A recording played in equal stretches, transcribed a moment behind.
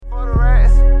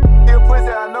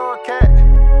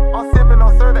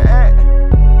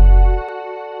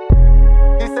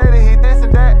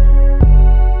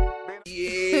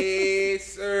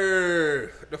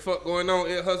fuck going on?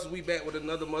 Ear Hustle, we back with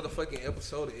another motherfucking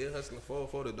episode of Ear Hustling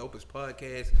 404, the dopest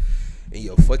podcast in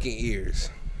your fucking ears.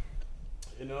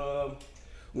 And we're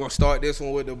gonna start this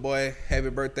one with the boy. Happy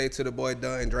birthday to the boy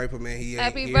Don Draper, man. He ain't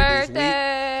Happy here birthday. this week.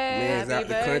 Man's Happy out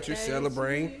the country birthday.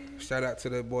 celebrating. Shout out to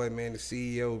the boy, man, the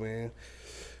CEO, man.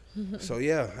 So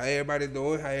yeah, how everybody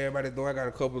doing? I got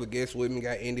a couple of guests with me.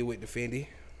 Got Indy with the Fendi.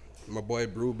 My boy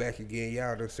Brew back again.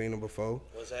 Y'all done seen him before.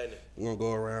 What's happening? We're gonna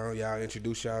go around. Y'all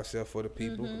introduce yourself for the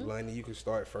people. Lonnie, you can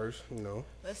start first, you know.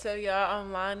 What's up, y'all?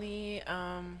 I'm Lonnie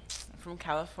from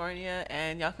California,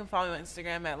 and y'all can follow me on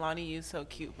Instagram at Lonnie You So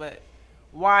Cute, but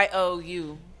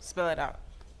Y-O-U. Spell it out.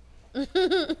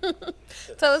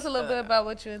 Tell us a little bit about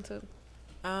what you're into.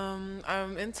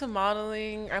 I'm into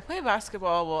modeling. I play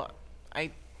basketball. Well,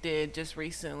 I did just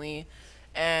recently,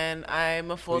 and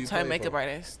I'm a full-time play makeup for?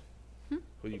 artist.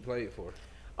 Who you play it for?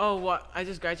 Oh, what? I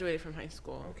just graduated from high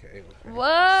school. Okay. What? So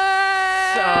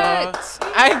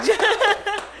I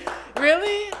just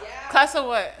really class of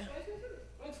what?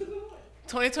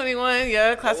 2021.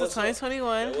 Yeah, class of what's up?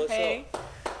 2021. What's hey.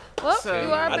 Well, So-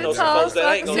 you are I been know some told, folks that so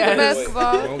I ain't can see gonna the do it.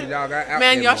 basketball. Long as y'all got out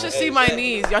Man, there, y'all should see my Exactly.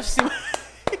 knees. Y'all should see my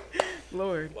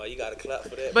Lord. Well, you got to clap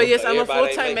for that. But yes, I'm a Everybody ain't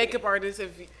full-time making makeup it. artist.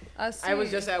 If I see. I was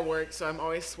just at work, so I'm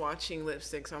always swatching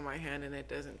lipsticks on my hand, and it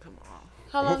doesn't come off.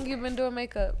 How long you been doing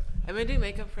makeup? I've been doing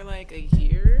makeup for like a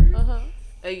year. Uh-huh.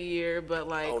 But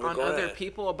like On the on other grind.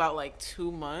 people about like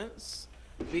 2 months,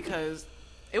 because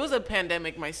it was a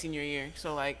pandemic my senior year.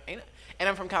 So like, and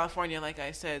I'm from California, like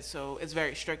I said, so it's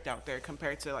very strict out there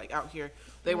compared to like out here.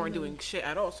 They weren't doing shit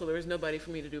at all, so there was nobody for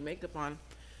me to do makeup on.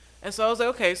 And so I was like,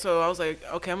 okay,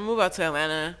 I'm gonna move out to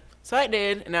Atlanta. So I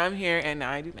did, and now I'm here, and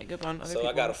now I do makeup on other So people.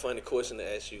 I got a funny question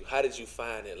to ask you. How did you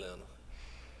find Atlanta?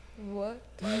 What?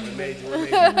 What made you pick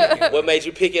it? What made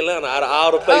you pick Atlanta out of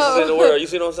all the places in the world? You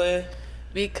see what I'm saying?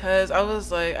 Because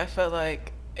I felt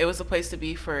like it was a place to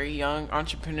be for young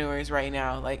entrepreneurs right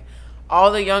now. Like,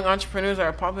 all the young entrepreneurs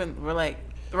are popping.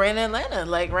 We're in Atlanta,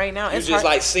 like right now. You It's just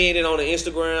hard, like seeing it on the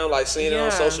Instagram, like seeing it on Yeah.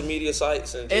 social media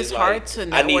sites, and just it's hard like, to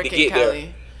I need network to in get there.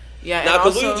 Cali. Yeah, Now,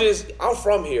 and because also, I'm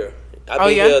from here. I've Oh,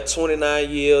 been yeah? here 29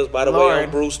 years. By the way, I'm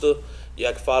Lord. Brewster.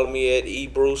 Y'all can follow me at E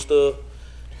Brewster,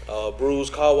 Brews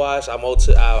Car Wash. I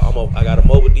got a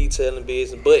mobile detailing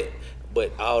business,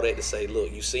 but all that to say,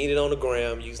 look, you seen it on the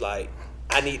gram. You was like,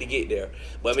 I need to get there.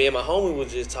 But me and my homie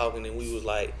was just talking, and we was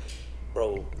like,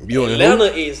 bro, You and Atlanta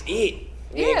is it.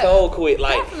 Me and Yeah, Cole quit.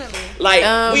 Like,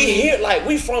 definitely. we here, like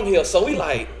we from here, so we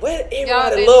like what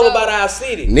everybody been love dope. about our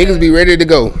city. Niggas be ready to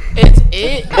go. it's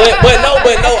it.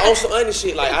 But no, on some other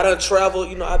shit. Like I done traveled,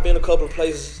 I've been a couple of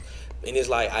places, and it's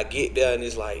like I get there and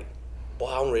it's like, boy,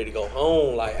 I'm ready to go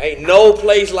home. Like ain't no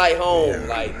place like home.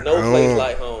 Like no place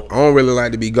like home. I don't really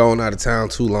like to be going out of town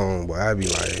too long, but I be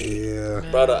like, yeah.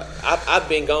 Brother, I've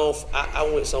been gone. I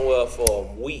went somewhere for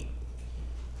a week,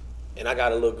 and I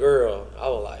got a little girl. I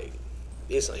was like,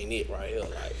 this ain't it right here.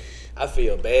 Like I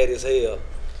feel bad as hell.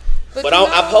 But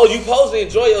you supposed to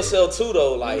enjoy yourself too,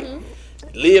 though. Like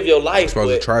live your life. Supposed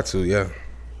but, to try to, yeah.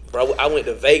 Bro, I went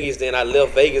to Vegas, then I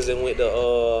left Vegas and went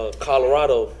to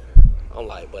Colorado. I'm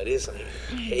like, but this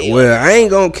ain't hell. Well, I ain't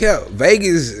gonna cap.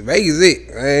 Vegas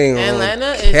it. I ain't gonna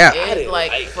Atlanta cap. is it,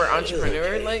 like like for it.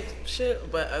 entrepreneur Okay. like shit.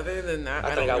 But other than that,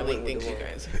 I I think don't I really went think with you the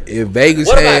guys. If Vegas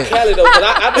What about had, Cali though? Cause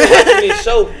I've been watching this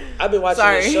show. I've been watching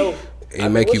Sorry. this show. it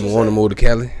make you want to move to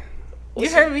Cali. You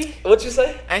heard me. What you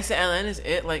say? I said Atlanta's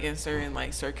it, like in certain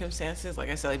like circumstances. Like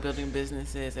I said, like building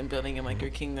businesses and building in like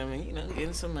your kingdom and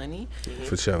getting some money.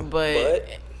 For sure. But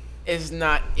But it's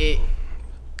not it.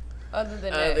 Other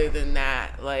than Other that. than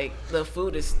that, like the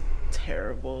food is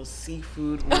terrible.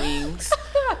 Seafood wings.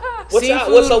 what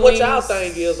y'all wings.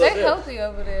 thing is They up there? healthy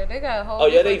over there. They got a whole Oh,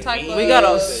 yeah, different they type vegan. of... We got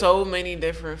Yeah. so many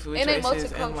different food And they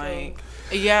choices and multicultural. like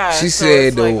yeah. She so said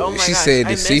it's like, the oh my she gosh, said I the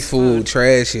miss seafood food.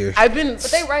 trash here. I've been But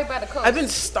they right by the coast. I've been So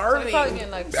they starving. probably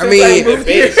getting like... I mean, Like,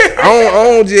 fish. I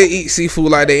don't just eat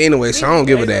seafood like that anyway, so I don't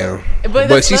give a damn.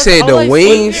 But she that's said all the I see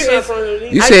wings. here.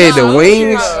 You I said know, the I'm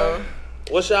wings. Chicago.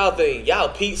 What's y'all thing? Y'all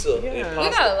pizza and Yeah. We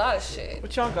pasta. got a lot of shit.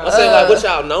 What y'all I got? say like what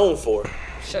y'all known for?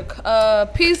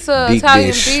 Pizza, Deep Italian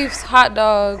dish. beefs, hot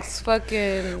dogs,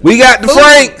 fucking... We got the Food.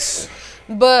 Franks.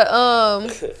 But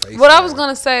what I was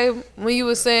gonna say when you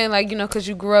were saying like because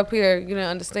you grew up here, you didn't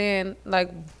understand like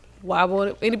why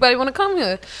would anybody want to come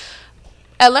here?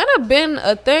 Atlanta been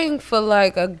a thing for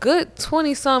like a good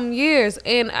 20-some years,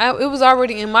 and it was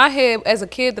already in my head as a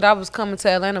kid that I was coming to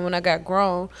Atlanta when I got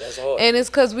grown. That's hard. And it's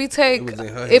because we take It was in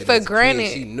her head it for as a kid, granted.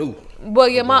 She knew. Well,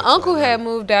 yeah, my going to uncle had Atlanta.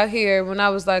 moved out here when I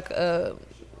was like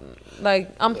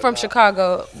I'm from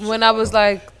Chicago when I was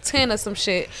like 10 or some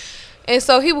shit. And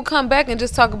so he would come back and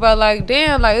just talk about like,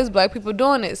 damn, like it's black people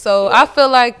doing it. So I feel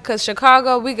like, cause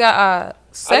Chicago, we got our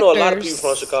sectors. I know a lot of people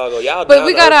from Chicago. Y'all, but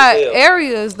we got our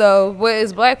areas though, where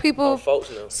it's black people. Oh, folks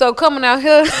now. So coming out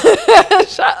here,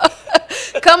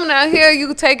 coming out here,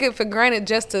 you take it for granted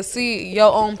just to see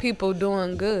your own people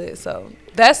doing good. So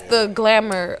that's the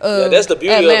glamour of that's the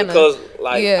beauty Atlanta. of it, because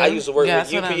like I used to work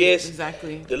with UPS,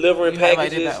 delivering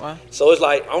packages. So it's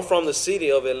like I'm from the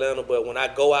city of Atlanta, but when I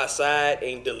go outside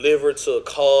and deliver to a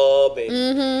Cobb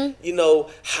and you know,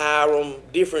 Hiram,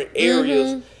 different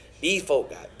areas, these folk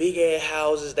got big ass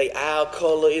houses. They eye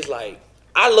color. It's like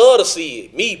I love to see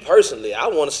it. Me personally, I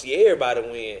want to see everybody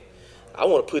win. I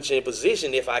want to put you in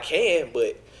position if I can,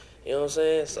 but. You know what I'm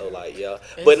saying? So, like, yeah.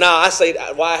 But now I say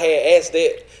why I had asked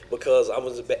that, because I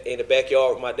was in the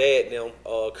backyard with my dad and them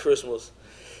Christmas,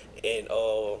 and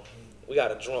we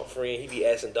got a drunk friend. He be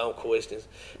asking dumb questions.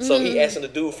 So he asking the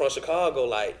dude from Chicago,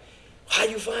 like, how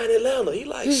you find Atlanta? He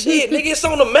like, shit, nigga, it's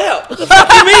on the map. What the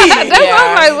fuck you mean? That's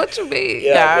I'm like, what you mean?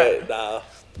 Yeah, but nah,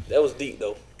 that was deep,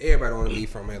 though. Everybody want to be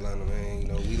from Atlanta, man. You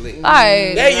know, we lit.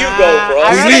 There you go,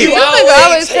 bro. You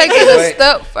always take it a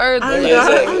step further.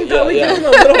 They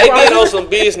did on some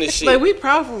business shit. Like, we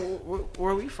proud of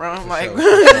where we from. Like,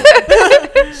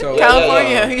 so,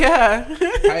 California, yeah.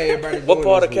 How everybody what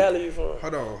part of Cali you from?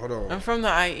 Hold on. I'm from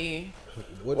the IE.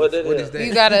 What is that?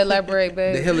 You gotta elaborate,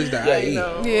 babe. The hell is the IE?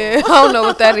 Yeah, I don't know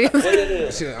what that is. What it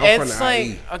is? I'm from the like,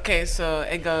 IE. okay, so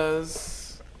it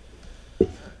goes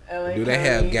LA Do they County,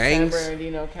 have gangs? San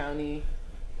Bernardino County.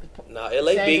 Nah,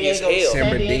 LA big as hell. San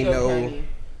Bernardino. County.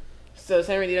 So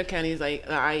San Bernardino County is like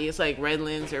the IE. It's like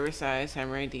Redlands, Riverside, San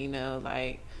Bernardino,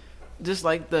 like just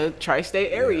like the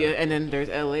tri-state area. And then there's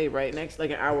LA right next,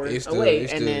 like an hour away,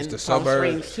 and then Palm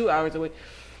Springs 2 hours away.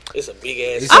 It's a big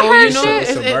ass. I heard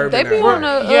shit. They be on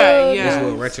a That's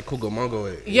where Rancho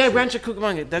Cucamonga is. Yeah, Rancho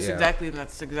Cucamonga. That's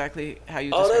exactly how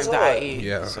you describe the IE.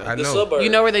 Yeah, so I know. Suburb. You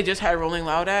know where they just had Rolling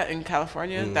Loud at in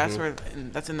California? That's where.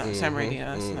 That's in San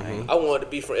Bernardino. That's nice. I wanted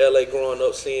to be from LA growing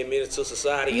up, seeing Menace to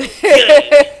Society. Shut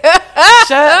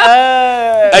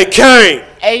up. Hey, Kane.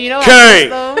 Hey, you know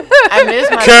Kane. I miss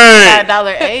my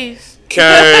 $5 Ace.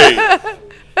 Kane.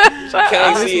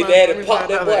 Kane see your daddy pop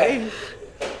that boy.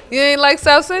 You ain't like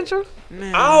South Central?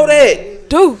 Man. All that.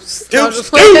 Deuce.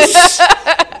 Deuce.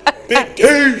 Big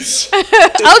Deuce.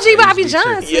 OG Bobby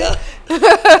Johnson. Yeah.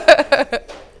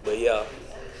 But yeah.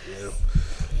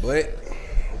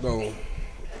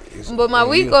 But my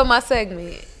week or my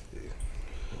segment?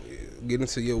 Get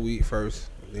into your week first.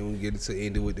 Then we get into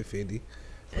Indy with the Fendi.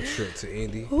 A trip to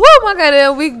Indy. Woo, my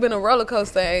goddamn week been a roller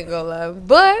coaster, I ain't gonna lie.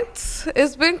 But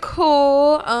it's been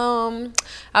cool.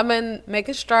 I've been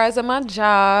making strides at my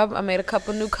job. I made a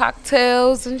couple new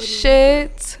cocktails and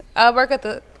shit. I work at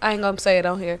I ain't gonna say it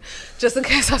on here, just in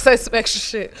case I say some extra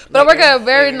shit. But I work at a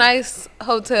very nice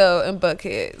hotel in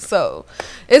Buckhead. So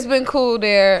it's been cool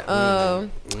there.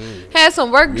 Had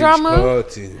some work drama.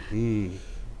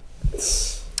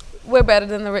 We're better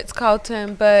than the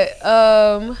Ritz-Carlton, but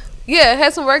yeah,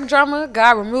 had some work drama.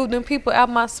 God removed them people out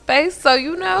my space, so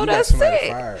that's it.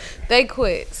 Fired. They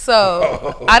quit,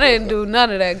 so I didn't do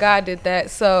none of that. God did that,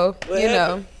 so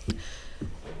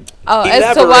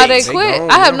as to why they quit,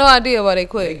 I have no idea why they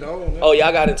quit. Oh,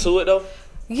 y'all got into it though?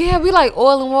 Yeah, we like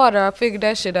oil and water. I figured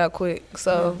that shit out quick.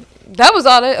 So that was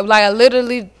all. Like I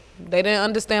literally, they didn't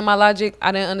understand my logic.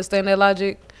 I didn't understand their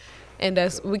logic,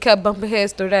 and we kept bumping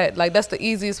heads through that. Like that's the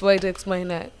easiest way to explain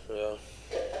that.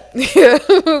 Yeah,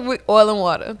 oil and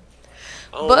water.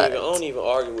 I don't even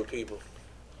argue with people.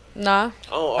 Nah. I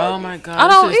don't argue. Oh my god. I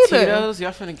don't either. Tito's?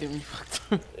 Y'all finna get me fucked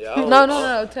up. Yeah,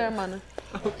 no, Terramana.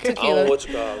 Okay. I don't know what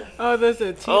you call it. Oh, that's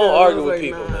a Tito's. I don't argue with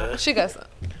people, man. She got some.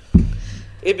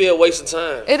 It'd be a waste of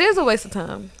time. It is a waste of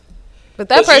time. But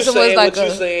that person was like what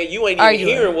you saying. You ain't even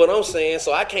hearing what I'm saying,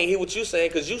 so I can't hear what you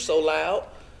saying because you so loud.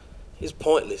 It's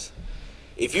pointless.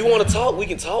 If you want to talk, we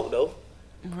can talk though.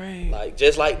 Right. Like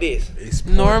just like this. It's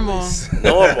normal.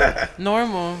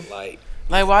 Normal. Like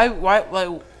why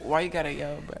you gotta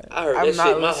yell, bro? I heard that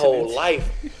shit my whole life.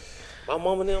 My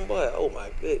mom and them, boy. Oh my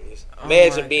goodness.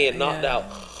 Imagine being knocked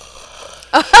out.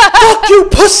 Fuck you,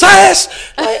 puss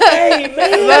ass! Like, hey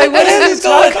man, like, what is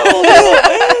going on,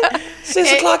 man?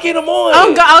 6 o'clock in the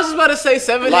morning. I was just about to say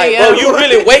 7 a.m. Like, bro, you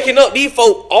really waking up these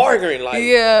folk arguing, like.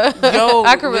 Yeah, yo,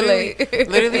 I can relate.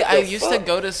 Literally, I used to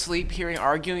go to sleep hearing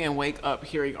arguing and wake up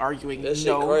hearing arguing. That shit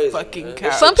no crazy, fucking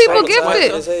cap. Some people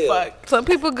gifted. Fuck. Some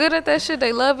people good at that shit.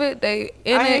 They love it. They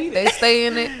They stay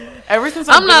in it. Ever since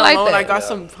I'm not like that. I got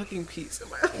some fucking peace in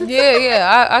my life.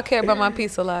 Yeah. I care about my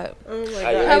peace a lot. Oh my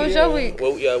God. How was your week?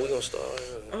 Well, yeah, we gonna start.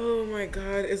 Oh my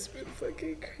god, it's been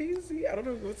fucking crazy. I don't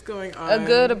know what's going on. A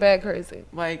good or bad crazy?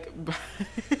 Like,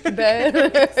 Bad.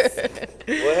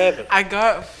 What happened? I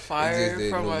got It's fired just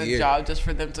from that a new year. job just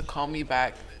for them to call me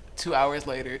back 2 hours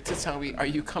later to tell me, "Are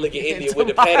you coming?" Look at in India with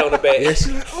the tomorrow?" pat on the back. Yeah,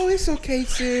 she's like, oh, it's okay,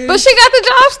 sis. But she got the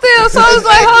job still, so I was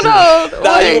like, hold on.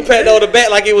 Nah, you were patting on the back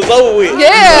like it was over with. Yeah,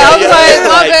 I was like,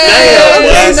 my damn, bad.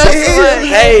 boy. That's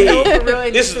Hey, No, for real,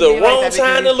 it this used is to the be like wrong that because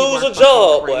time to these people lose are a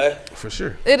job, fucking boy. For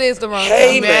sure. it is the wrong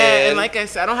Hey, time. man. And like I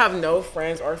said, I don't have no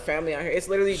friends or family out here. It's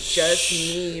literally just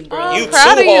me, bro. Oh, You I'm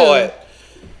proud too of you. hard.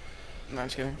 No, I'm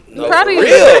just kidding. No, proud for of you.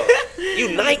 real.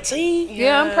 You 19?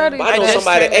 Yeah, I'm proud of you. I know just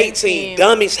somebody turned 18, 18.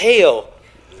 dumb as hell.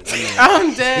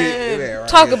 I'm dead. Yeah, right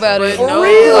Talk here. about it. For no,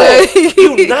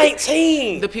 real. You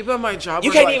 19. The people at my job. You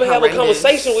were, can't like, even have a horrendous.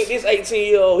 conversation with this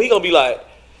 18-year-old. He gonna be like,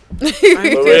 For for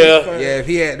real. Yeah, if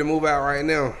he had to move out right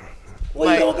now.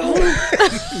 Where you gonna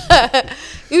go?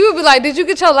 You would be like, did you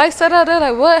get your light set up? They're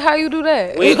like, what? How you do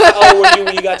that? How old were you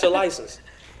when you got your license?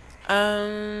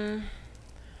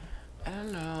 I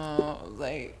don't know,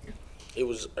 like It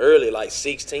was early, like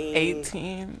 16.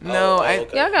 18. Oh, No, oh, I okay.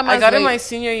 Yeah, I got I got it late. my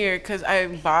senior year because I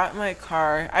bought my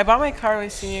car. I bought my car my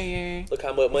senior year. Look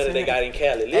how much money they got in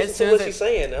Cali. As Listen soon to what as she's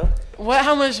saying now. What?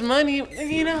 How much money?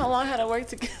 You know how long I had to work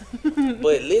to get?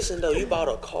 But listen though, you bought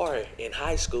a car in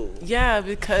high school. Yeah,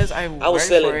 because I I was worked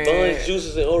selling for buns, it.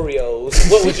 juices, and Oreos.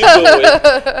 What was you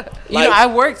doing? You know, I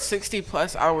worked 60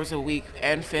 plus hours a week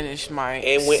and finished my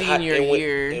and went senior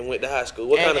year. and went to high school.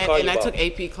 What kind of car and you I bought? took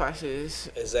AP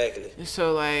classes. Exactly.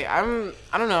 So like I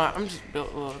don't know, I'm just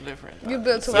built a little different. You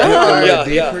built to Brag a work hard.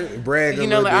 Yeah, little different. Brag a You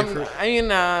know, little like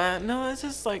different. no, it's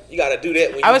just like You gotta do that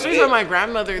when you I was do raised by that. my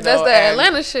grandmother. Though, That's the and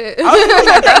Atlanta shit. I was raised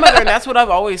by my grandmother, and that's what I've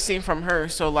always seen from her.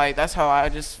 So like that's how I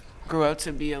just grew up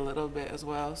to be a little bit as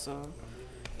well. So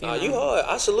Nah, you hard.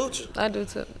 I salute you. I do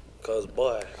too. Cause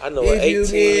boy, I know an If you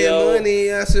 18-year-old. get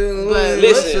money, I should But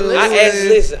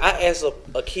Listen, I asked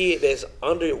a kid that's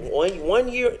under 1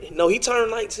 year. No, he turned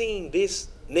 19 this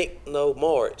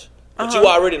March. But you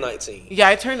already 19. yeah,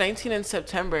 I turned 19 in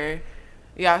September.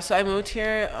 Yeah, so I moved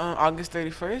here August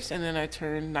 31st, and then I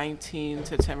turned 19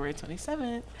 September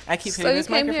 27th. I keep So hitting you this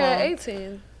came microphone. here at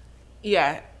 18.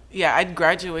 Yeah, I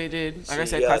graduated. Like I See,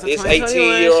 said, yeah, class of this 2021.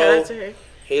 18-year-old Shout out to her.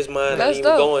 His mind That's ain't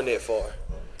even dope. going that far.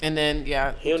 And then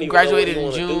yeah, He don't even graduated know in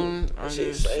what he wanna June, do. That shit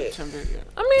August, sad. September. Yeah.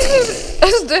 I mean,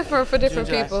 it's different for different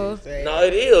July. people. No,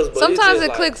 it is. But Sometimes it's it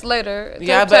just clicks later.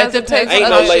 Yeah, but it Sometimes depends takes Ain't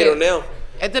other no later shit. now.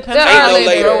 It depends There on are how they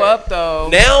later. grow up, though.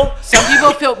 Now, Some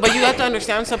people feel, but you have to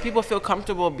understand, some people feel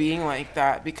comfortable being like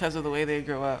that because of the way they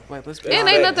grow up. Like, let's be And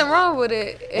honest. ain't nothing wrong with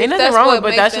it. if Ain't nothing that's wrong what with it, but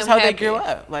makes that's just them how they happy. grew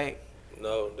up. Like,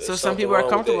 no. there's so some something people are wrong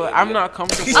with comfortable. that, I'm yeah. not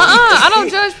comfortable. I don't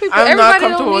judge people. I'm not Everybody don't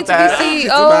comfortable need with to be that. CEOs.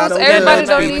 Somebody Everybody don't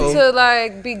don't judge need people. to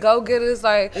like be go getters.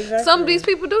 Like some of these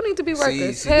people do need to be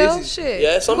workers. see, Hell, this is- shit.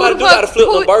 Yeah, somebody Who do the fuck- gotta flip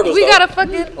them burgers, We though. gotta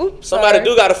fucking. Oops, Somebody sorry.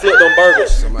 do gotta flip them burgers.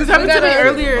 This happened to me gotta-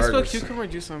 earlier. I spoke burgers. cucumber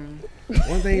juice on.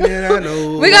 One thing that I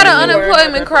know. We got an Where am I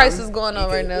unemployment from? crisis going on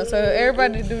right now, so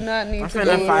everybody do not need I'm to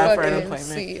finna be file for fucking unemployment.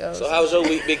 CEOs. So how was your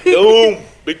week, Big Doom?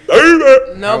 Big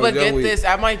baby. No, How but was your get week? this.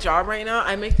 At my job right now,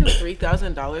 I'm making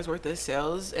 $3,000 worth of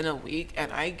sales in a week,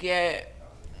 and I get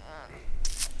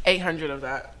 800 of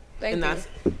that. Thank and you. that's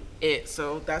it.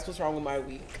 So that's what's wrong with my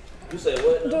week. You said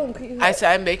what? I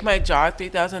said I make my job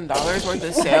 $3,000 worth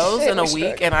of sales in a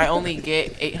week, and I only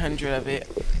get 800 of it.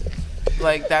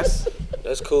 Like that's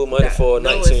That's cool money for a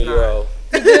No, it's 19-year-old.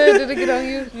 Good? Did it get on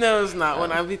you? no, it's not.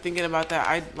 When I be thinking about that,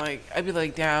 I'd be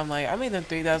like, damn, like I made them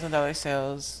 $3,000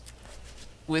 sales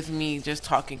with me just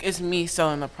talking. It's me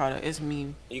selling the product. It's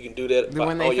me You can do that when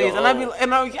on they your face,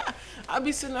 and own. I'd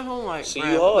be sitting at home like, See,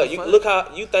 bruh, you what hard. the You fuck? look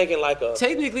how you thinking like a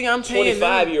Technically, I'm paying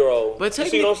 25-year-old. But You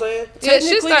see what I'm saying? Yeah, she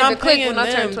Technically, started I'm to click paying when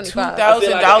I turned them 25. I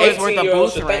feel like $2,000 an worth of 18-year-old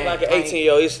booth should think like an rent.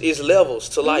 18-year-old. It's levels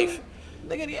to life.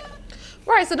 Nigga, yeah.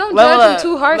 Right, so don't Level judge him up.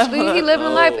 too harshly. Level He up. living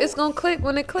No. life. It's gonna click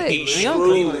when it clicks. He's We don't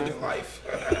screwed. click Life.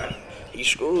 He's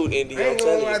screwed, Indy. I I'm ain't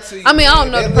gonna telling lie you. to you. I mean, I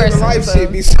don't know That the living person, life so-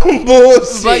 shit be some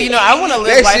bullshit. But you know, I want to live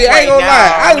that life shit, I right ain't gonna now.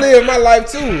 lie. I live my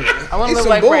life too. I wanna It's live some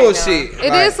life right bullshit.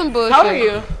 It is some bullshit. How old are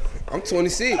you? I'm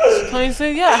 26.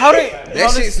 26. Yeah. How old are you?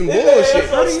 That shit some bullshit.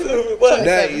 So stupid. What?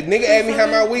 That nigga asked me how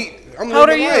my week. I'm How old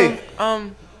are living you? life.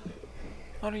 How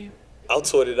old are you? I'm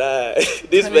 29.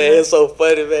 This man is so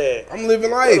funny, man. I'm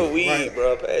living life. What a weed, Like,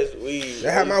 bro. Pass the weed.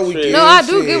 that's how my week Shit. is. No, I do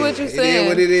shit. get what you're It saying. is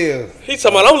what it is. He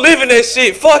talking about I'm living that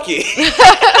shit. Fuck it.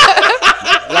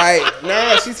 Like,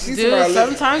 nah, she's Dude,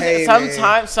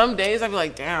 sometimes, some days I be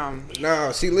like, damn.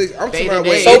 Nah, she listen. I'm Day talking about to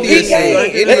what day. So India Pete saying.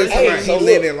 Gang, India hey, saying so he look.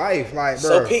 living life. Like, bro.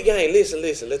 So Pete Gang, listen.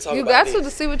 Let's talk You about got this.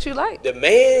 to see what you like. The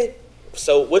man.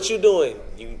 So what you doing?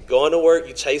 You going to work?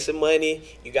 You chasing money?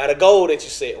 You got a goal that you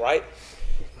set, right?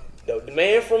 The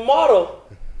man from Model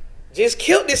just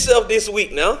killed himself this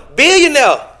week now.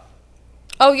 Billionaire.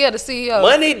 Oh yeah, the CEO.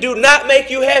 Money do not make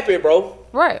you happy, bro.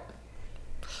 Right.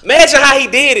 Imagine how he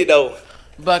did it though.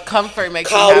 But comfort makes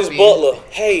Call you his happy. butler.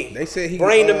 Hey, They said he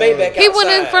bring the Maybach outside. He went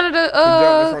in front of the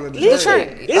jumped in front of the Listen,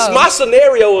 train. this Oh. my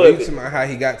scenario of You it. talking about how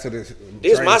he got to this?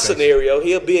 This train my station. scenario.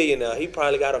 He a billionaire. He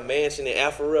probably got a mansion in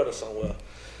Alpharetta somewhere.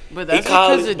 But He that's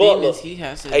called because his of butler. demons he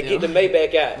has to Hey, deal. get the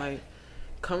Maybach out. Like,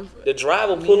 comfort. The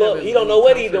driver Me pull up. having He don't know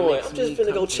what he comfort doing. makes I'm just me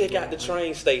finna go check out the comfortable.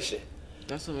 train station.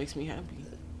 That's what makes me happy.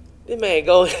 This man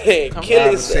go ahead and Come kill on.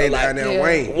 Driver himself. saying Like, down there Yeah.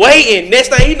 Wayne. waiting. Next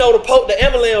thing he know, the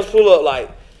ambulance pull up. Like,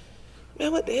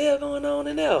 man, what the hell going on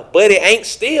in there? But it ain't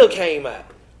still came out.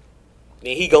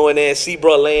 Then he go in there and see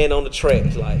bro laying on the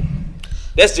tracks. Like,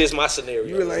 that's just my scenario.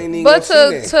 You really ain't even But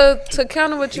gonna see that. to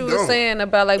counter what you He were don't. saying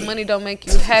about like money don't make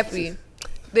you happy,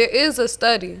 there is a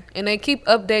study and they keep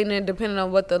updating it depending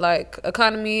on what the like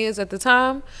economy is at the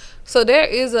time. So there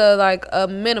is a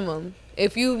minimum.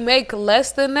 If you make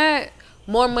less than that,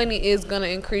 more money is gonna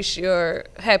increase your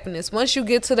happiness. Once you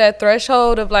get to that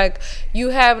threshold of like you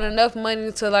having enough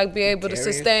money to like be able to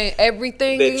Carrying. sustain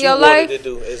everything that in you your wanted life. to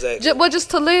do. Exactly. Just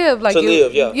to live, like To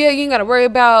live, yeah. you ain't gotta worry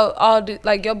about all the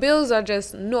like your bills are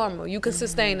just normal. You can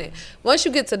sustain it. Once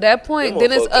you get to that point, Them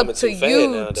then it's motherfuckers up coming to too fast you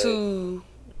nowadays. to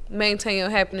maintain your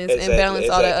happiness Exactly, and balance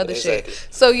all that other exactly. shit.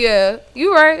 So yeah,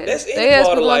 you right. That's any They has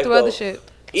part of people going life, through other though. shit.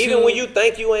 Even when you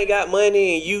think you ain't got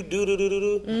money and you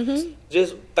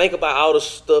just think about all the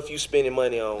stuff you spending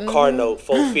money on. Car note,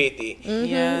 $450,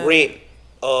 Yeah. rent,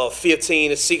 $1,500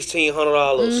 to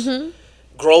 $1,600,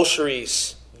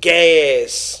 groceries,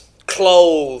 gas,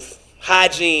 clothes,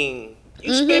 hygiene.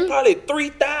 You spend probably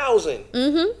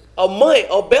 $3,000 a month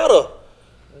or better.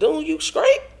 Don't you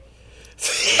scrape?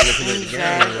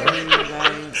 Exactly.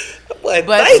 Like, But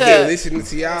But thank to- you. Listening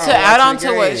to y'all. to add on watching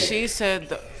to the what game. she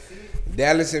said,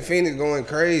 Dallas and Phoenix going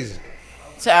crazy.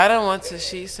 to add on what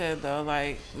she said though,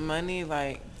 like money,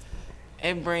 like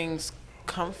it brings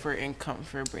comfort, and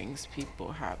comfort brings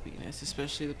people happiness,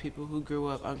 especially the people who grew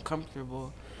up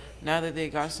uncomfortable. Now that they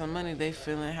got some money, they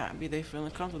feeling happy, they feeling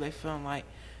comfortable, they feeling like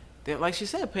they're, like she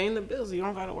said, paying the bills. You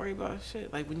don't gotta worry about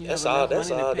shit. Like when you That's have all- enough that's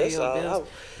money all- to pay that's your all. bills,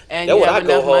 and That's you what I have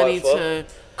go enough hard money for. to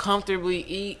comfortably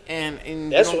eat, and you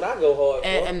That's don't- what I go hard for.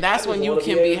 and that's I when just you wanna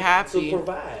can be able happy. to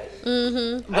provide. But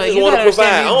I just you want gotta to provide.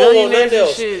 I understand, these don't want billionaires nothing and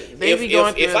else. shit, they be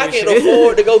going through if I other can shit.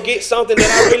 afford to go get something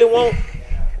that I really want,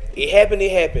 it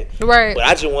happened. Right. But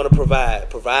I just want to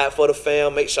provide for the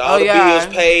fam, make sure all Oh, the yeah.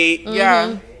 bills paid,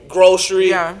 Yeah, grocery.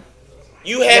 yeah,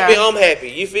 You happy, Yeah. I'm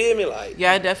happy. You feel me? Like,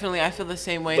 yeah. Definitely, I feel the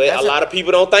same way. but That's a lot of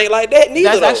people don't think like that neither.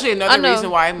 That's though. actually I another know. reason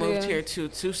why I moved Yeah. here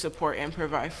to support and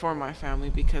provide for my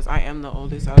family, because I am the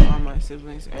oldest out of all my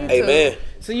siblings. And Amen.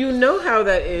 so you know how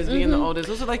that is being the oldest.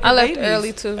 Those are like your I left babies.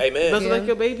 early too. Amen. Those are Yeah. like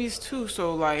your babies too.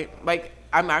 So like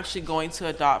I'm actually going to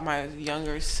adopt my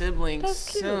younger sibling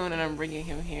That's cute. soon, and I'm bringing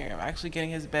him here. I'm actually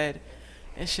getting his bed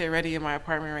and shit ready in my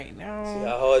apartment right See now.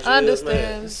 how hard you I is, man.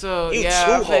 understand. So You yeah,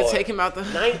 too I'm gonna hard. take him out the.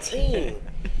 19.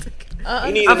 Uh-uh.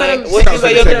 You need I'm a name. gonna What you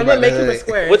say your Take I'm him gonna out make the him a hood.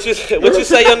 square. What you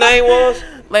say your name was?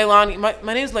 Leilani.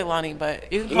 My name's Leilani,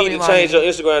 but you can You call need me to change Lonnie.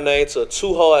 your Instagram name to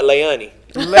Too Hard Leilani.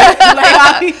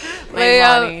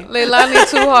 Leilani. Leilani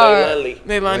too hard. Leilani.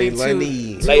 Leilani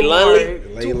Leilani. too.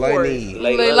 Leilani.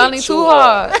 Leilani. Leilani too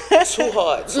hard. Too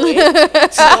hard, twin.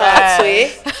 Too hard, twin.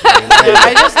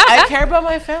 I care about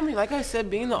my family. Like I said,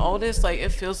 being the oldest, like it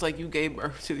feels like you gave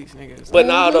birth to these niggas. But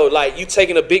now though, like you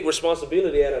taking a big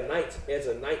responsibility as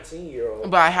a 19-year-old.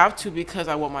 But I have to, because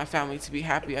I want my family to be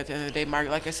happy at the end of the day.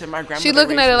 Like I said, my grandmother. She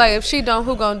looking at raised it me. like if she don't,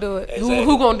 who gonna do it? Exactly.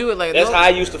 Who gonna do it? Like That's how I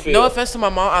used to feel. No offense to my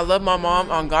mom, I love my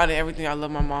mom on God and everything. I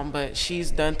love my mom, but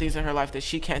she's done things in her life that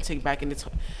she can't take back,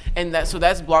 and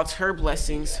that's blocked her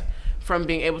blessings from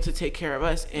being able to take care of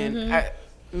us. And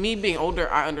me being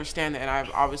older, I understand that, and I've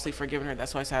obviously forgiven her.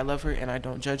 That's why I say I love her, and I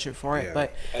don't judge her for it. Yeah.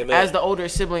 But Amen. as the older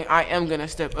sibling, I am gonna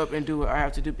step up and do what I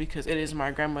have to do, because it is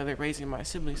my grandmother raising my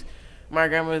siblings. My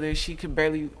grandmother, she could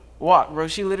barely walk, bro.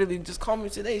 She literally just called me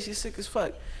today. She's sick as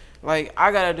fuck. Like,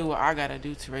 I gotta do what I gotta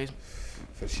do to raise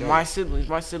For sure. my siblings.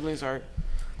 My siblings are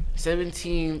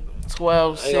 17,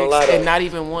 12, I ain't gonna lie, 6, though. and not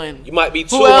even one. You might be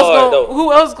too Who else hard gonna, though.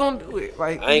 who else gonna do it?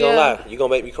 Like, I ain't gonna lie. You gonna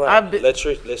make me cry. I've been- Let's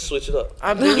switch it up.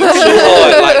 I've been Too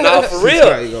hard. Like, nah, for She real.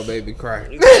 try, you gonna make me cry. You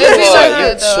It be too like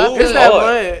hard. that, though. I You feel too It's that hard.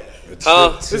 blood. Huh?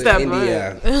 To It's that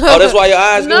India. Oh, that's why your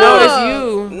eyes get No. No, watery.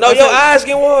 it's you. No, your eyes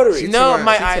get watery. She No, talking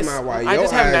my about- she eyes. talking about why I your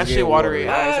just have eyes naturally get watery watery.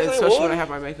 eyes, Eyes ain't especially when watery. I have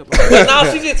my makeup But on. now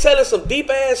she's just telling some deep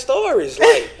ass stories.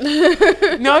 Like,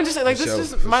 No, I'm just saying, like, For this sure,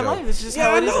 is for my sure. life. This is just yeah,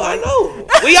 how I it is. know, I like- know.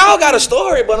 We all got a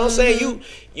story, but I'm saying you.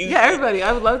 Yeah, everybody.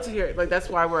 I would love to hear it. Like, that's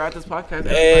why we're at this podcast.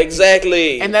 Everybody.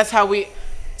 Exactly. And that's how we.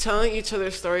 telling each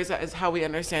other stories is how we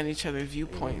understand each other's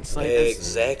viewpoints. Like that's-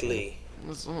 Exactly.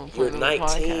 that's the whole point You're of the 19.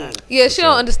 podcast. Yeah, she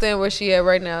don't understand where she at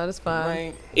right now. That's fine.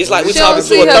 Like, It's like we She don't talking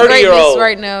see to a her 30-year-old greatness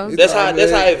right now. That's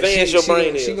how advanced your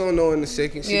brain is. She gonna know in a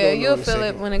second. She Yeah, gonna know you'll in a feel it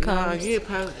second. when it nah, comes. you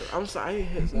pass. I'm sorry.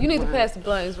 You need to pass the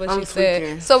blunt, is what I'm she said.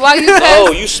 tweaking. So while you pass,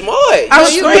 Oh, you smart. oh,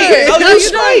 You you straight. good. No, No, you you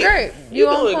straight. doing great. You You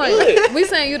on doing point. good. We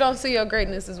saying you don't see your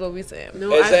greatness is what we saying.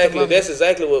 No, I Exactly. love That's it.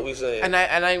 exactly what we saying. And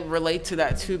I relate to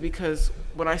that too because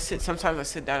when sometimes I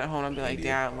sit down at home and I be like,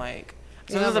 damn, like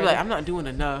sometimes I'm like, I'm not doing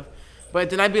enough. But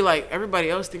then I'd be like, everybody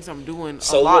else thinks I'm doing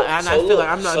a lot, and I feel like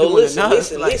I'm not doing enough.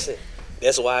 Listen.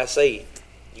 That's why I say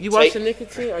You watch the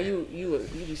nicotine, or you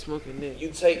be smoking Nick? You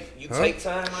take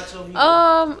time out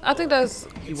your I think that's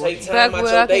you take time out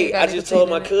Backwood, your I think day. you I got just told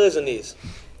my nicotine in cousin this.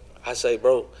 I say,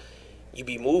 bro, you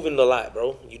be moving a lot,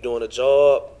 bro. You doing a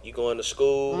job, you going to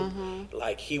school.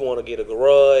 Like he want to get a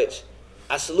garage.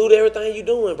 I salute everything you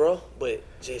doing, bro. But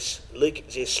just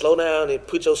slow down and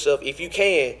put yourself, if you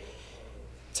can,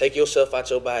 take yourself out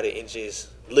your body and just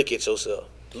look at yourself.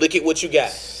 Look at what you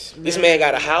got. This man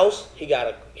got a house. He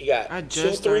got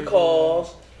 2-3 cars.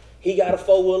 He got a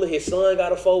 4-wheeler. His son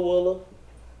got a 4-wheeler.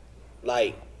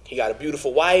 Like, he got a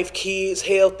beautiful wife, kids,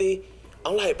 healthy.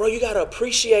 I'm like, bro, you gotta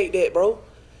appreciate that, bro.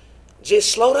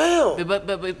 Just slow down.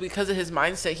 But because of his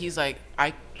mindset, he's like,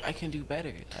 I can do better.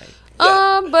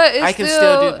 Like, but it's I can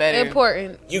still do better.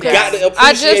 important. You got to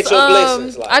appreciate your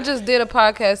blessings. Like. I just did a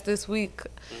podcast this week,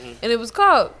 and it was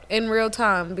called In Real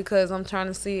Time because I'm trying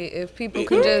to see if people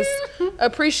can just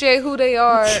appreciate who they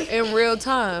are in real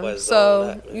time.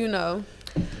 So, you know.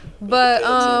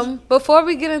 But before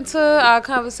we get into our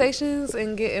conversations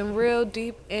and getting real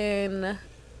deep in,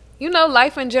 you know,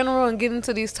 life in general and get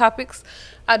into these topics,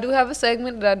 I do have a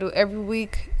segment that I do every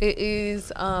week. It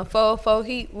is 404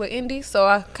 Heat with Indy. So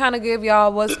I kind of give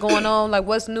y'all what's going on, like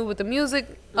what's new with the music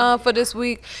for this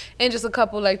week, and just a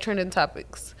couple like trending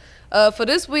topics. For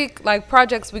this week, like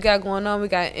projects we got going on, we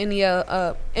got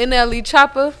NLE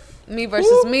Chopper, Me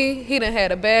Versus Me. He done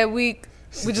had a bad week.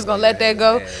 We just gonna let that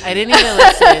go. I didn't even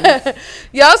listen.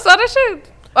 Y'all saw that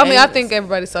shit? I mean, I think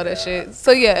everybody saw that shit.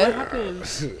 So yeah,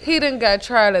 he done got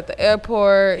tried at the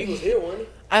airport. He was here, wasn't he?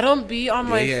 I don't be on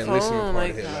my listening phone party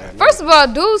like hit that. last First of all,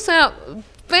 dudes sound,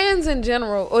 fans in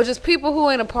general, or just people who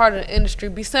ain't a part of the industry,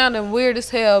 be sounding weird as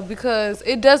hell because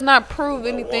it does not prove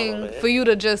anything for you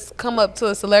to just come up to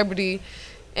a celebrity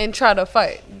and try to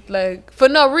fight, like, for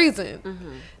no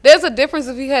reason. There's a difference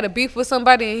if he had a beef with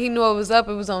somebody and he knew it was up,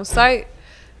 it was on site.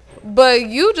 But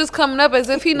you just coming up as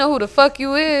if he know who the fuck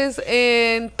you is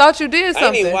and thought you did I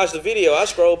something. didn't even watch the video. I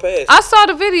scrolled past. I saw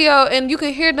the video and you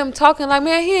can hear them talking like,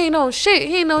 man, he ain't on shit.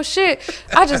 He ain't on shit.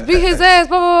 I just beat his ass,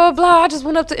 blah, blah, blah, blah. I just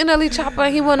went up to NLE Chopper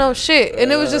and he went on shit.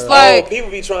 And it was just like,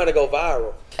 people be trying to go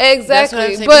viral. exactly. That's what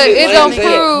I'm saying. But People it don't trying to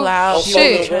get prove clout.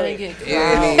 shit. Trying to get clout.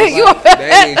 Yeah,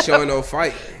 they ain't showing no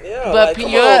fight. Yeah, But like, you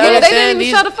come gotta on, Yeah, man. they didn't understand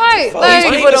even try to fight. These Like,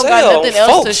 These people don't got Hell, nothing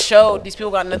else to folks. show. These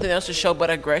people got nothing else to show but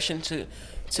aggression to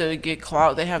get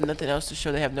clout. They have nothing else to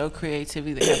show. They have no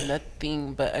creativity. They have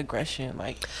nothing but aggression.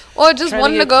 Like, or just trying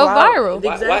wanting to get go clout. viral.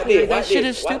 Why Exactly. did- That shit did-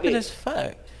 is why stupid did- as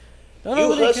fuck. Don't You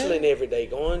nobody hustling care. every day,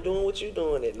 doing what you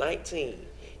doing at 19.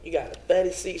 You got a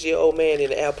 36-year-old man in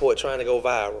the airport trying to go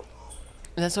viral.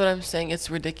 That's what I'm saying. It's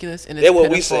ridiculous and it's That's what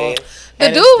we pitiful. saying. The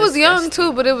And dude it's was young disgusting.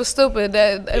 too, but it was stupid.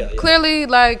 That Yeah. clearly,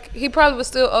 like, he probably was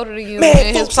still older than you Man, and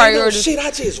his folks ain't no priorities. shit. I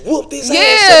just whooped his Yeah,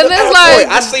 ass at and the it's airport. like-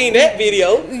 I seen that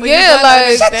video. Yeah, gotta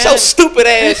like, Shut your stupid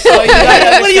ass up. you gotta What are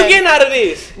you understand- getting out of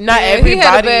this? Not Yeah, he everybody.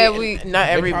 had a bad week. Not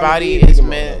They everybody probably did is pick him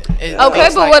meant. up. is- okay,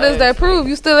 looks but like what does us. that prove?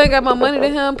 You still ain't got more money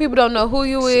than him. People don't know who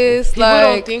you is. People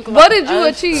don't Like, think what like did you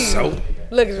us. achieve? So,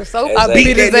 Look at your soap. I Exactly.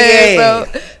 beat his Beat that ass,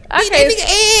 nigga bro. I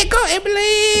can't. go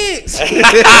ambulance.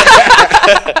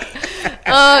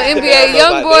 NBA know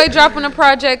Young about Boy that. dropping a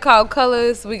project called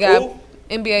Colors. We got Who?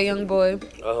 NBA Young Boy.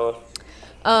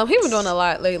 Uh-huh. He been doing a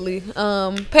lot lately.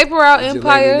 Paper Route Just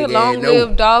Empire, letting the nigga Long know.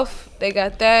 Live Dolph. They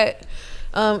got that.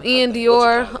 Ian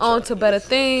Dior, On to Better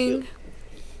Thing.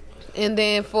 And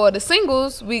then for the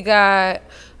singles, we got,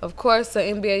 of course, the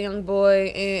NBA Young Boy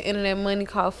and Internet Money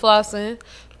called Flossin'.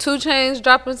 2 Chainz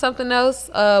dropping something else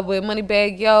with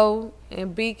Moneybagg Yo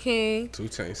and B King. 2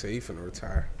 Chainz say he finna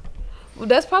retire. Well,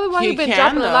 that's probably why he been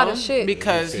dropping a lot of shit.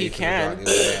 because said he finna can. drop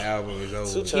this album is over.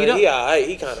 Two don't- Chainz, he alright.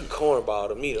 He kind of cornball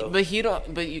to me though. But he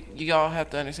don't. But you all have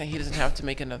to understand. He doesn't have to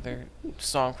make another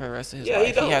song for the rest of his Yeah, he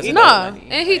life. don't. has He enough Nah, money.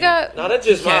 and he got No, that's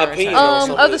just my can't opinion. retire. on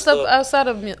some of other this stuff outside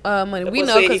of money. We That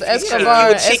know boy because said, if you Escobar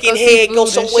and a chicken Esco head, go Seafood and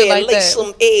somewhere shit and like lay that.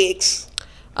 some eggs.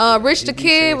 Rich the He be Kid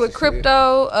saying with some shit.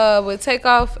 Crypto, with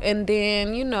Takeoff, and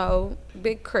then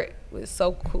Big Crit was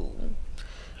so cool.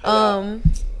 I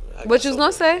What got you was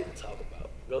gonna something say? to talk about.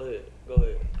 Go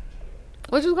ahead.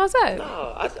 What you was gonna say?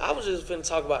 No, I was just finna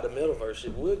talk about the metaverse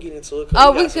shit. We'll get into it.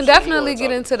 Oh, we can definitely get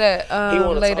into that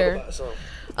later. Talk about something.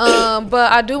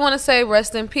 But I do want to say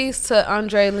rest in peace to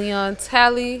Andre Leon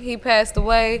Talley. He passed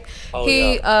away.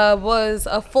 He was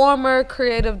a former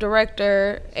creative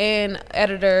director and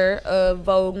editor of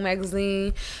Vogue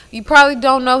magazine. You probably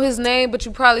don't know his name, but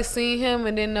you probably seen him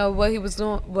and didn't know what he was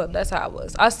doing. Well, that's how it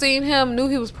was. I seen him, knew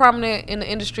he was prominent in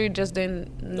the industry, just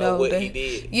didn't know what that he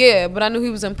did. Yeah, but I knew he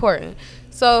was important.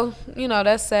 So,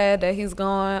 that's sad that he's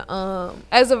gone.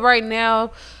 As of right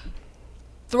now,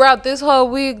 throughout this whole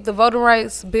week, the voting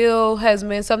rights bill has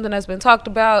been something that's been talked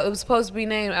about. It was supposed to be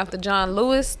named after John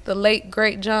Lewis, the late,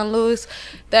 great John Lewis.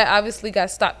 That obviously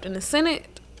got stopped in the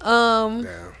Senate. And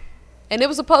it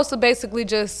was supposed to basically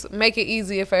just make it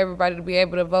easier for everybody to be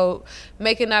able to vote,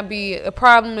 make it not be a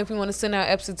problem if you want to send out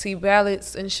absentee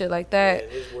ballots and shit like that. Man,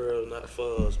 this world not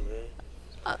for us, man.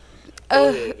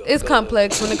 It's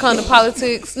complex when it comes to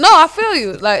politics. No, I feel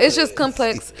you. Like, it's just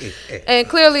complex. And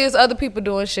clearly it's other people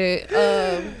doing shit.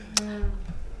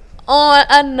 On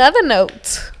another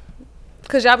note,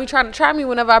 because y'all be trying to try me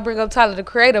whenever I bring up Tyler, the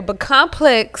Creator, but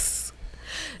Complex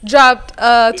dropped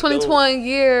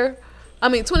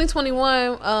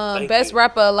 2021 Best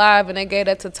Rapper Alive, and they gave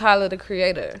that to Tyler, the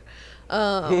Creator.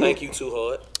 Thank you, Too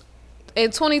Hard.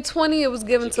 In 2020, it was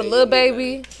given to Lil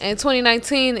Baby. In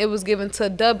 2019, it was given to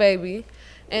Da Baby.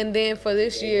 And then for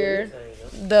this year,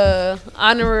 the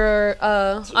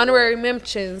honorary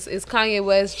mentions is Kanye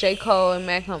West, J. Cole, and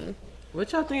Mac Homie.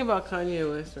 What y'all think about Kanye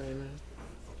West right now?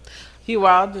 He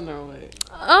wilding or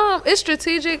what? It's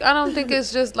strategic. I don't think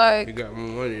it's just like You got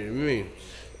more money than me.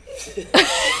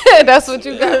 that's what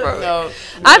you got, bro. No.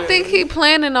 I think he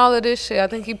planning all of this shit. I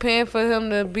think he paying for him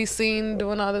to be seen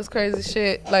doing all this crazy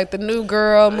shit, like the new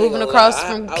girl moving across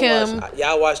from Kim.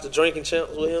 Y'all watch the Drinking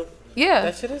Champs with him? Yeah,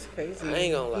 That shit is crazy. I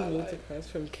ain't gonna lie. He moved across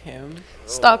from Kim.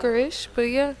 stalkerish, but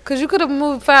yeah, cause you could have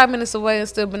moved 5 minutes away and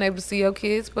still been able to see your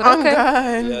kids. But I'm okay,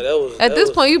 done. Yeah, that was. at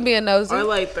this point, you being nosy. Or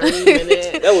like 30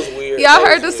 minutes. that was weird. Y'all That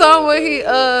heard was the song weird.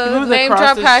 where he moved name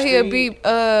across dropped the how he'll street.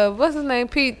 beat what's his name,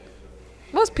 Pete?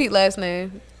 What's Pete last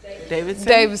name? Davidson.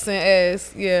 Davidson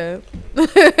ass. Yeah.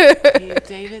 Pete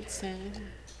Davidson.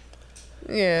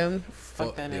 Yeah.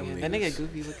 Fuck that them nigga. That niggas. nigga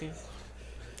goofy looking.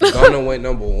 Gunna went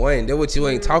number one. That's what you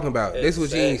ain't talking about. That's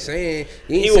what you ain't saying.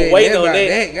 You ain't He was saying waiting nothing on about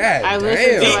that. that guy. I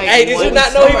listened to, like, Hey, did you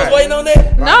not know he was waiting on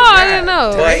that? No, I didn't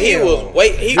know. But he was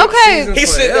waiting. Okay.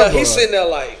 He's sitting there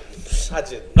like, I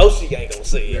just know she ain't gonna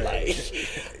say it. Like,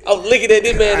 I was looking at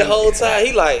this man the whole time.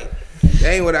 He like,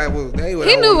 That ain't what I was. That ain't what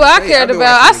He I knew wanted what to I say. cared been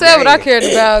about. I watching the said what I game. cared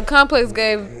about. Complex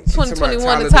gave 2021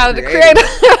 to Tyler, Tyler, the the Creator.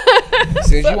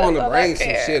 Since you want to all bring I some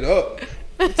care. shit up,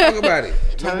 talk about it.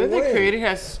 Tyler, the Creator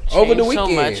has changed Over the so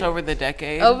weekend. much over the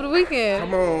decade. Over the weekend.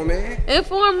 Come on, man.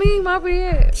 Inform me, my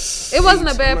bad. It wasn't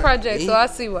a bad project, so I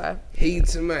see why. He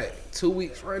tonight 2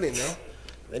 weeks running now.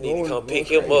 they need to come Going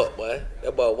pick him crazy. up, boy.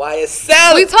 That boy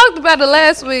YSL. We talked about it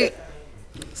last week,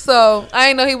 so I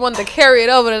ain't know he wanted to carry it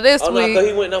over to this Oh no, I thought he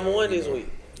week. went number one this week.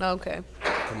 Okay.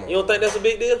 You don't think that's a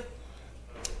big deal?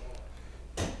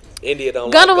 India don't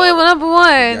Gunna like win with number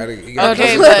one. You gotta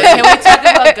Okay, go- but can we talk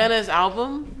about Gunna's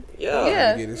album? Yeah.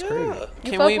 Yeah. Get his credit. You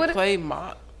Can fuck we with it? play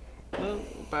Mott?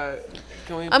 But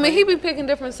can we? I mean, play- he be picking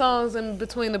different songs in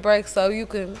between the breaks, so you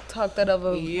can talk that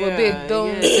over with Big Doom.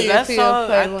 yeah. See That if he'll song,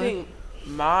 play I one. think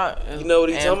Mott You know what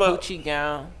he and talking about? Poochie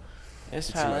Gown is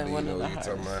Somebody probably one know of the what you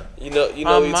talking hardest. about. You know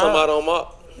what you talking about on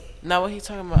Mop? Now what he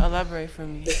talking about? Elaborate for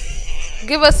me.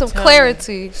 Give us some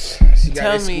clarity. She got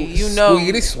Tell that me, you know-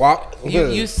 squeaky swap.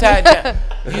 You sat down.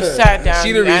 You sat down.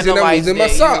 She the you reason I'm analyzed losing my it,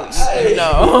 socks. You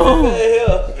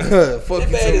know. Fuck This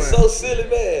you, man is so somebody. silly,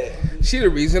 man. She the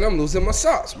reason I'm losing my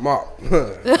socks. Mop.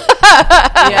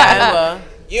 Yeah,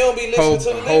 You don't be listening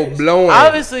to the Whole lyrics. blowing.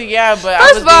 obviously, yeah, but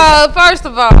First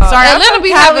of all, sorry, I'm Atlanta from be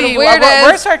Cali. having a weird We're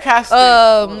ass. sarcastic.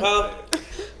 Huh?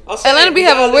 I'm saying, Atlanta be you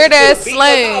having gotta weird listen to ass the beat.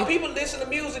 slang. Nah, people listen to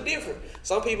music different.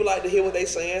 Some people like to hear what they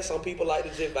saying. Some people like to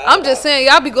just vibe I'm just out. saying,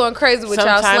 y'all be going crazy with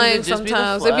y'all Sometimes slang it just be the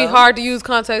sometimes. It be flow. hard to use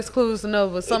context clues to know,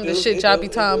 but some of the It do, shit it y'all do, be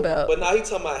it talking do. about. But now he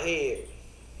talking about head.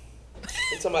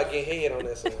 He talking about getting head on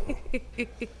that song.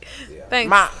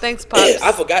 Thanks, Pops.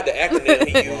 I forgot the acronym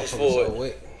he used for So it.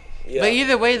 wet. Yeah. But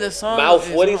either way, the song. Mouth,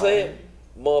 is what he hard. said?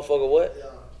 Motherfucker, what?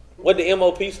 What the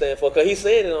MOP stand for? Cause he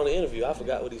said it on the interview. I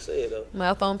forgot what he said though.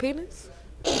 Mouth on penis?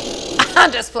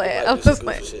 I'm just playing. I'm Might be some just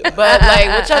goofy playing. shit. But like,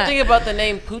 what y'all think about the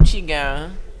name Poochie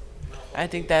Gown? I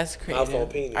think that's Mouth on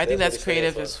creative. penis, I think that's that's what it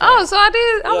creative stands as for. fuck. Oh, so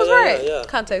I was Yeah, right. yeah.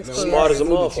 Context clues. Smart as a You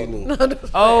knew that you motherfucker. knew.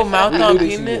 Oh, mouth knew on that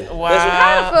you penis. knew.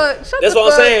 Wow. Shut That's the what I'm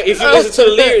fuck saying. If you up. listen to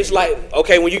the lyrics, like,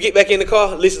 okay, when you get back in the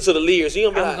car, listen to the lyrics.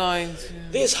 You gonna be I'm like, going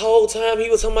to. this whole time he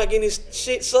was talking about getting his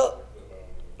shit sucked.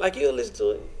 Like you'll listen to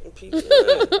it. And people,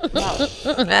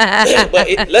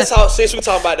 but let's talk. Since we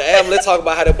talking about the album, let's talk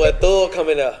about how that boy Thug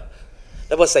coming up.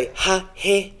 That boy say ha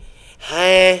he,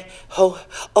 ha ho.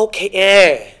 Okay,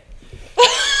 yeah.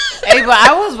 Hey, but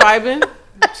I was vibing to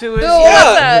it.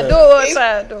 Do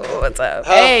it one time.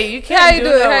 Hey, you can't How you do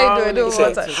it? no How you wrong do it? Do with it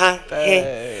one Say, time. ha,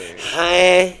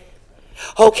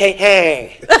 okay,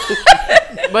 hey.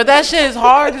 But that shit is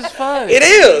hard as fuck. It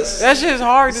is. That shit is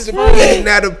hard as fuck. Ain't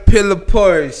not a pillar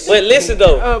Porsche. But listen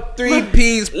though. 3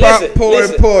 piece pop Listen, pouring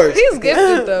listen. Porsche. He's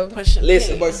gifted though.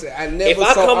 Listen. But say, I never If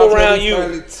I saw come ops around that we you,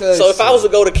 finally touched so if I was to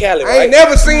go to Cali, I right? ain't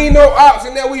never seen no ops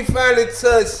and then we finally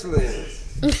touched them.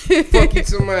 Fuck you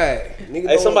somebody. Nigga Hey,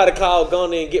 don't- somebody call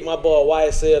Gunna and get my boy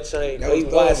YSL chain. That He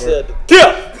was YSL the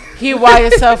tip. He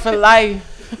YSL for life.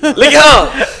 Look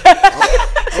at him.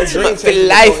 I'm dream for chasing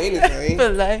life. on anything. For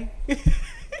life.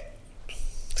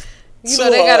 You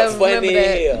know they gotta Funny remember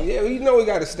that. as hell. Yeah, you know we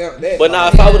gotta stamp that. But now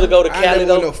if I was to go to I Cali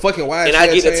never want though, no fucking YSL and I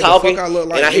get chain, to the talking, fuck I look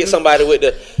like, and I hit nigga. somebody with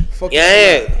the Fuck you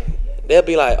yeah, somebody. they'll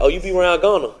be like, "Oh, you be around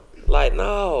Gunna?" Like,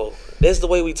 no, that's the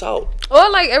way we talk. Or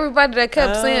like everybody that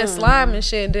kept saying slime and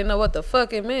shit didn't know what the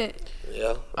fuck it meant.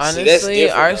 Yeah. Honestly, See, that's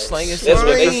different, our though. slang is That's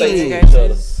what they slime. say to each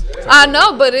other. I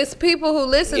know, but it's people who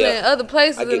listen Yeah, in other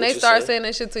places I get and what they you're start saying. saying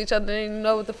that shit to each other and they didn't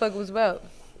know what the fuck it was about.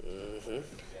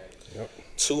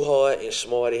 Too hard and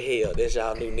smart as hell. That's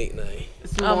y'all new nickname.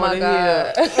 Oh my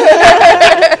god.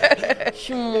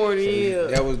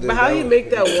 That was the, But how that you was- make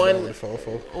that was one the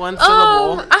fofo. one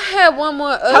syllable? I had one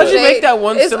more. How'd you make that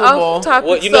one it's syllable? Off topic,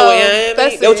 What you know? so What I mean?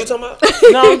 that's That what you it. talking about?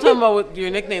 No, I'm talking about with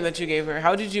your nickname that you gave her.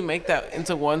 How did you make that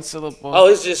into one syllable? Oh,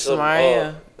 it's just some.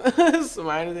 Samaya.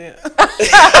 Samaya.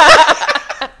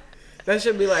 That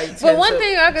should be like. But one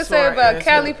thing I can say about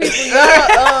Cali people,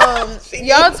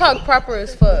 y'all talk proper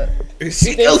as fuck.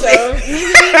 She knows Y'all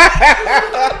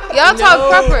talk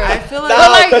proper. I feel like, Nah,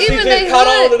 But like 'cause she even just they caught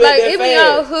on to hood, make like that even fast.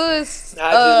 y'all hoods, Nah,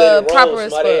 I just let it roll, proper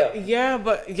as somebody fuck. else. yeah,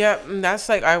 but that's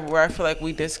like where I feel like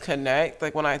we disconnect.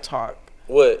 Like when I talk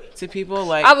What? to people,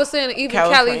 like I was saying even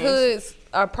Cali Californians. hoods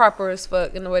are proper as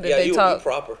fuck in the way that Yeah, they you talk.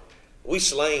 proper. We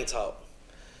slang talk.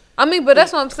 I mean, but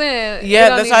that's what I'm saying. yeah, It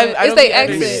don't that's why even- I it's don't they be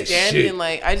accent. understanding.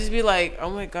 Like I just be like, oh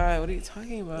my god, what are you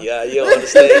talking about? Yeah, you don't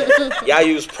understand. Y'all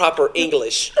use proper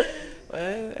English. What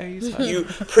are you talking? You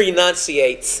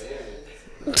pronunciate.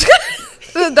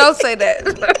 Don't say that.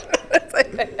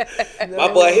 My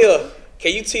boy here,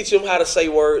 can you teach him how to say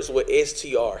words with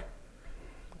STR?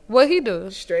 What he do?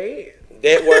 Straight.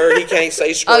 That word he can't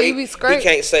say straight. Oh, you be straight? He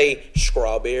can't say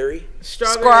strawberry.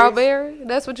 Strawberry?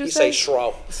 That's what you He say? say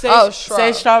straw. Say, Oh,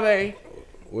 say strawberry.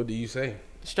 What do you say?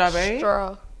 Strawberry.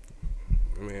 Straw.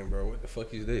 Man, bro, what the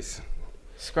fuck is this? I'm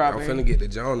Strawberry. finna get the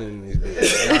John in this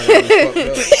bitch. Y'all done fucked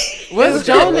up. What's What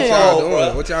Jonas? y'all bro.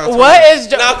 doing? What y'all What is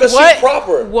Nah, Jonas? cause What? she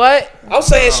proper. What? I'm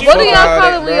saying she What do proper. y'all all call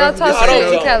that, it when bro. y'all No, talk No, shit don't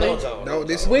to John, Cali? don't John. No,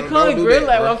 this, We don't call it do grill. that,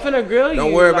 Like bro. I'm finna grill you.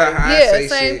 Don't worry about like, how I Yeah, say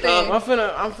same shit. thing. I'm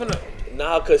finna.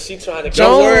 Nah, cause she trying to.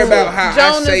 Don't worry about how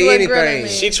Joan I is say what grilling anything.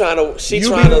 means. She trying to. She You be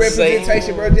trying the to say.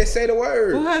 representation, bro. Just say the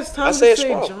word. Who has time I to said say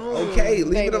straw. John? Okay, leave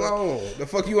it Baby. alone. The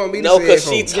fuck you want me to No, say cause it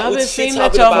she. for? Y'all been she saying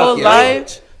talking that your about whole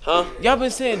language. Huh? Y'all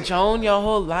been saying Joan your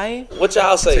whole life. What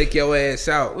y'all say? Take your ass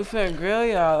out. We finna grill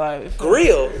y'all. Like we finna-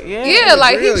 Grill. Yeah. Yeah,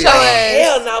 like grill he your y'all. ass.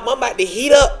 Hell no, I'm about to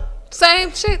heat up.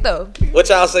 Same shit though. What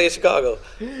y'all say in Chicago?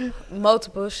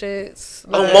 Multiple shits.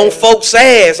 On like- Mo folks'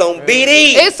 ass on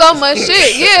BD. It's so much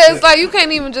shit. Yeah, it's like you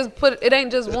can't even just put it.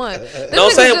 Ain't just one. This No,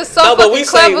 I'm nigga saying just so no, but fucking we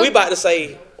clever. say we about to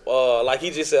say like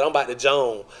he just said. I'm about to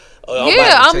Joan.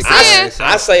 Yeah, I'm take your saying. ass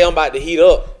I say I'm about to heat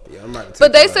up. Yeah, I'm about to But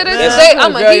take they your said ass that out. today.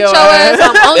 I'm gonna Grill heat your your ass.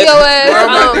 I'm on your Bro, ass. I'm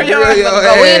about to I'm grill your go in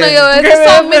on ass. your ass. Grill There's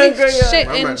so your many ass, grill your shit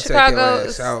I'm in about to take your Chicago.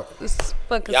 ass out. It's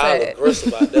fucking Y'all sad. aggressive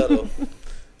about that though.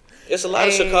 It's a lot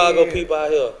of Chicago people out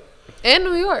here. And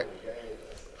New York.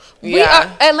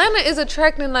 Yeah. Atlanta is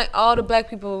attracting like all the black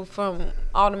people from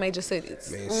all the major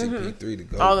cities. Man, CP3 to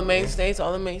go. All the main states,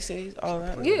 all the main cities, all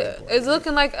that. Yeah, it's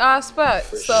looking like our spot.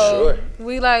 So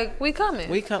sure. we coming.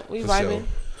 We For vibing. sure.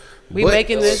 We But-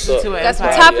 making this That's what's into up. an That's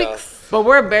what empire. topics. But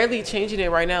we're barely changing it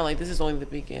right now. Like this is only the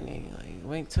beginning. Like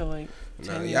wait till like.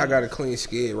 Nah, 10 y'all got a clean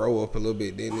skid, roll up a little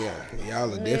bit, then y'all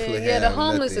will definitely Yeah, have the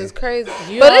homeless nothing. is crazy.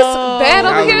 Yo. But it's bad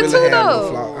Y'all over here really too have no though.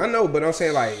 flaw. I know, but I'm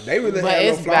saying like they really But have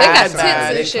it's no flaw. They got bad, tents bad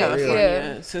and in shit, California.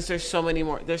 yeah. Since there's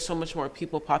so much more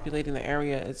people populating the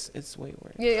area. It's way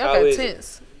worse. Yeah, y'all How got is it?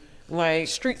 tents. Like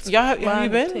Streets y'all have you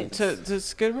lined with been tents. to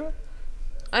Skid Row?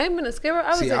 I ain't been to Skid Row. I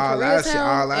was See, in all Koreatown,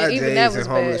 our and even that J's was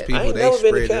and homeless bad. people, I ain't they never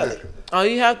been to spread Cali. out. All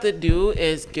you have to do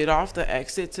is get off the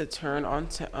exit to turn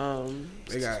onto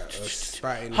They got a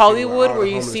spot in the Hollywood city where all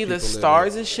you homeless see the people live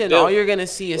stars at. and shit. And Yeah. all you're gonna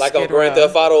see is Like on Skid Grand Row.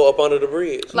 Theft Auto up under the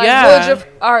bridge. Like Yeah. Woodruff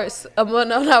Arts. Well,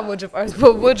 no, not Woodruff Arts,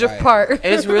 but Woodruff Park.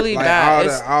 It's really Like, bad.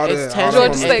 all the It's homeless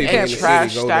tension people in and the trash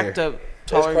city go stacked there. up.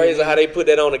 That's taller crazy than how they put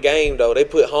that on the game though. They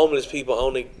put homeless people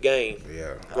on the game.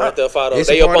 Yeah. Grand Theft Auto. It's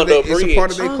They a up part of under a it's bridge. a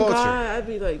part of their Oh, culture. God, I'd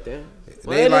be like that.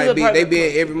 Well, They it is like a be part they of be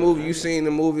the in every movie. You seen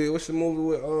the movie? What's the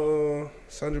movie with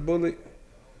Sandra Bullock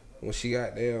when she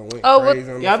got there and went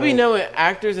crazy on the Y'all be phone? knowing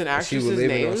actors and She was actresses'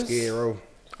 living on names. Skid Row.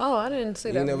 Oh, I didn't see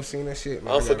You that. never seen that shit?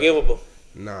 Man, I gotta- Unforgivable.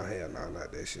 Nah, hell no,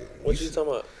 not that shit. What you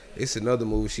talking about? It's another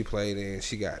movie she played in.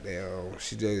 She got there.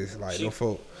 She just like She- them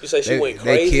folk. you say she went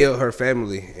They crazy? killed her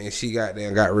family, and she got there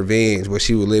and got revenge. Where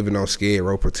she was living on Skid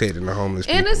Row, protecting the homeless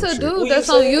people. And it's a shit. dude Who that's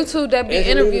you on saying? YouTube that be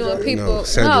Angelina interviewing Jolie? people. No,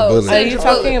 Sandra Bullock. Are you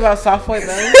talking about Soft White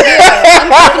Belly?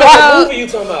 What movie you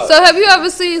talking about? So have you ever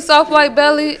seen Soft White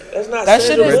Belly? That's not That Sandra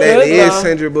shit But is Bullock. that good, is though.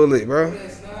 Sandra Bullock, bro.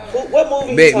 What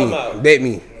movie you Bet talking me, about? bet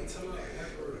me.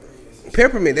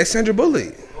 Peppermint, that's Sandra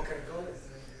Bullock.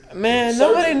 Man,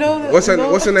 nobody knows. What's her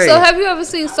name? So have you ever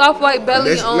seen Soft White Belly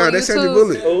That's, on no, YouTube? that's Sandra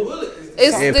Bullock. Who?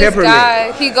 It's And this Peppermint.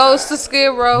 guy. He goes to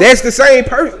Skid Row. That's the same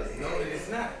person.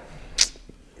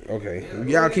 Okay,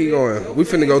 y'all keep going. We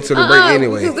finna go to the break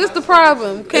anyway. Because this the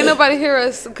problem. Can't nobody hear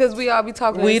us because we all be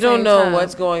talking. We at the don't same know time.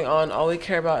 what's going on. All we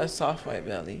care about is Soft White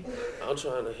Belly. I'm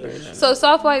trying to hear you. So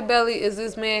Soft White Belly is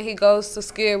this man. He goes to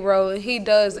Skid Row and he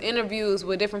does interviews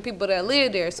with different people that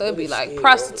live there. So it'd be like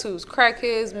prostitutes,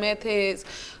 crackheads, meth heads,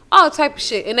 all type of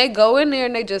shit. And they go in there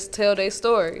and they just tell their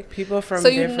story. People from So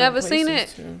you've different never seen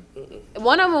places, it? too.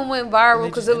 One of them went viral They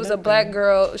because just it was end a up black there.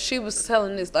 girl. She was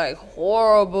telling this like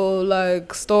horrible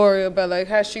like story about like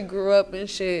how she grew up and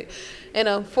shit. And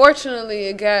unfortunately,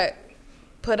 it got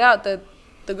put out that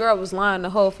the girl was lying the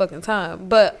whole fucking time.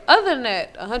 But other than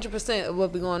that, 100% of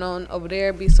what be going on over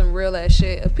there be some real ass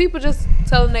shit. If people just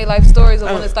telling their life stories of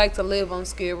what it's like to live on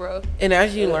Skid Row. And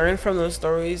as you learn from those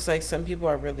stories, like some people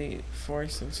are really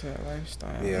forced into that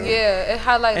lifestyle. Yeah. Yeah, it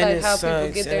highlight And like it how people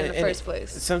sucks, get there in and the it- first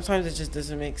place. Sometimes it just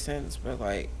doesn't make sense, but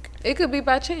like It could be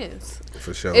by chance.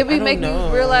 For sure. It be I don't making know.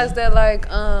 you realize that like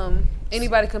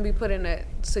anybody can be put in that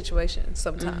situation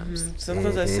sometimes.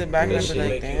 sometimes I sit back and I That be shit like,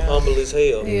 make you damn. humble as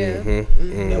hell. Yeah.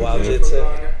 That's why I was just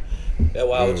telling. That's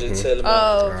why I was just telling. From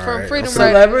Alright. Freedom Riders.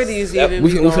 Celebrities even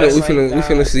We be finna going like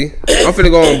that. see. I'm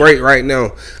finna go on break right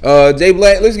now. Jay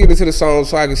Black, let's get into the song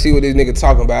so I can see what this nigga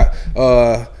talking about.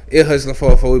 It Hustling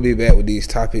 404. We'll be back with these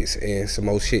topics and some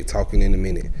more shit talking in a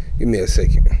minute. Give me a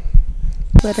second.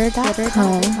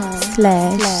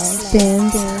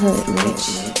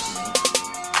 Twitter.com/SpensHoodrich.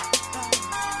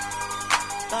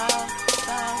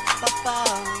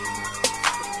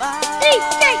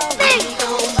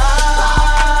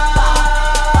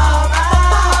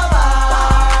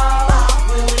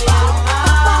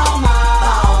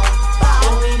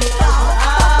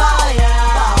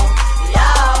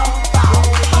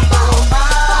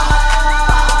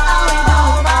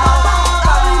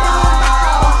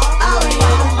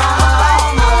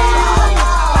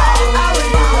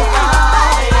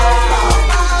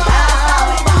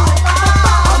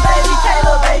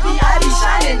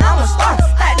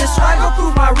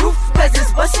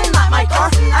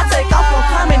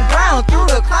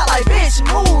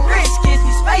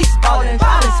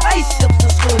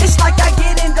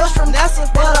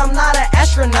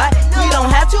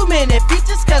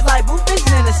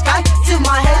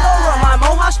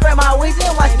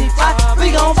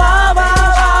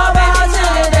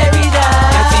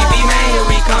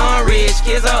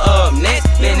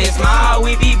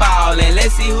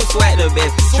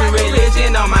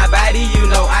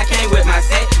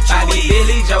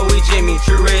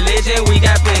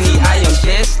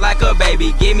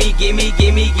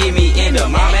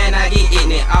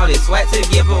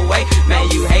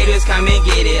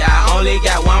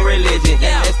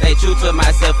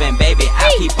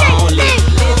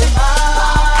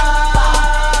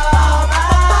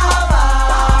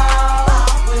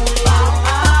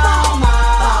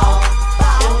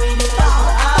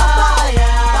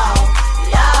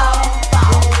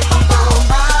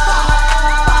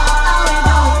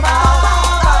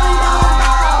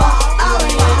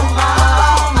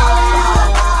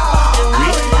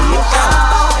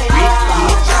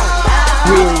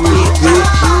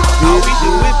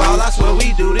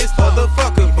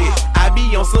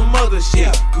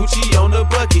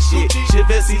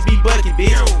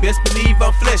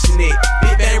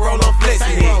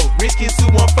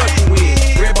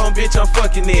 bitch, I'm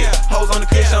fucking it. Hoes on the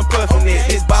cushion, I'm puffing it.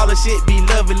 This baller shit be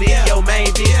lovely. Yo, main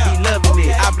bitch be loving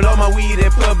it. I blow my weed in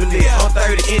public. On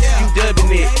 30 inches, you dubbing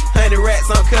it. 100 rats,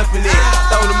 I'm cuffing it.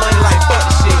 Throw the money like fuck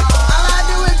the shit. All I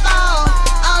do is ball.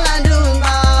 All I do is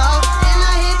ball. And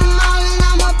I hit them all and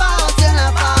I'ma ball till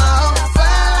I fall. Fly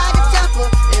like a chopper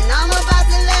and I'm about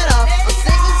to let off. I'm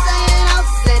sick of saying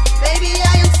offset. Baby,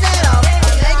 I am set off.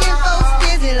 I'm making folks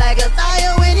dizzy like a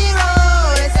tire when it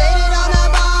rolls. They say it on the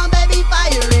bomb, baby,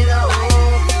 fire it up.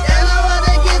 Tell her what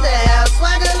they get the hell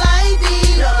swagger like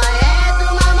these. Throw my hand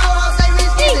through my mouth, say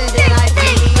rich kids and then I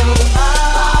feel.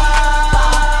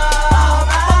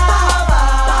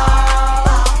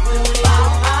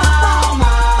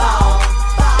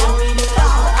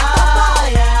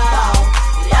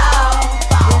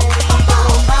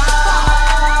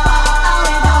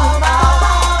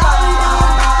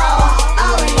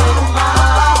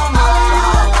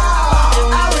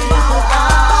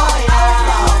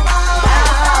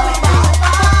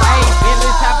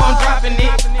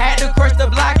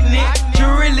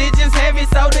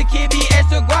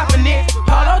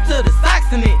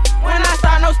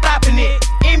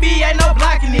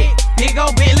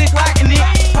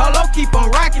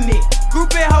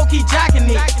 Keep jocking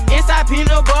it. Inside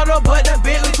peanut butter, but the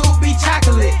Bentley coupe be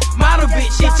chocolate. Model bitch,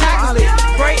 she chocolate.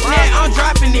 Break net, I'm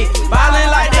dropping it.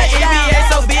 Ballin' like the NBA,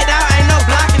 so big out, ain't no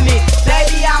blocking it.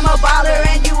 Baby, I'm a baller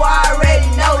and you already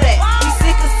know that. We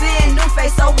sick of seeing new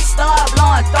face, so we start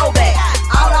blowing throwback.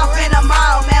 All off in the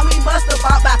mall, man, we must have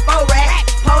bought by 4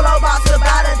 racks. Polo box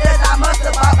about a dozen, I must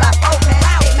have bought by 4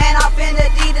 packs. Man, off in the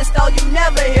Adidas store, you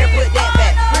never hear put that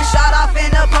back. Rich shot off in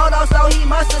the polo store, he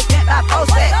must have spent by 4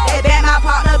 stacks. They bet my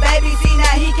partner, baby, see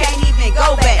now he can't even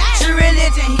go back. True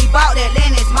religion, he bought that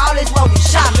Lennox Mall is where we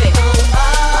shop at.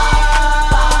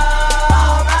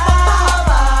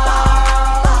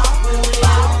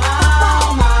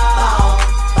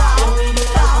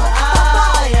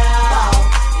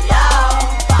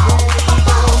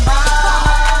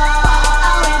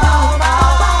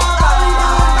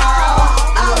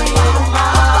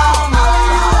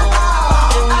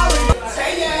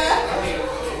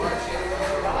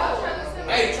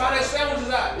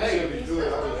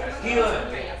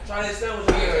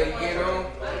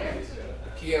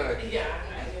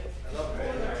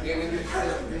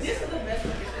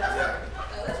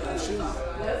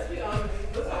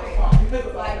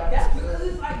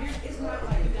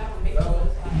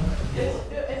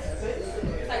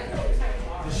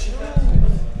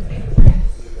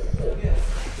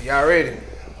 Y'all ready?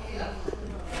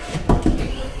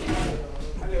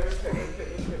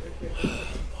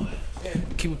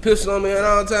 Keep a pistol on me at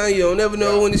all times. You don't never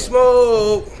know when you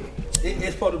smoke.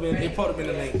 It's supposed to be a link.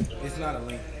 It's not a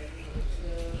link.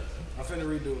 I'm finna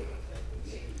redo it.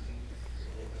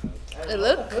 It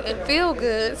look and feel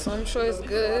good, so I'm sure it's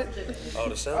good. Oh,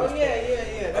 the sound. Oh,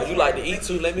 yeah. Oh, you like to eat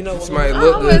too? Let me know. Somebody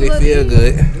look good, they feel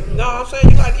good. No, I'm saying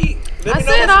you like to eat. I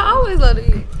said I always love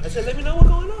to eat. I said let me know what's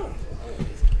going on.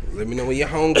 Let me know when you're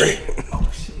hungry.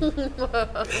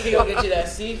 He gonna get you that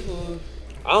seafood.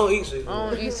 I don't eat seafood. I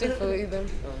don't eat seafood either.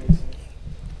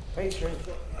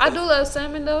 I do love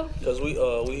salmon though. Cause we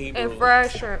eat and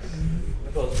fried shrimp.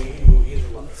 Because we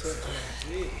Hebrew.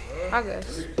 I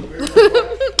guess.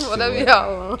 Whatever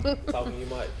y'all want. Talking, you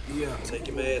might take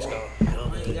your mask off. You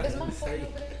know? It's my fault.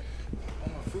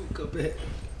 On my fruit cup at.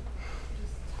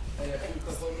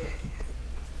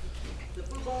 The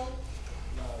football?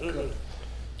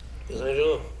 This ain't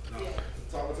yours.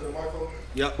 Talking to the microphone?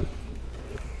 Yep.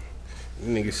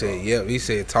 Nigga said, yep. He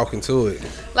said talking to it.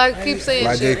 Like keep saying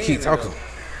Like shit. just keep talking.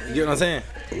 You get what I'm saying?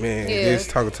 Man, Yeah. just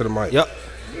talking to the mic. Yep.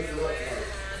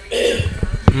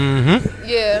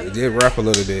 Yeah. Just rap a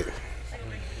little bit.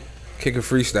 Kick a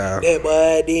freestyle. That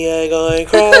boy D ain't going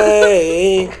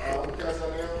crazy.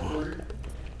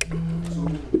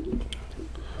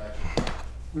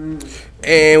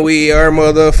 And we are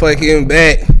motherfucking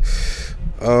back.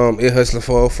 It Hustler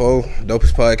 404,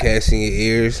 dopest podcast in your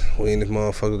ears. We in this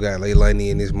motherfucker, got Lay Lightning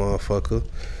in this motherfucker.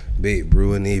 Big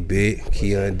Brew in this bit.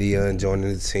 Keon Dion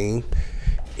joining the team.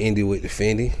 Indy with the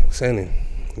Fendi. What's happening?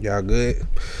 Y'all good?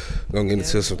 Gonna get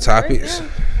into some topics.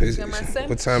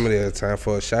 What time it is? Time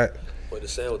for a shot? What the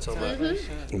sandwich talking about?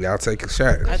 Y'all take a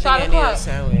shot. I think Shot I need o'clock. a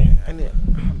sandwich. I need.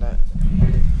 Hold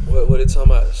on. What they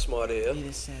talking about? Smart I ass. need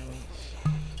a sandwich.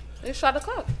 It's shot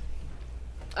o'clock.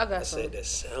 I I got some. said that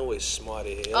sandwich smart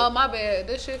as hell. Oh my bad.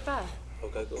 This shit fine.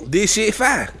 Okay, cool. This shit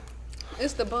fine.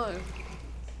 It's the bun.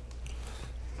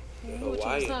 What you was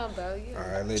Hawaii. talking about? Yeah.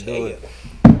 Alright, let's do it.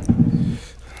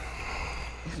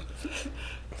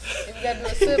 If you got to do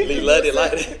a sip, He loved it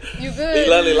like that. You good? He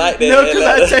loved it like that. No, because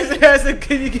I Like that. texted her. I said,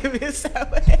 "Can you give me a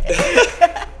sandwich?"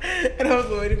 And I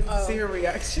was waiting to see her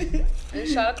reaction. And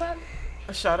shot o'clock?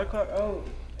 A shot o'clock? Oh.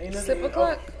 Ain't nothing. Sip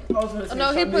o'clock? Oh, I was gonna say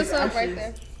No, he shot put these some right ashes.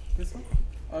 there. This one?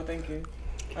 Oh, thank you.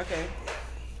 Okay.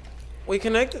 We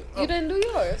connected? You didn't do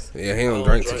yours. Yeah, he don't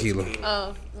drink tequila.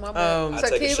 Oh, my bad. I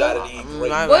take a shot of these great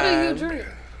my What do bad. you drink?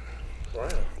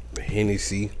 brown.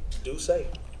 Hennessy. Do say.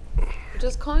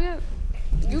 Just cognac?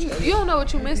 You don't know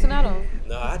what you missing out on.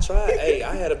 No, I tried. Hey,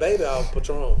 I had a baby off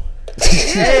Patron.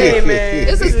 Hey, man.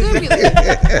 It's a stimulant.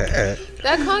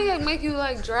 That cognac make you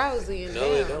like drowsy and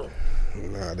No, it down.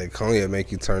 don't. Nah, that cognac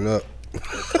make you turn up.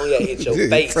 Cognac hit your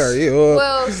face. Turn you up.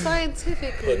 Well,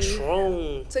 scientifically,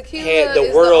 Patron tequila had the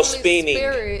is world the only spinning.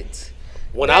 spirit.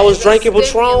 When that I was is a drinking Patron,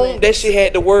 stimulant. that shit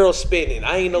had the world spinning.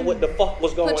 I ain't know what the fuck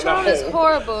was going Patron on. is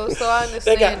horrible, so I They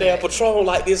understand. got that that. Patron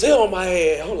like this here on my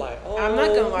head. I'm like, oh, I'm not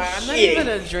gonna lie. I'm not shit. even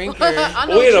a drinker. I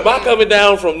know When what am I you mean. coming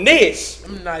down from this?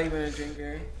 I'm not even a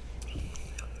drinker.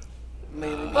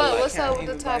 Maybe. But what's up with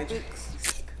the topics?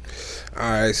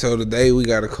 Alright, so today we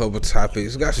got a couple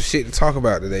topics. We got some shit to talk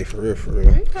about today, for real, for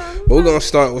real. But we're gonna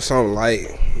start with something light.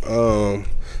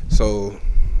 So,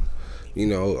 you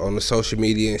know, on the social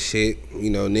media and shit, you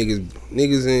know,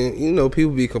 niggas and, you know,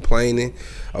 people be complaining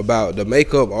about the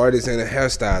makeup artists and the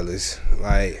hairstylists.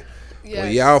 Like,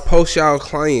 when y'all post y'all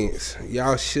clients,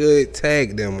 y'all should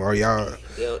tag them, or y'all...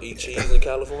 They don't eat cheese in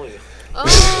California.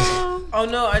 Oh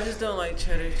no, I just don't like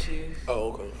cheddar cheese.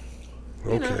 Oh, okay.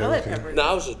 You know, I like pepper. No,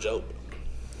 I was a joke.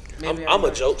 Maybe I'm a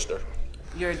like- jokester.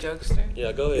 You're a jokester?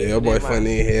 Yeah, go Yeah, ahead. your boy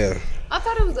funny in hell. I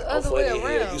thought it was the I'm other way funny in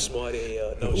hell. You around. smart in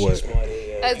hell. No, What? she's smart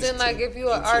in hell. As in, like, if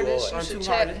you're an too artist, hard. you should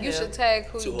Too hard tag. in You hell. should tag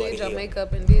who Too hard did in your hell.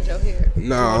 makeup and did your hair.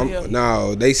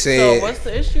 No, they So said... what's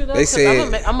the issue though? They 'Cause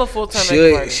said I'm a full-time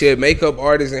makeup artist. should makeup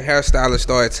artists and hairstylists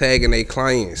start tagging their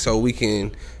clients so we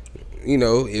can, you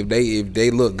know, if they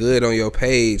look good on your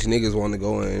page, niggas want to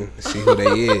go and see who they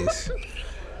is.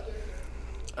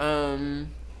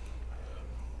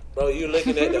 Bro, you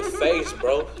looking at the face,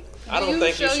 bro. I Do don't you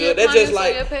think you show your should. That's just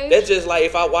clients on your page? that's just like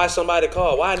if I watch somebody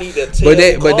call, why I need to tell But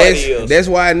who car it is. that's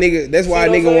why a nigga what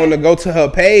I'm saying? want to go to her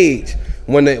page.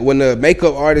 When the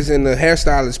makeup artist and the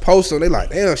hairstylist post them, they like,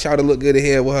 damn, Shawty look good in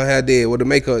here. What her hair did, what the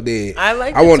makeup did. I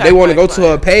like. They want to to go to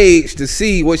her page to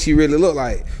see what she really look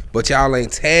like. But y'all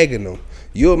ain't tagging them.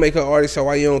 You're a makeup artist, so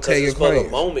why you don't 'Cause tag your it's for the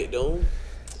clients? moment, dude.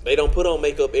 They don't put on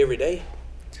makeup every day.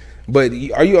 But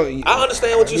are you? I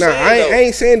understand what you're nah, saying, I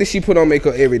ain't saying that she put on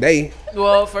makeup every day.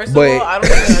 Well, first But- of all, I don't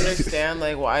even understand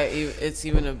like why it's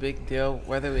even a big deal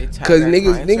whether we tag Cause our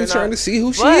niggas clients or trying not. to see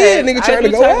who she But is. Nigga I trying to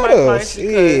do go tag at my us. clients Yeah,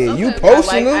 because you Okay.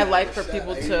 posting I them. like for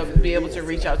people to be able to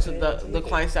reach out to the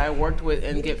clients that I worked with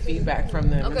and get feedback from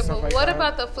them. Okay, and stuff but like what that.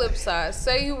 about the flip side?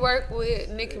 Say you work with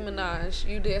Nicki Minaj,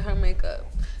 you did her makeup.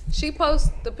 She posts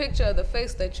the picture of the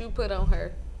face that you put on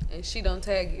her, and she don't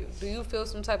tag you. Do you feel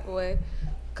some type of way?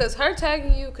 Cause her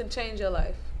tagging you can change your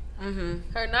life.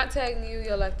 Her not tagging you,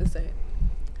 your life the same.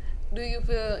 Do you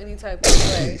feel any type of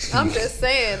way? I'm just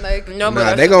saying, like, No, but Nah,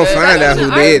 that's they gonna a good- find out that's who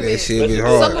an did argument. that shit. It's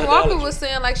Summer hard. Walker was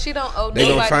saying like she don't owe They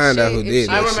nobody gonna find out shit who if did she-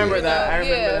 that I remember shit. that. I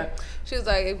remember that. She was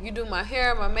like, if you do my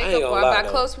hair, my makeup, gonna or I lie, buy though.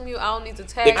 clothes from you, I don't need to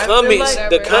tag. The you, comments-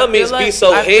 whatever. the comments be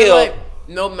so I feel hell. like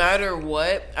no matter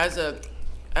what, as a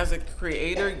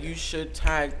creator, you should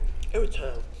tag Every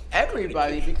time.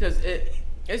 everybody because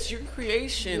it's your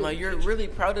creation. Like you're really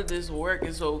proud of this work,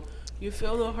 and so you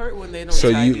feel the hurt when they don't.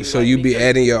 So tag you like, be because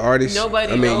adding your artists.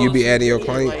 Nobody. I mean, you be knows adding your who it is,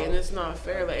 clients. like, and it's not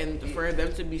fair. Like, and for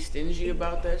them to be stingy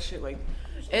about that shit, like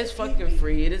it's fucking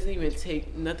free. It doesn't even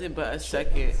take nothing but a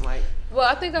second. Like Well,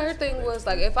 I think her thing was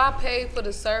like, if I paid for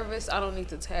the service, I don't need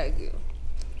to tag you.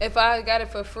 If I got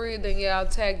it for free, then yeah, I'll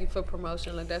tag you for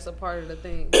promotion. Like that's a part of the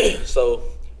thing. So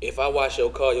if I wash your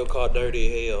car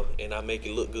dirty as hell, and I make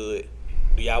it look good,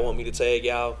 do y'all want me to tag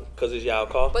y'all because it's y'all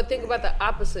car? But think about the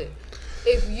opposite.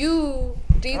 If you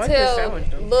this detail sandwich,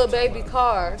 though. Lil Baby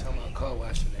car Car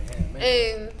washing the hand, man.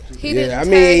 and he didn't Yeah, I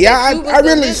tag mean, that you y'all. was I the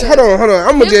really nigga, hold on.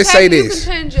 I'm gonna him just say tagging you this.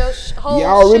 can change your whole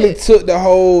Y'all really shit. took the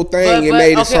whole thing and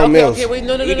made it something else. Okay, wait,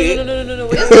 no, You did.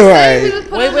 wait. It's the same, Right. we just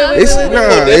put Wait, it wait, up. wait, It's wait,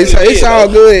 nah, wait. it's all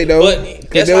good though. But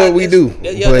Cause that's what we do.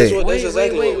 Yeah, that's But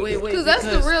exactly what we do. Because that's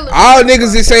the real. all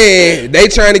niggas is saying they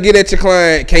trying to get at your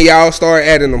client. Can y'all start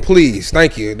adding them, please?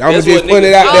 Thank you. I'm gonna That's just what put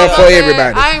it niggas out do. there Oh, for my bad.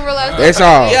 everybody. I ain't realized That's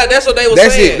that. all. Yeah, that's what they was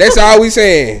That's saying. it. That's all we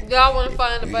saying. Y'all want to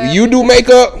find the bad. You do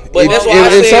makeup. But if that's why I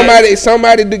if said-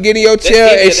 somebody to get in your That's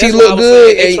chair it, and she that's what I look was good,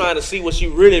 saying. They and trying to see what she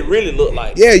really look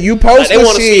like. yeah, you post Like, they her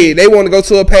wanna shit. see- They want to go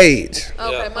to a page.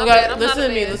 Okay, Yeah. my bad. I'm listen not to a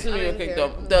me. man. Listen to me I real didn't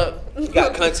quick. care. You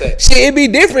got contact. Shit, it be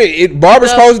different.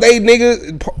 Barbers The- post they niggas.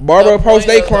 Barber the post point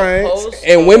they of the clients, post,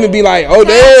 and women be like, "Oh Tagging,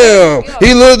 damn, yeah.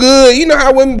 he look good." You know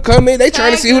how women come in, they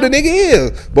trying to Tag see who the them.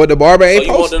 nigga is, but the barber So ain't you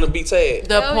want posting. them to be tagged?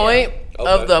 The Hell point.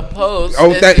 of the post.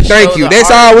 Oh, is to thank show you. the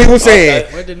That's art. all we were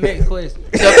saying. What's the next question?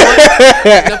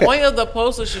 The point of the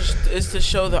post is to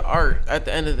show the art at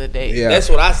the end of the day. Yeah. That's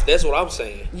what I'm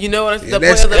saying. You know what? Yeah, The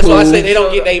that's point of the That's why I post say is they to don't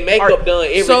show get their the makeup art. done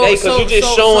every day because you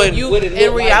just showing what it in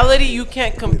look reality, you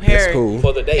can't compare. That's cool. like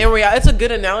for the day. In reality, it's a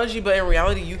good analogy, but in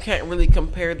reality, you can't really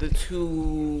compare the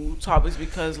two topics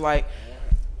because, like,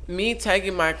 me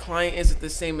tagging my client isn't the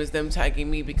same as them tagging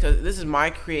me because this is my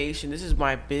creation, this is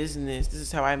my business, this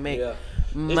is how I make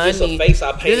money. It's just a face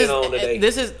I painted on today.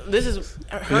 This is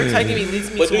her tagging me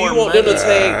leads me But to do more you want money. them to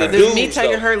tag the Does dudes? me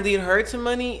tagging though? her lead her to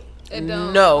money? It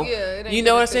don't. No. Yeah, it ain't you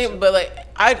know what I'm saying? beneficial. But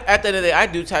like, at the end of the day, I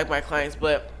do tag my clients,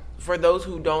 but for those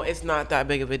who don't, it's not that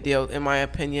big of a deal, in my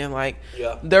opinion. Like,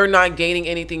 they're not gaining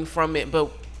anything from it,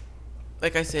 but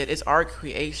like I said, it's our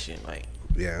creation. Like,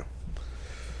 Yeah.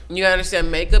 you gotta understand,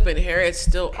 makeup and hair, it's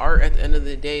still art at the end of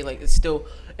the day. Like, it's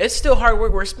still hard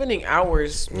work. We're spending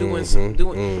hours doing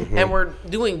and we're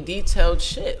doing detailed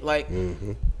shit like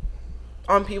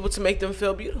on people to make them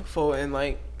feel beautiful and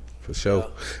like. For sure.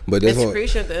 But this It's one,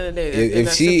 creation at the end of the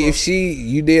day. if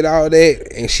you did all that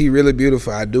and she really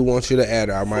beautiful, I do want you to add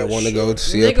her. I might want to go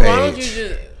see her Nigga, why don't you page.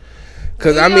 just?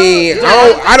 Cause I mean,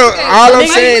 I don't. All I'm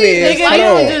saying is, Nigga, hold you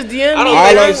on. just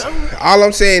DM me. All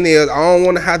I'm saying is, I don't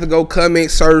want to have to go comment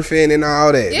surfing and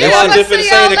all that. Yeah, That's I'm why I just finna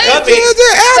say in the lazy. comments.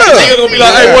 Just add Nigga her. gonna be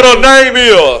like, hey, what her name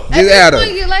is? Just At add this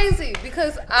point, her. you're lazy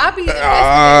because I be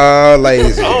investing.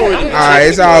 Lazy. don't really All right,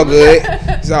 it's all good.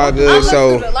 It's all I good. look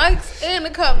So, through the likes and the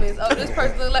comments. Oh, this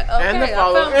person like okay, And the I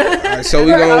follow. found it. all right, so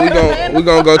we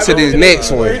gonna go to this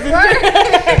next one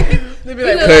Right. They be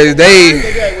like, because they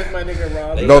they be like, with my nigga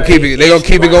Rob. They gonna keep it. They gonna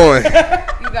keep it going.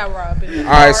 You got robbed. All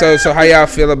right, so how y'all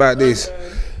feel about this?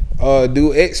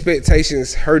 Do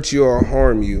expectations hurt you or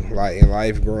harm you, like in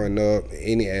life, growing up,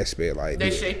 any aspect? Like They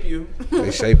shape you.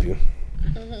 they shape you.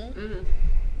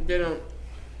 They don't.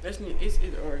 It's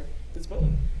either or. It's both.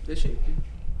 They shape you.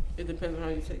 It depends on how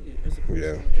you take it. As a person.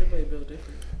 Yeah. Everybody built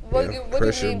different. What, Yeah, what do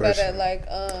pressure, you mean by pressure. that?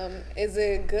 Like, is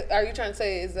it good? Are you trying to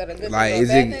say is that a good Like, thing or a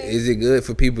bad thing? is it good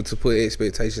for people to put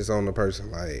expectations on the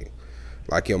person?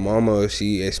 Like your mama,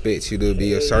 she expects you to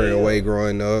be a certain way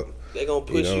growing up. They gonna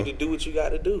push you to do what you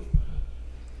gotta do.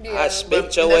 Yeah, I expect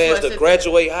but your that's why ass I to said-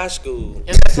 graduate high school.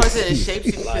 And that's why I said it shapes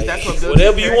you because Like, that's what builds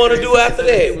whatever your you wanna character. do after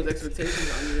that. People's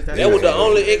expectations on you. That was the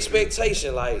only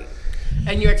expectation. Like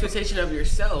And your expectation of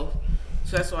yourself.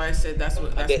 So that's why I said that's why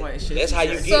it shapes that's how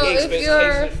you character. get So if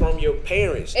expectations from your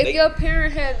parents. If your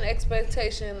parent had an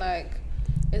expectation, like,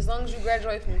 as long as you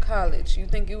graduate from college, you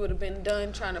think you would have been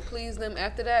done trying to please them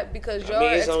after that? Because your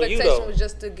it's on you, expectation though. was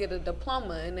just to get a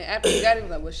diploma, and then after you got it, you're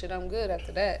like, well, shit, I'm good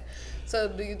after that. So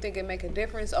do you think it make a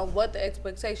difference on what the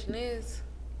expectation is?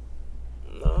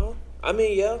 No, I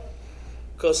mean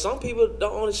cause some people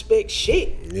don't expect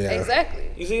shit. Yeah. Exactly.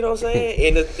 You see what I'm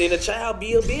saying? And the child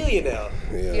be a billionaire.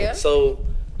 Yeah. So,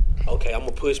 okay, I'm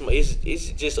gonna push my. It's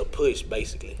just a push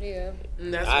basically. Yeah.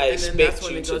 And that's, I and then expect that's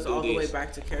when you it to goes do all the way this.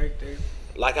 back to character.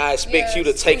 Like I expect Yeah, you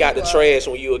to take out the school, trash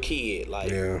when you a kid. Like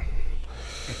Yeah.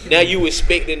 now you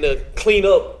expecting to clean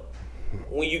up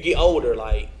when you get older.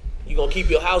 Like you gonna keep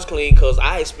your house clean because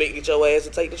I expected your ass to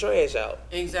take the trash out.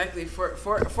 Exactly.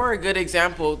 For a good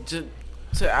example,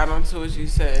 to add on to what you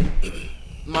said,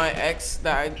 my ex,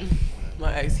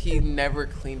 he never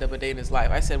cleaned up a day in his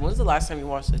life. I said, when's the last time you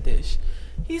washed a dish?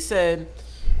 He said,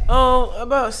 oh,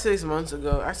 about 6 months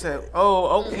ago. I said,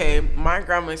 oh, okay. My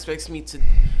grandma expects me to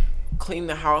clean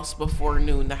the house before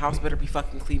noon. The house better be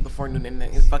fucking clean before noon, and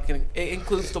it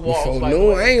includes the walls. Before by the noon,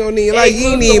 way. I ain't gonna need It like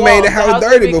you includes need the made the walls. house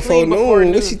better dirty be before clean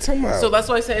noon. What she talking about? So that's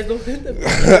why I said it's no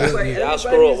different. Y'all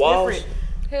screw up walls.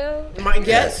 Hell,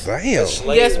 Yes. Damn.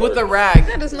 Yes, with the rag.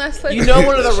 that is not slave. You know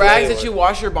one of the Slave rags work. that you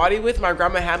wash your body with? My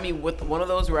grandma had me with one of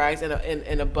those rags in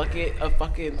a bucket of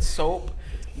fucking soap.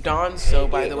 Dawn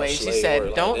soap, by did the no way. She slave said, work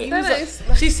like "Don't that. use." That A,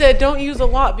 ain't- she said, "Don't use a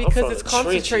lot I'm because from it's the trenches.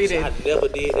 concentrated." I never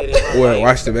did that in my What? life.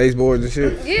 Watch the baseboards and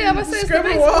shit. Yeah, I'm gonna say it's the Scribble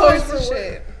baseboards walls and or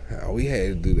shit. Oh, we had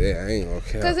to do that. I ain't gonna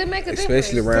care. 'Cause it make a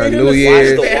especially difference. around Cleaning New the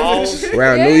Year's. Watch the walls.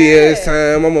 Around New Yeah. Year's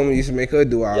time, my mama used to make her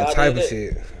do all Y'all type did of that?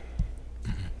 shit.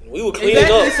 We were cleaning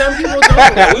Exactly. up. Some people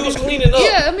don't. We was cleaning up.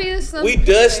 Yeah, I mean, it's something We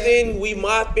dusting, we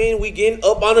mopping, we getting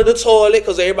up under the toilet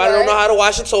because everybody don't know Right. how to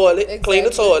wash the toilet, clean the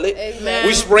Exactly. toilet. Exactly.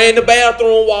 We spraying the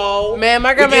bathroom wall. Man, my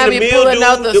We grandma getting had me pulling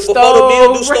out the before the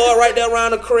mildew stove. start right there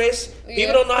around the crest. Yeah.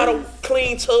 People don't know how to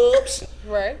clean tubs.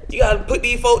 Right. You gotta put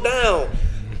these folk down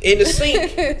in the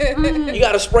sink. You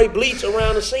gotta spray bleach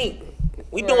around the sink.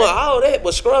 We doing all that,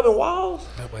 but scrubbing walls.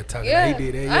 Nobody talking Yeah, about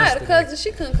he did that I had a yesterday. cousin.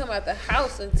 She couldn't come out the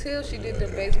house until she did the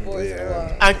baseboards and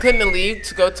walls. I couldn't leave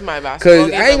to go to my basketball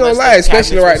Cause game I ain't gonna unless lie, the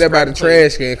especially cabinets right were there by the scrubbed clean.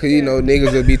 trash can, cause you know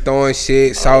niggas will be throwing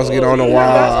shit, sauce get on the wall,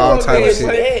 all type of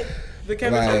shit. The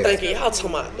cabbage Like- I'm thinking y'all talking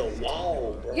about the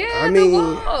wall, bro. Yeah, I mean- the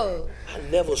wall. I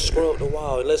never scrubbed the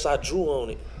wall unless I drew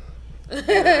on it.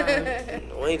 I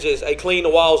ain't just, hey, clean the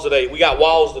walls today. We got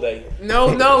walls today. No.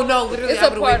 Literally, It's I a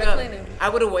would part wake of up. cleaning. I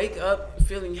would wake up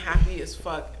feeling happy as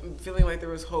fuck, feeling like there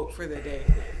was hope for the day.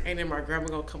 And then my grandma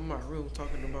gonna come in my room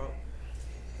talking about,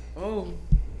 oh,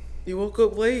 you woke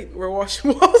up late. We're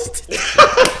washing walls today.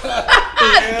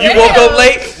 You woke up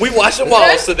late. We washing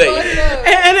walls today.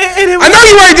 and it I know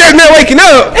you ain't just now waking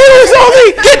up. It was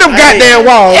only Get them goddamn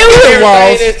walls. Get them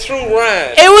walls. Everything that's true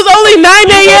rhyme. It was only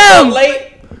 9 a.m. Late.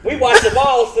 We washing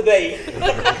walls today.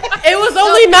 It was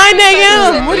only 9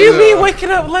 a.m. What do you mean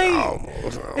waking up late?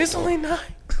 It's only 9.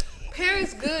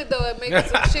 Parents good though at making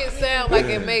some shit sound like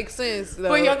it makes sense though.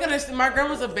 But y'all gotta. My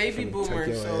grandma's a baby boomer,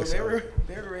 your so ass they were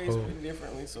raised pretty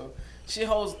differently. So she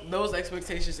holds those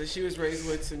expectations that she was raised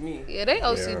with to me. Yeah, they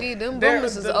OCD. Them They're-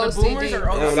 boomers is the OCD. boomers are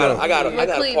OCD. I got a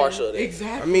Cleaning. partial of that.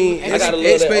 Exactly. I mean, I gotta love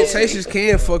that expectations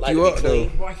can fuck Like you to be up though.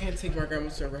 clean. Well, I can't take my grandma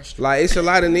to a restaurant. Like it's a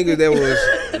lot of niggas that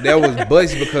was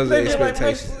bust because of They be like,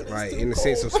 expectations. "My Like foot is in the too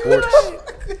sense of cold." sports.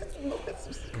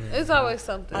 It's always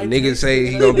something. Niggas say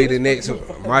he gonna be the next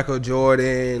Michael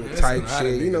Jordan type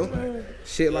shit, you know,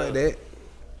 shit like that.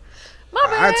 My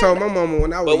bad. I told my mama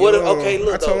when I was But what if- young, okay,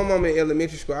 look, I told though. my mama in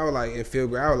elementary school, I was like in 5th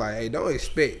grade, I was like, hey, don't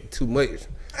expect too much.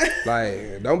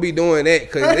 Like, don't be doing that,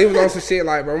 cause it was on some shit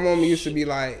like, bro, my mama used to be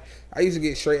like, I used to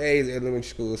get straight A's at elementary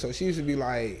school, so she used to be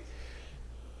like,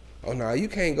 oh no, you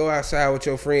can't go outside with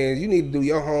your friends, you need to do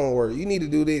your homework, you need to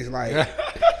do this. Like,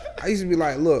 I used to be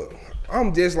like, look,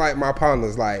 I'm just like my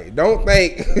partners. Like, don't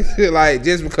think like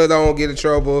just because I don't get in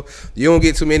trouble, you don't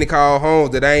get too many call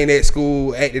homes that I ain't at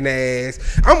school acting ass.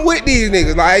 I'm with these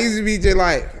niggas. Like, I used to be just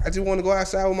like, I just want to go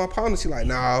outside with my partners. She like,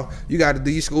 nah, you got to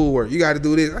do your schoolwork. You got to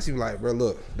do this. I used to be like, bro,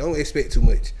 look, don't expect too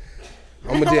much.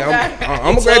 I'm gonna You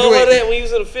graduate. told her that when you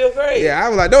was in the 5th grade. Yeah, I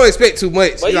was like, don't expect too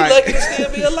much. But you Like, lucky to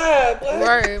still be alive, boy.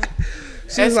 Right.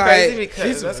 she's That's like, crazy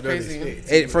because that's crazy.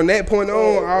 and from that point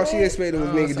on, all she expected was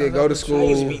niggas just go to I used to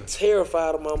school, be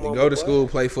terrified of my mama. go to boy. school,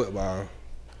 play football.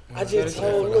 I just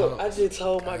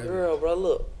told my girl, bro,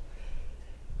 look,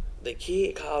 the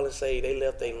kid called and say they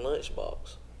left their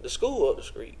lunchbox. The school up the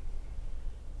street.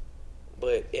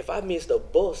 But if I missed a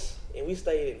bus and we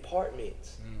stayed in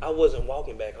apartments, I wasn't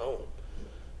walking back home.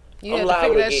 You I'm have to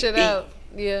liable figure to that get shit beat. out.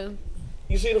 Yeah.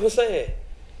 You see what I'm saying?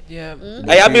 Yeah.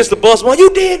 Hey, I missed the bus, man.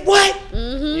 You did what?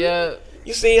 Yeah.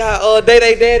 You see how Day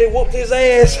Daddy whooped his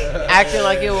ass? Acting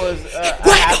like it was a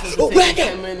half to take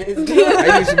 10 minutes.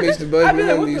 I used to miss the bus. My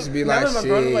mama what used to be the- like, now my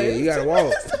brother like, shit, you gotta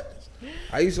walk.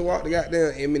 I used to walk the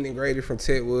goddamn Emmett and Grady from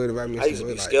Tetwood if I missed I used to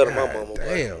the be bus. scared of my God mama, boy.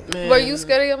 Damn. Man. Were you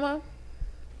scared of your mom?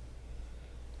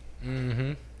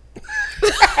 Mm-hmm.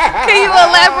 Can you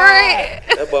elaborate?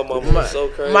 That boy mama was so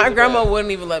crazy. My grandma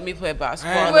wouldn't even let me play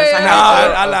basketball I- unless I No,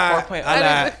 had I a lied.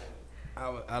 4.0.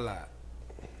 I lied.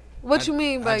 What you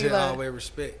mean by I you just like? always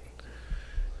respect.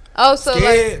 Oh, so like,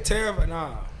 Scared, terrified, nah.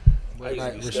 I But used to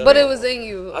like, be respect. scared. but it was in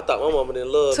you. I thought my mama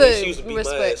didn't love To me. She used to beat my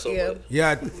respect, ass so yeah. much.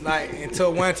 Yeah, like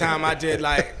until one time I just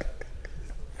like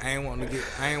I ain't want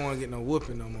to get no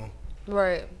whooping no more.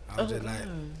 Right. I was just like,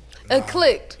 It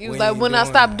clicked. You was we like, ain't when I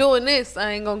doing stop that. doing this,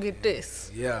 I ain't gonna get this.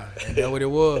 yeah, and that's what it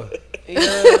was.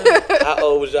 How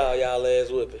old was y'all ass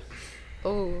whipping?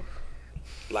 Ooh.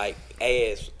 Like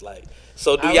ass, like.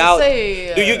 So do I would y'all?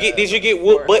 say, Did you get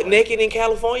whooped butt naked in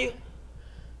California?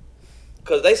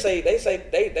 Cause they say that's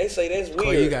Cole,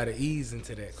 weird. you gotta ease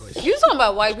into that question. You talking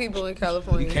about white people in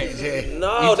California? Can't just.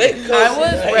 No, they. I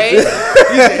was raised. I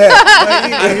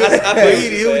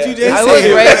feel What you just I was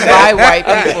said. raised by white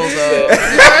people though. I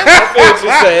feel what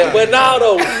you're saying, but no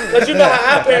though, cause you know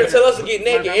how our parents tell us to get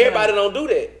naked. Everybody don't do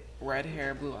that. Red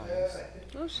hair, blue eyes.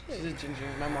 Oh shit. She's a ginger.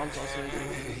 My mom's also a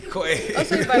ginger. Go ahead. Oh,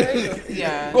 so it's biracial.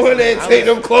 Yeah. Go in there and take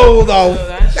them clothes So off.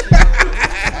 that shit-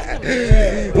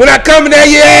 When I come in there,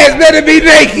 your ass better be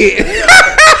naked.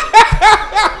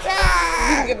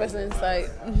 Give us insight.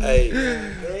 Hey,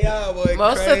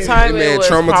 Most of the time That man it was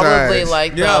traumatized. probably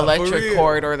like Yeah, the for electric real.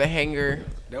 cord or the hanger.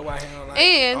 That's why he don't like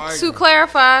And to arguing.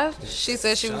 clarify, she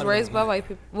said she was raised by white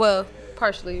people. Well,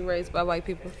 partially raised by white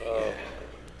people.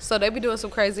 So they be doing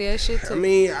some crazy ass shit I too.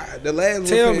 mean, the last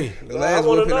Tell whooping, me. the last I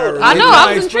wanna whooping know. I know, Maybe I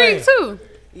I was explain. intrigued too.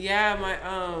 Yeah,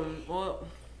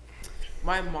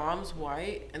 my mom's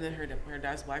white and then her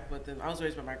dad's black, but then I was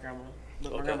raised by my grandma.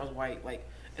 But my grandma's white, like,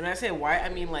 and when I say white, I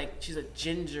mean like she's a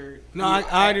ginger. No, I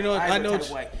already know- I know type what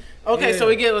of white. Okay, so yeah.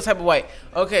 we get what type of white.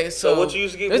 Okay, so what you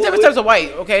used to get there's whooped different with? types of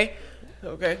white. Okay.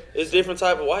 it's different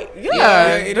type of white.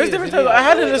 Yeah, it there's is, different it types. is. I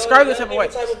had to describe the type of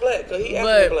white. Type of black, cause he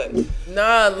But African black.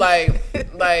 nah,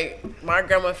 like my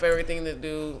grandma's favorite thing to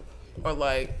do, or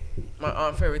like My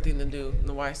aunt's favorite thing to do in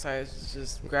the white side is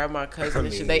just grab my cousin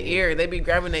and shit. They be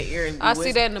grabbing their ear and be I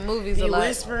see that in the movies a lot.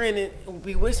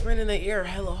 Be whispering in their ear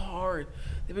hella hard.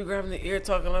 They be grabbing their ear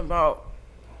talking about,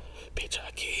 bitch,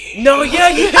 I can't. No, yeah.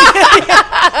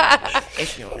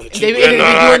 They be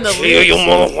doing the lips. You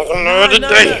motherfucker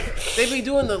today. They be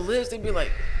doing the lips. They be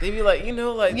like, you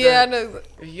know, like yeah, I know.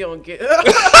 You don't get.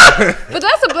 But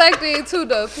that's a black thing too,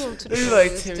 though. They be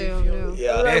like,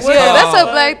 yeah, that's a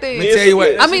black thing. Let me tell you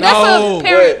what. I mean, that's a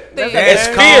parent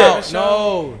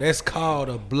thing. That's called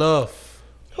a bluff.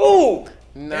 Who?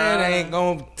 That ain't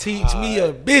gonna teach me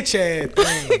a bitch ass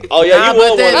thing. Oh yeah,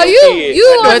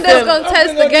 you one that's gonna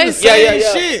test the gangster. Yeah.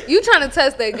 Shit. You trying to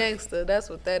test that gangster? That's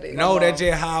what that is. No, that's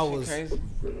just how it was.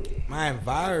 My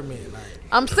environment, like.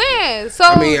 I'm saying. So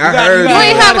I mean, I heard you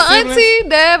ain't have an auntie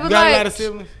that ever you got a lot of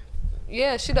siblings?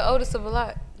 Yeah, she the oldest of a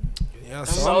lot. Yeah,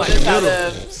 so I'm like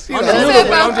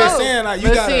I'm just saying, like,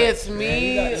 you gotta. See, it's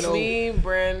me,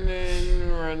 Brandon,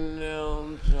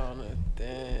 Ronell,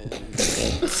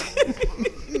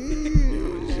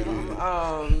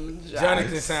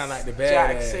 Jonathan sound like the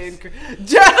bad Jackson.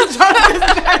 Jonathan's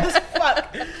bad as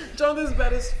fuck. Jonathan's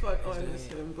bad as fuck. Oh, I miss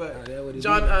him. But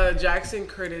Jackson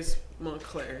Curtis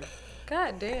Montclair.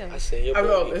 God damn. I seen your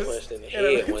brother get punched in the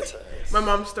head one time. My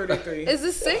mom's 33. Is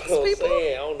it 6 people?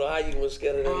 I don't know how you was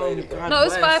scared of that lady, bro. No,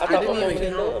 it's 5 people. I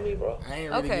didn't love me, bro. I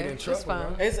ain't really get in trouble.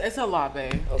 It's fine. It's a lot,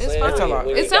 babe. It's fine. It's a lot.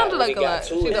 It sounded like a lot.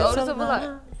 She the oldest of a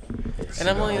lot. And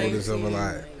I'm only 18. Oldest of a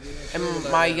lot.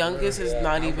 And my youngest is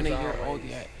not even a year old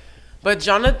yet. But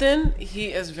Jonathan, he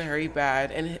is very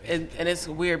bad, and it's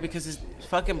weird because his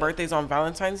fucking birthday's on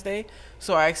Valentine's Day,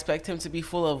 so I expect him to be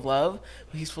full of love,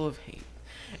 but he's full of hate,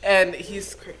 and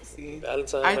he's crazy.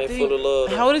 Valentine's ain't full of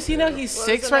love. How old is he now? He's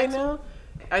 6 right now.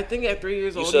 I think at 3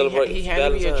 years old, he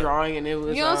handed me a drawing, and it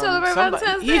was. You don't celebrate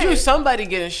Valentine's Day? He drew somebody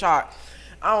getting shot.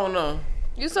 I don't know.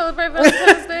 You celebrate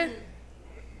Valentine's Day?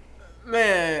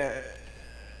 Man.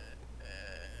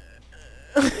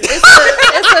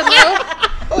 It's a no.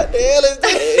 What the hell is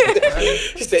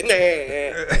that? He said, nah.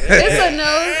 It's a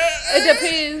no. It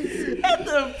depends.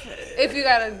 If you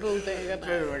got a boo thing or not.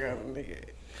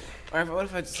 Or what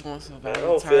if I just want some I Valentine's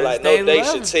don't feel like Day no day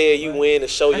love? should tell you when to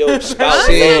show your spouse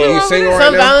Shit, love. you single right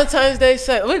Some now? Valentine's Day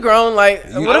sex. We grown. Like,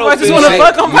 You- what if I I don't just feel want to like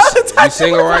fuck on You Valentine's Day?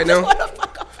 single right now?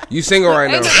 You single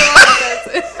right Ain't now?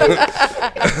 nothing wrong with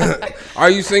that. Are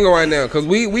you single right now? Cause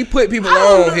we put people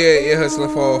on here at Hustling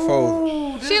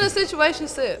 404. She in a situation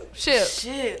ship.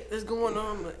 Shit is going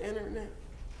on the internet.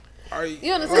 Are you?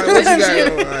 You in a What you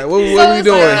situation? got? Alright, what we So doing it's like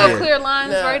no here? clear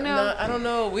lines right now. No, I don't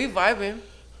know. We vibing.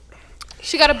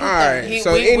 She got a boo thing. Alright,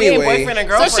 so we ain't anyway, boyfriend and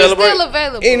So girlfriend. she's still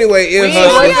available. anyway, We Ear ain't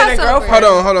Hustlers. boyfriend and girlfriend.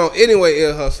 Hold on. Anyway,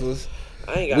 Ear Hustlers.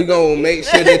 I ain't got We gonna make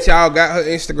sure that y'all got her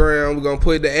Instagram. We gonna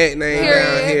put the @ name Period.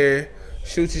 down here.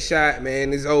 Shoot your shot,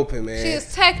 man. It's open, man. She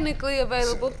is technically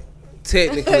available.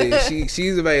 Technically,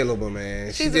 she's available, man.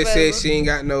 She She's just available. said she ain't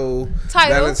got no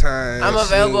Title. Valentine's. I'm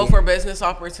available for business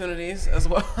opportunities as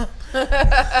well.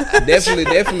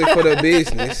 definitely for the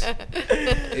business.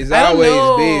 It's I don't always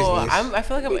know. business. I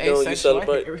feel like I'm We doing you asexual.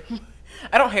 celebrate?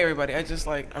 I don't hate everybody. I just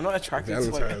like I'm not attracted to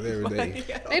Valentine's women. every day.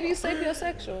 Maybe you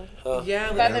sapiosexual. Yeah,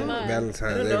 By like, the mind. Valentine's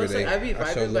I don't know, every it's like, day. I be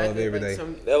I show vibing, but I love think, every like, day.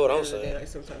 some- That's what I'm the other day, saying. like,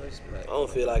 sometimes I just be like, I don't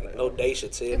feel like no day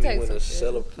should tell me takes when some to shit.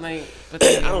 celebrate. like, but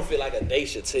then, I don't feel like a day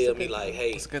should tell me like,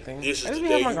 hey, It's a good thing. this is I just the be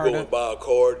day having you my go guard and buy a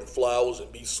card and flowers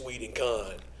and be sweet and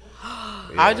kind.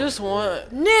 I just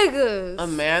want Niggas. a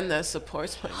man that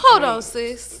supports my Hold dreams. on,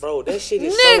 sis. Bro, that shit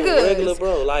is Niggas. so regular,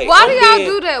 bro. Like, Why I'm do y'all being-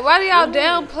 do that? Why do y'all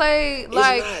downplay?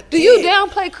 Like, not do you that.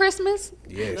 downplay Christmas?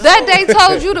 Yes. That day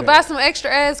told you to buy some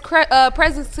extra ass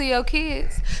presents to your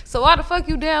kids. So why the fuck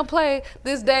you downplay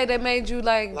this day that made you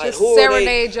like just who are they-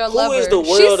 serenade your who lover? is the world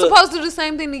She's of- supposed to do the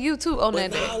same thing to you too on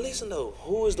But that nah, day. listen though.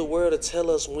 Who is the world to tell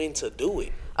us when to do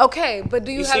it? Okay, but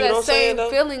do you, You have see what that I'm saying, same though?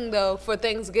 feeling though for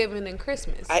Thanksgiving and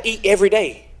Christmas? I eat every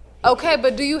day. Okay,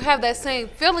 but do you have that same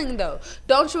feeling though?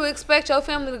 Don't you expect your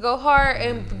family to go hard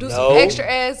and do No. some extra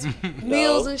ass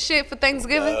meals and shit for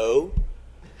Thanksgiving? No.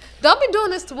 Don't be doing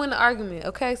this to win the argument,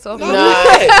 okay? So No.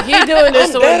 Nah, he doing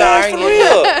this to win the Dead ass for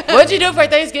argument. real. What'd you do for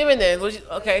Thanksgiving then?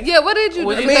 Okay. yeah, what did you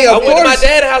What do? you mean, think? of I went to my course.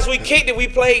 dad's house. We kicked it. We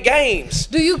played games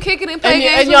Do you kick it and play And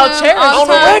games y'all with them cherish all on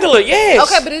the the time? regular. Yes.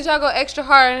 Okay, but did y'all go extra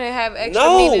hard and have extra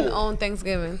No. meeting on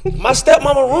Thanksgiving? My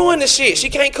stepmama ruined the shit. She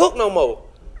can't cook no more.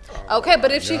 Okay,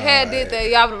 but if she had did that,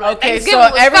 y'all would have like, Okay, Thanksgiving so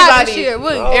was fire everybody, this year,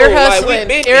 wouldn't No. you? ear like, we hustling,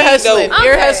 been ear eating, hustling, though.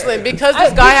 ear Okay. hustling. Because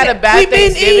this guy had a bad We been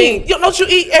Thanksgiving. eating. Don't you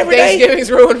eat every day?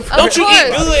 Thanksgiving's ruined. For Don't you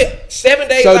eat course. good 7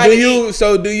 days So out do of the you? week?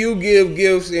 So do you give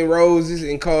gifts and roses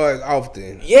and cards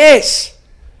often? Yes.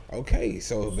 Okay,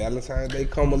 so Valentine's Day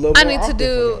come a little. I more need to often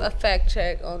do for a fact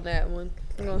check on that one.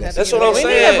 That's what I'm We need to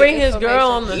saying. bring his girl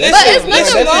on the. Listen, But it's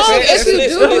listen, nothing wrong if you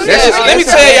listen, do listen, that. Let me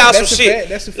tell y'all some That's a shit. fact.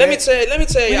 That's a Let me fact.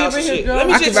 tell y'all some shit. Let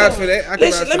me I can just vouch for that. I can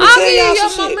listen. vouch Let for me that. tell I'll y'all give you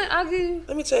some your shit. moment. I'll give you.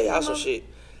 Let me tell y'all some shit.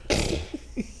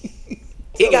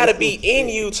 It gotta be in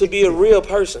you to be a real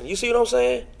person. You see what I'm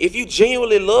saying? If you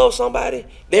genuinely love somebody,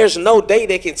 there's no day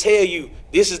they can tell you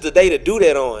this is the day to do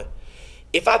that on.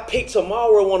 If I pick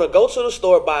tomorrow, want to go to the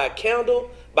store, buy a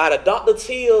candle, buy the Dr.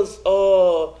 Teal's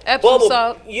Epsom bubble,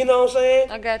 salt. you know what I'm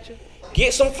saying? I got you.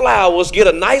 Get some flowers, get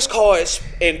a nice card,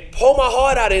 and pour my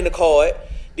heart out in the card.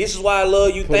 This is why I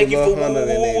love you. Put Thank a you for little hundred in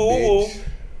that bitch.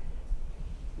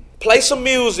 Play some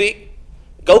music.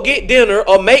 Go get dinner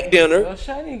or make dinner. Well,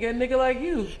 shiny, get a nigga like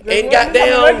you. And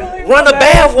goddamn, run the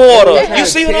bath water. You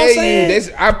see what I'm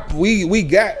saying? We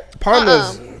got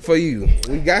partners for you.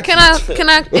 We got. Can I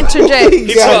interject?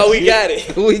 We got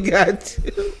it. We got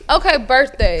you. Okay,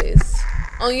 birthdays.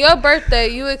 On your birthday,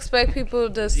 you expect people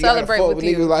to celebrate with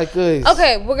you. Like us.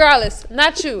 Okay, regardless,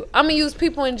 not you. I'm gonna use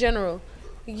people in general.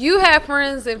 You have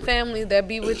friends and family that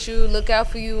be with you, look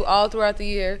out for you all throughout the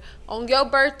year. On your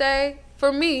birthday,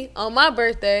 for me, on my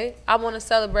birthday, I want to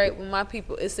celebrate with my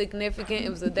people. It's significant. It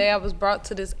was the day I was brought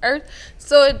to this earth,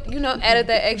 so it, added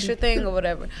that extra thing or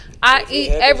whatever. I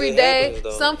eat every day.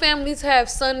 Some families have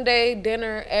Sunday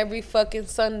dinner every fucking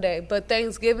Sunday, but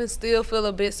Thanksgiving still feel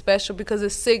a bit special because it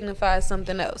signifies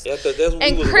something else. Yeah, 'cause that's what we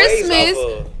And was raised Christmas,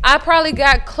 off of. I probably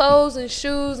got clothes and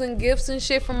shoes and gifts and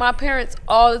shit from my parents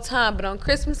all the time, but on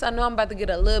Christmas, I know I'm about to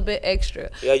get a little bit extra.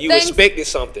 Yeah, you expected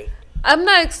something. I'm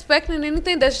not expecting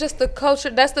anything. That's just the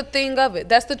culture. That's the thing of it.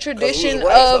 That's the tradition raised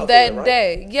off of that of it, right?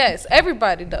 day. Yes,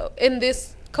 everybody though in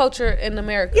this culture in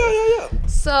America. Yeah.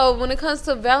 So when it comes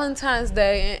to Valentine's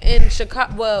Day in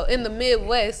Chicago, well, in the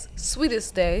Midwest,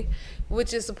 Sweetest Day,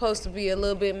 which is supposed to be a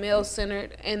little bit male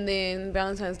centered, and then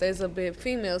Valentine's Day is a bit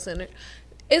female centered.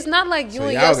 It's not like you So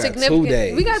and y'all your got 2 significant.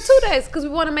 days. We got 2 days because we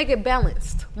want to make it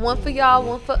balanced. One for y'all,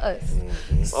 one for us.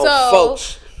 So. Oh,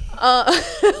 folks.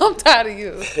 I'm tired of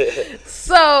you.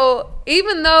 So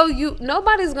even though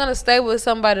nobody's gonna stay with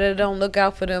somebody that don't look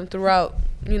out for them throughout,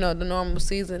 the normal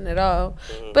season at all.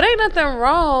 But ain't nothing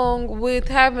wrong with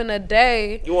having a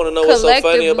day. You want to know what's so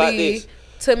funny about this?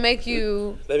 To make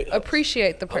you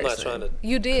appreciate the person. I'm not trying to.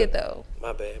 You did though.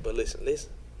 My bad, but listen.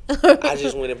 I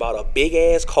just went and bought a big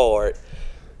ass card,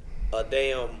 a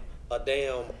damn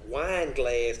wine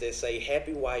glass that say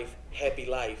 "Happy Wife, Happy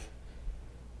Life."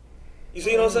 You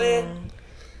see what I'm saying?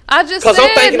 I just 'Cause I'm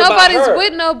said thinking about nobody's her.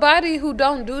 with nobody who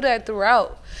don't do that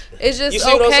throughout. It's just You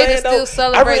see what I'm okay to saying, still though?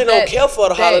 celebrate I really don't that care for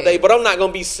the day. holiday, but I'm not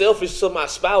gonna be selfish to my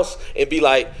spouse and be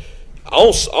like, I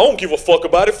don't give a fuck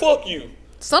about it. Fuck you.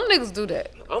 Some niggas do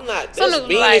that. I'm not. Some That's niggas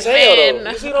mean like, as hell, man, though.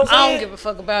 You see what I'm saying? I don't give a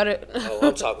fuck about it. Oh,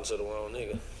 I'm talking to the wrong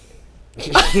nigga.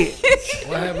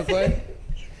 What happened, Clay?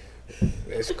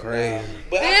 That's crazy.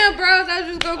 But Damn, bro, I was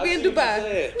just gonna I be in see what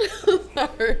Dubai.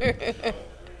 you're saying.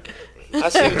 I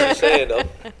see what you're saying, though.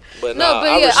 But No, nah, but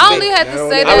I yeah, respect, I only had to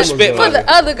say I that respect for my. the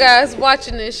other guys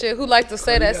watching this shit who like to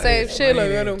say that same shit.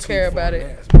 Like, I don't care about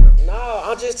it. No,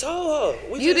 I just told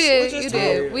her. You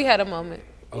did. We had a moment.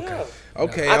 Okay.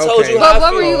 Okay. I told you But how what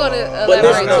I were feel. you gonna But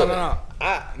elaborate listen,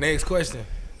 on? Next question.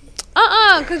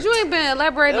 Cause you ain't been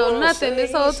elaborating That's what on I'm nothing saying.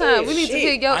 this whole You said time. We need to shit.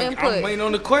 hear your I'm input. waiting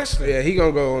on the question. Yeah, he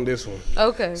gonna go on this one.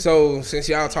 Okay. So since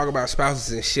y'all talk about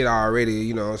spouses and shit already,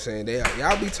 you know what I'm saying?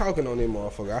 Y'all be talking on them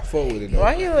motherfucker. I fuck with it though.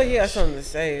 Why you like he got something to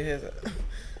say?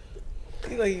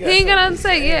 He ain't got nothing to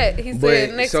say yet. He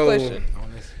said next question.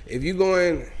 If you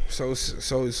going, so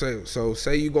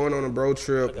say you going on a bro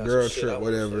trip, girl trip,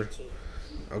 whatever.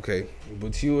 Okay,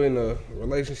 but you in a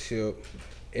relationship,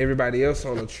 everybody else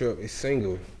on the trip is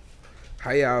single.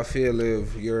 How y'all feel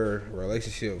if your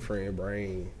relationship friend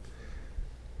bring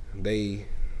they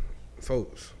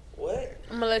folks? What?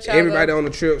 I'm gonna let y'all Everybody go. on the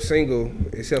trip single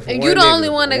except for And one you the nigga, only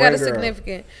one that one got a girl.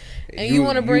 significant. And you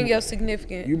want to bring your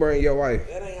significant. You bring your wife.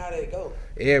 That ain't how that go.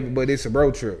 Yeah, but it's a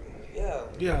bro trip. Yeah.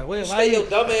 Yeah, wait, why Stay you? your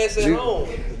dumb ass at home.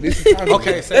 This is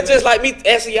Okay, That's just like me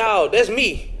asking y'all. That's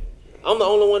me. I'm the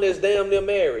only one that's damn near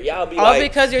married. Y'all be All like,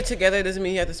 because you're together doesn't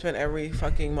mean you have to spend every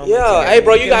fucking moment. yeah, together. hey,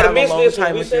 bro, you can gotta have miss alone this time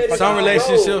one. We with your said it. Some fucking-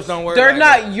 relationships don't work. They're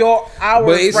like not your our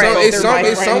But it's friends. some, it's they're some, my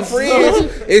it's some friends.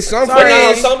 friends. It's some no,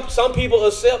 friends. some people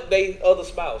accept they other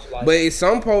spouse. Like, But it's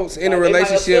some folks in a like, they might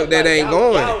relationship accept, that like, ain't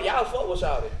y'all, going. Y'all fuck with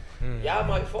y'all. Y'all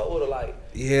might fuck with her like,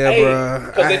 Yeah, hey, bruh.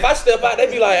 because if I step out,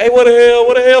 they be like, hey, what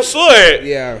the hell, son?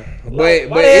 Yeah, Like, but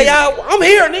why the hell y'all? I'm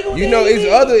here, nigga. you know,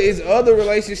 it's other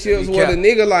relationships where the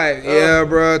nigga like, yeah,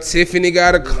 bro, Tiffany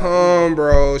gotta come,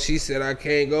 bro. She said I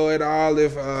can't go at all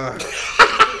if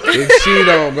she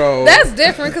don't go. That's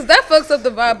different because that fucks up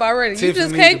the vibe already. You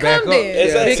just Tiffany can't to back come up. then.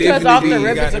 Exactly. Because Tiffany off D the got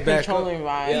rip, it's to a back up. controlling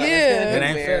vibe. Yeah. That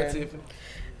ain't fair, Tiffany.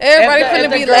 Everybody if finna the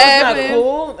be girl's not laughing.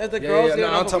 cool, if the girl's yeah, giving no,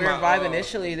 I'm off a talking weird about, vibe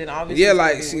initially, then obviously Yeah, it's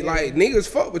like gonna see, be like weird. niggas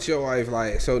fuck with your wife,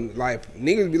 like so, like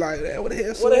niggas be like, what the hell? What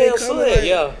the hell, Sue son? coming? Like,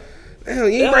 Yeah. Damn, you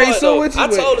ain't That bring hard, Sue though. with you. I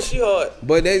but- told her she hard.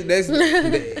 But that's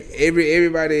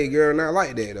everybody girl not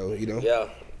like that though, you know. Yeah.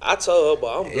 I told her,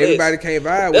 but I'm blessed. Everybody can't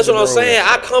vibe. That's with what I'm the saying.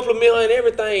 bro. I compliment her and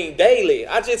everything daily.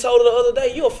 I just told her the other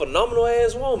day, you a phenomenal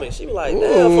ass woman. She was like,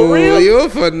 damn, for Ooh, real? you're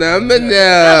phenomenal. I love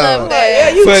Yeah,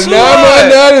 that. you too hard.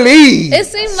 Phenomenally. It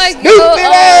seemed like Stupid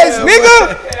ass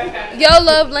nigga. your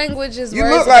love language is You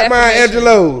words look of like Maya affirmation.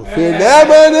 Angelou.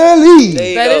 Phenomenally. There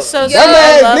you That go. is so Your Dumb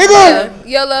sad. ass love, nigga.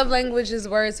 your love language is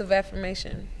words of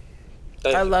affirmation.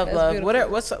 Thank I you. love That's love.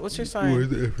 beautiful. What's your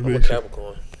sign? I'm a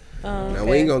Capricorn. Now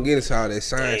we ain't gonna get into all that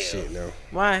science shit now.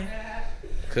 Why?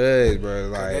 Cause bro,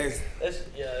 like That's,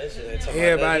 That shit ain't talking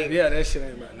everybody, about yeah, that shit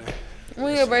ain't about nothing.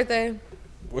 When your birthday?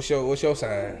 what's your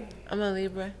sign? I'm a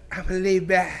Libra. I believe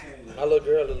that. My little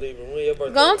girl to Libra. When your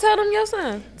birthday? Go and tell them your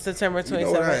son. September You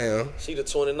know what I 27th. am. She the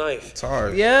 29th.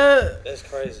 Taurus. Yeah. That's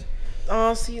crazy.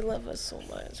 Oh, see, you love us so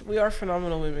much. We are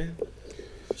phenomenal women.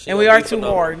 She And we gonna are be too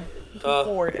phenomenal. hard. Huh?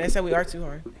 Hard. And I said we are too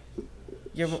hard.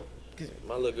 You're,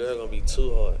 My little girl gonna be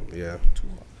too hard. Yeah.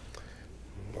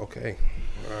 Okay.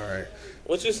 All right.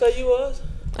 What you say you was?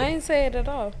 I ain't say it at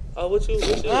all. Oh, what you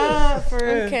is? for I'm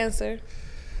real. Cancer.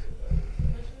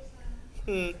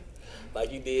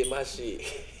 Like you did my shit.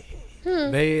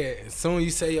 They as soon you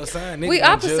say your sign, nigga We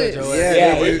gonna opposites. judge your Yeah, ass.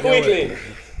 yeah, You know what? quickly.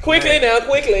 Quickly now,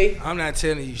 quickly. I'm not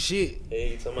telling you shit.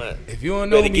 Hey, you talking about? If you don't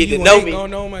know Better me, get to you know ain't me. gonna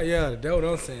know my. Yeah, that's what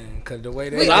I'm saying. Cause the way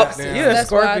they We got opposites. down. You a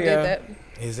That's why I Scorpio. did that.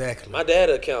 Exactly. My dad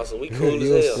a counselor. We cool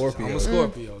You a as hell. Scorpio. I'm a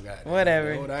Scorpio, guy.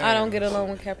 Whatever. I don't get along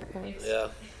with Capricorns. Yeah.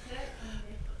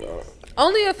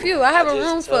 Only a few. I have a just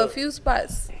room for a told- few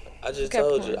spots. I just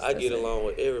told you Capricorns, I get that's it. along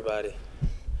with everybody.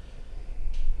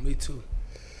 Me too.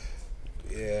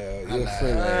 Yeah, you're lied.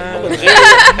 friendly.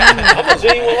 I'm a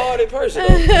genuine hearted person.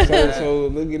 Though. So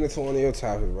let's get into one of your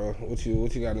topics, bro. What you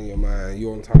got in your mind? You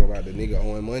want to talk about the nigga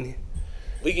owing money?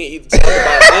 We can either talk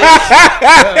about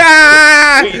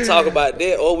that. We can talk about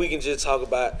that, or we can just talk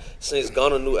about since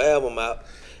Gunna new album out.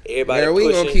 Everybody Man, we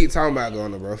ain't pushing. gonna keep talking about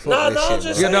Gunna, bro. Fuck Nah, that no, I'm shit,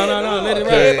 just bro. saying. no, let it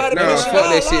ride. Everybody Nah, pushing fuck that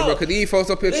all shit, bro. out. Cause these folks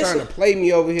up here trying to Listen. play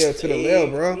me over here to the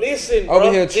left, bro. Listen, bro.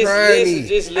 Over here Just trying listen, me.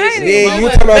 just listen. Then you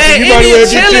Man, talking about you might as well Indian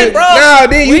get chillin', you. bro. Nah,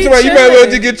 then you We talking about you might as well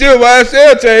chilling. just get you a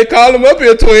YSL chain. Call him up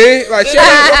here, twin. Like shut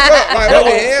up, like what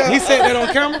the hell? He said that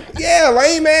on camera. Yeah,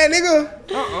 lame man, nigga.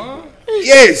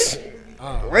 Yes,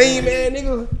 lame man,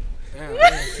 nigga. Damn, I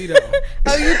didn't see that one.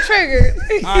 Oh, you triggered.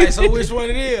 All right, so which one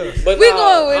it is? But We nah,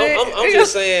 going with it. I'm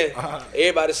just saying,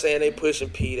 everybody saying they pushing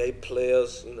P, they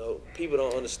players, you know, people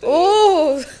don't understand.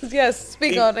 Ooh, yes.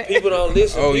 Speak on it. People don't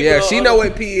listen. Oh People yeah, don't she know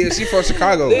what P is. She from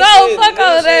Chicago. Listen. No, fuck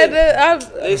all of Listen.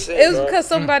 that. Listen, It was bro. because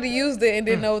somebody used it and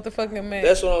didn't know what the fuck it meant.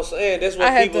 That's what I'm saying. That's what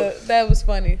I had people. to. That was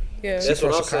funny. Yeah. That's what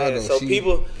from I'm saying. Chicago. So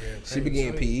people, She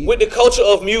began PE. with the culture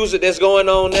of music that's going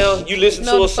on now, you listen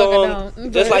No, to a the fuck I song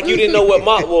don't. just like you didn't know what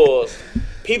Mott was.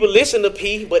 People listen to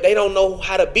P, but they don't know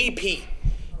how to be P.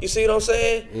 You see what I'm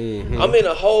saying? Mm-hmm. I'm in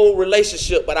a whole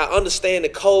relationship, but I understand the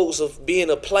codes of being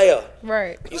a player.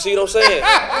 Right. You see what I'm saying?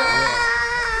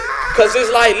 Cause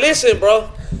it's like, listen, bro.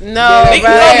 No, Nigga,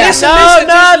 right. no, listen,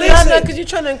 no, listen. because you're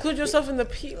trying to include yourself in the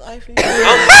P life.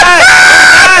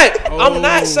 I'm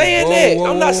not saying that.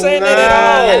 I'm not saying that at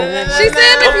all. She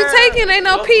said if you taking, ain't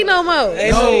no P no more.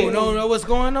 No. What's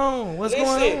going on? What's going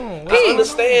on? Listen, I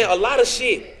understand a lot of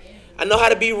shit. I know how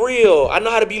to be real. I know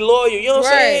how to be loyal. You know what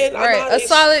I'm saying? I know how Right. to- A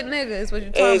solid nigga is what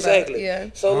you're talking Exactly. about. Yeah.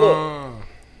 So look,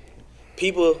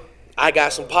 people, I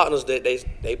got some partners that they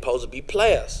supposed to be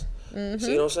players.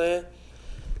 See what I'm saying?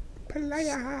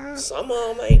 Some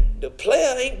of them ain't. The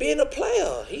player ain't being a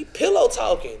player. He pillow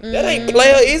talking. That ain't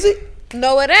player, is it?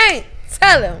 No, it ain't.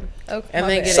 Tell him. Okay, And my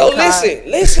they bad. get So it caught.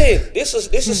 listen. This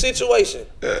is a situation.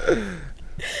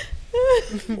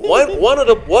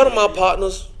 One of my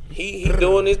partners, he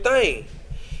doing his thing.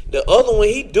 The other one,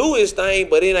 he do his thing,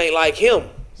 but it ain't like him.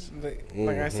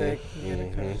 Like I said, get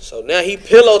it caught. So now he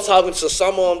pillow talking to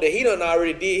some of them that he done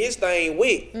already did his thing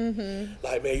with.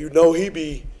 Like, man, you know he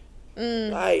be.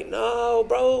 Like, no,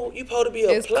 bro, you supposed to be a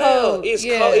It's player. code, It's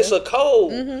yeah. code. It's a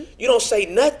code. You don't say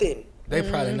nothing. They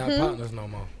probably not partners no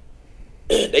more.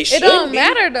 They It should don't be.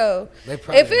 matter though. They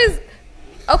probably If it's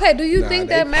okay, do you Nah, think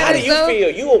they- that How matters do you though? feel?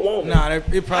 You a woman. Nah, it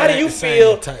probably How do ain't you the same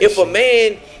feel type if a shit.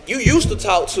 man you used to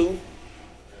talk to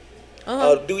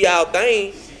do y'all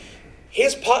thing,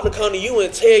 his partner come to you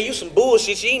and tell you some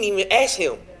bullshit you ain't even ask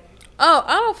him? Oh,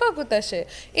 I don't fuck with that shit.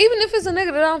 Even if it's a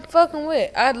nigga that I'm fucking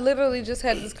with. I literally just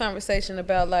had this conversation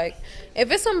about, like,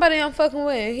 if it's somebody I'm fucking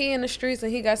with and he in the streets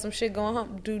and he got some shit going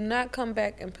on, do not come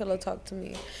back and pillow talk to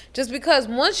me. Just because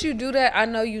once you do that, I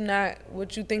know you not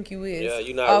what you think you is. Yeah,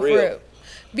 you not real. Rip.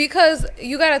 Because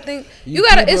you gotta think,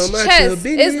 it's chess.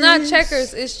 It's not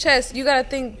checkers, it's chess. You gotta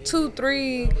think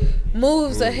 2-3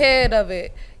 moves ahead of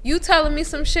it. You telling me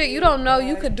some shit you don't know,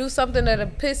 you could do something that'll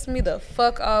piss me the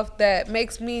fuck off that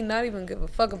makes me not even give a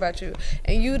fuck about you.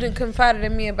 And you done confided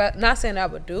in me about, not saying I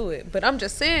would do it, but I'm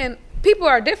just saying people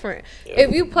are different. Yeah.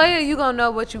 If you play it, you gonna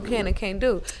know what you can and can't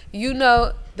do. You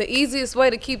know the easiest way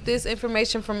to keep this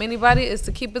information from anybody is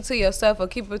to keep it to yourself or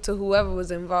keep it to whoever was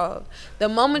involved. The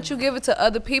moment you give it to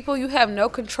other people, you have no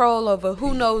control over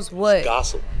who knows what.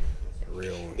 Gossip.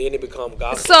 Real. Then it become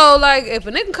gossip. So, like, if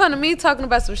a nigga come to me talking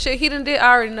about some shit he done did,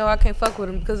 I already know I can't fuck with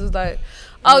him because it's like,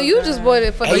 oh, you just bought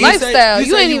it for the lifestyle.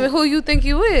 You ain't even who you think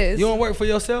you is. You don't work for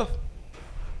yourself?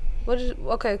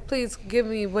 Okay, please give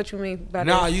me what you mean by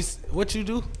that. What you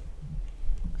do?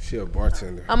 She a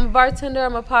bartender. I'm a bartender.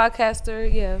 I'm a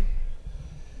podcaster. Yeah.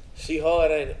 She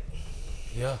hard, ain't it?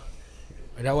 Yeah.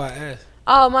 That's why I asked.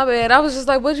 Oh, my bad. I was just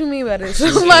like, what you mean by this?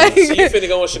 Like, so you finna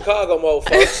go in Chicago mode,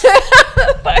 folks.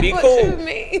 Like, be what cool. What you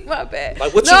mean? My bad.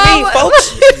 Like, what you mean,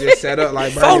 folks? You just set up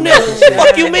like phone now.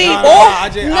 Fuck you mean,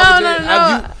 boy?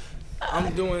 No.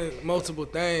 I'm doing multiple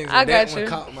things. I got that you. One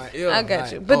caught my ear. I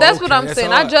got you. But that's what I'm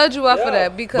saying. I judge you off of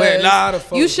that because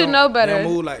you should know better.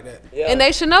 Move like that. Yeah. And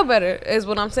they should know better is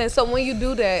what I'm saying. So when you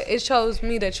do that, it shows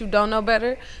me that you don't know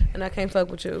better, and I can't fuck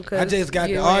with you. I just got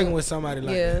to arguing with somebody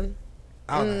like that.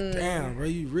 I was like, damn, bro,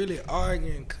 you really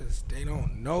arguing because they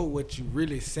don't know what you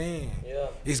really saying. Yeah.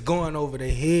 It's going over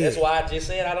their head. That's why I just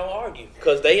said I don't argue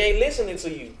because they ain't listening to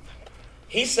you.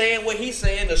 He's saying what he's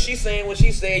saying, or she's saying what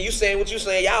she's saying. You saying what you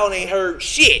saying. Y'all ain't heard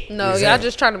shit. No, y'all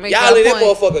just trying to make y'all in that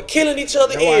motherfucker killing each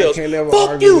other ears.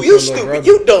 Fuck you, you stupid,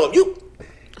 you dumb, you.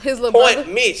 His little brother.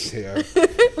 Miss. Yeah.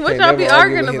 What y'all be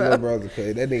arguing about? Little brother,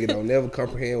 cause that nigga don't never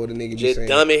comprehend what a nigga be saying. Just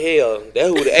dumb as hell. That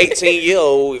who the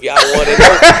 18-year-old, if y'all want to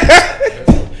know.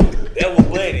 That was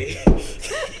Buddy.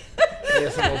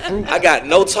 I got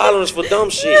no tolerance for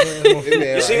dumb shit.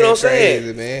 You see what I'm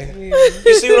saying? Man.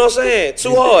 You see what I'm saying?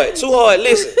 Too hard.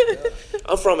 Listen,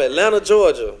 I'm from Atlanta,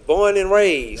 Georgia, born and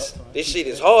raised. This shit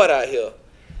is hard out here.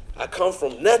 I come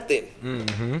from nothing.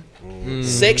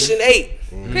 Section 8.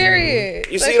 Period.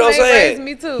 You see what I'm saying?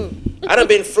 Me too. I done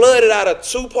been flooded out of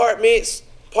 2 apartments.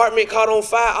 Apartment caught on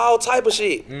fire, all type of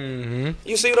shit.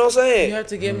 You see what I'm saying? You have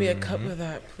to give me a cup of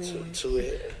that, please.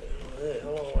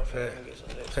 Hold on,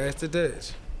 Pass the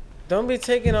Dutch. Don't be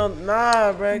taking on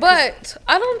bro. But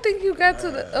I don't think you got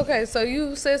to the. Okay, so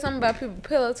you said something about people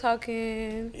pillow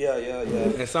talking. Yeah.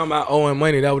 And something about owing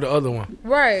money. That was the other one.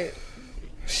 Right.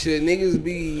 Should niggas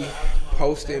be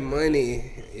posting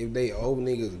money if they owe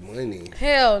niggas money?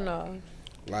 Hell no.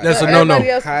 Like, that's a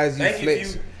no. How's you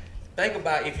flex? Think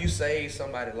about if you saved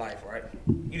somebody's life, right?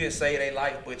 You didn't save their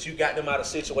life, but you got them out of a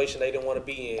situation they didn't want to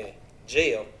be in.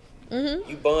 Jail.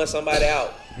 You bun somebody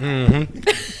out.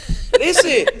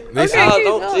 Listen. Okay,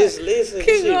 don't just listen.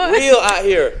 Keep going. Real out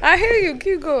here. I hear you.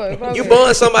 Keep going. You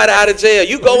bun somebody out of jail.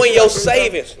 You go in your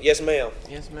savings. Yes, ma'am.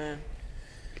 Yes, ma'am.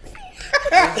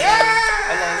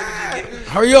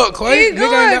 Hurry up, Clay.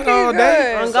 Nigga ain't got all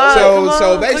day.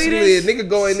 So basically, a nigga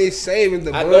go in his savings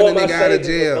to bun the nigga out of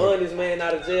jail. Bun this man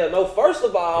out of jail. No, first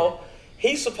of all,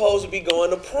 he's supposed to be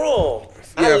going to prom.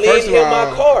 Yeah, I lend him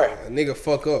my car. A nigga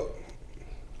fuck up.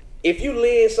 If you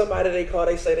lend somebody their car,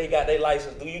 they say they got their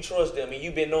license. Do you trust them? And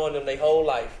you been knowing them their whole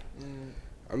life.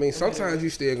 I mean, sometimes you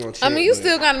still gonna check. I mean, you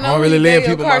still gotta know. I don't really lend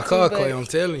people my car, Clay. I'm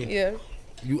telling you. Yeah.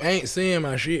 You ain't seeing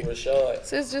my shit. Rashad.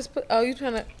 Sis just put. Oh, you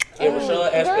trying to? Yeah,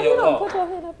 Rashad asked for your car. Put your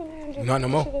hand up in there. Not no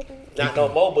more. Not no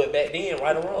more, but back then,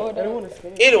 right or wrong.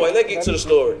 Anyway, let's get to the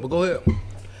story. But go ahead.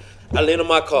 I lend him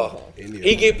my car.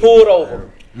 He get pulled over.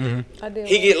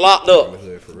 He get locked up.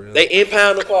 They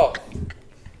impound the car.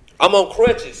 I'm on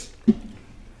crutches.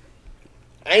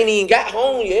 I ain't even got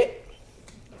home yet.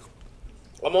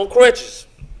 I'm on crutches.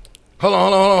 Hold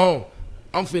on.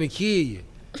 I'm finna kill you.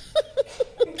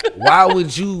 Why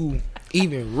would you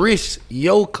even risk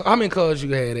your car? How many cars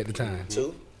you had at the time?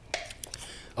 2.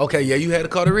 Okay, yeah, you had a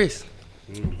car to risk.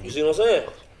 You see what I'm saying?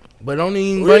 But don't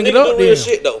even bring it up real then.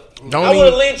 shit though. Don't I would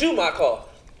have lent you my car.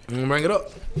 Bring it up.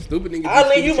 Stupid nigga. I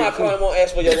lend you my car and won't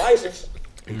ask for your license.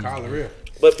 And call it real.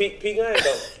 But P Gang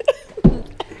though.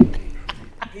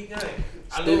 P Gang.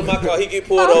 I lend him my car. He get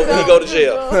pulled over. He go to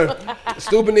jail.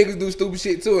 Stupid niggas do stupid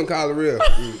shit too and call it real.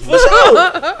 For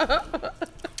sure.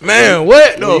 Man,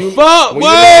 what the fuck, when boy?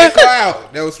 you let that car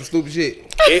out, that was some stupid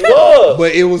shit. It was.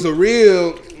 But it was a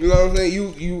real You know what I'm saying?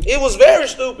 You. It was very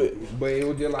stupid. But it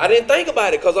was just like I didn't think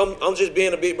about it because I'm just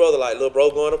being a big brother. Like, little bro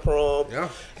going to prom. Yeah.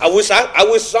 I wish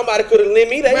somebody could have lent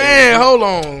me that. Man, hold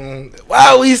on.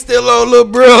 Why we still on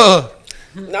little bro?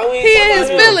 Now we ain't He talking in his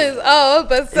about him. feelings. Oh,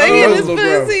 but say No, he in his little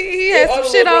feelings. bro. He had Yeah, some other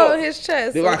shit little bro. on his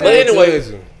chest. they like But Okay. anyway.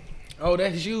 cousin. Oh,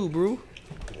 that's you, bro.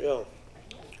 Yeah.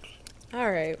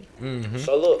 All right.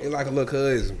 So look, They like a little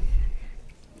cousin.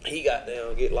 he got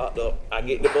down, get locked up. I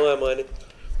get the bond money.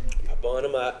 I bond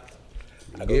him out.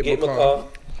 I go Get get my my car. car.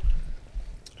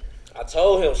 I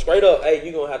told him straight up, hey,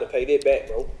 you gonna have to pay that back,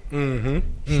 bro.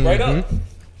 Straight up.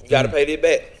 You gotta pay that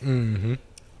back.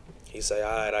 He say,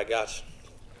 all right, I got you.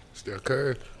 Still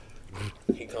curve.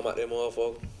 He come out that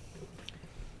motherfucker.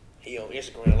 He on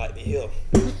Instagram like the hill.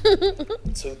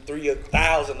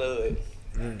 2,000-3,000 of it.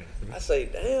 I say,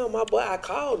 damn, my boy, I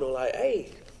called him like, hey,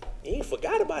 you ain't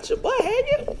forgot about your boy, had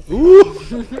you?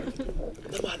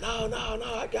 I'm like, no,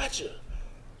 I got you.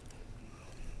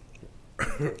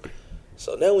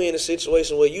 So now we in a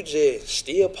situation where you just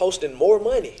still posting more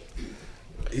money.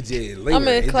 It just I'm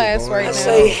in class right I now.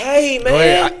 say, hey, Go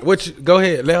ahead. man. Go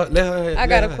ahead. Let her. I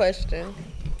got a question.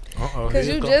 Uh-oh, Because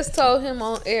here you it go. just told him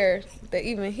on air that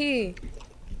even he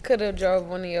could have drove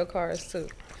one of your cars too.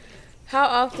 How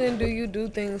often do you do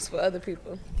things for other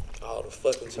people? All the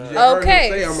fucking time.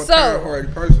 Okay, I'm a so-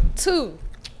 kind-hearted person. 2,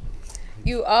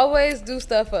 you always do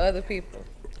stuff for other people.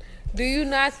 Do you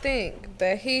not think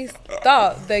that he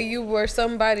thought that you were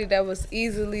somebody that was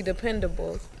easily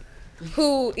dependable?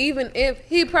 Who, even if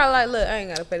he probably like, look, I ain't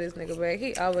gotta pay this nigga back.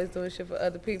 He always doing shit for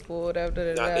other people,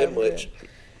 whatever. Not that much.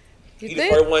 You He the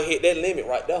think? first one hit that limit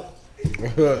right there.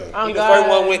 Oh, He the first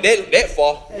one went that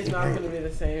far. It's not gonna be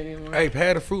the same anymore. Hey,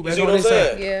 pad the fruit back see on what this I'm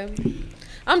side. saying? Yeah.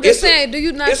 I'm just saying, do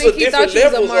you not think he thought you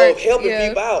was a levels mark? of helping Yeah.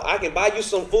 people out. I can buy you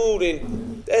some food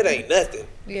and that ain't nothing.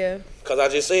 Yeah, Cause I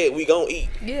just said we gon' eat.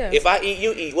 Yeah. If I eat,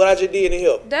 you eat. What I just did in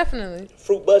here, definitely.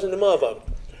 fruit buzzing the motherfucker.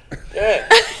 Yeah.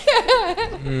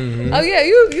 Oh yeah,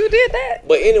 you did that.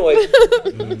 But anyway,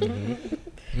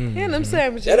 And them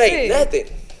sandwiches. that ain't hey. nothing.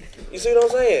 You see what I'm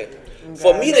saying?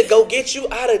 For me to go get you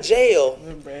out of jail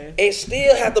and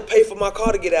still have to pay for my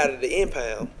car to get out of the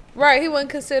impound. Right, he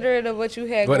wasn't considerate of what you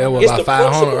had But going that on. was It's about the 500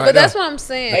 principle. right But that's there. what I'm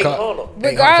saying. 800. for the car and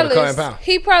Regardless, pound.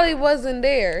 he probably wasn't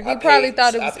there. He I probably paid-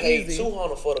 thought it I was paid easy.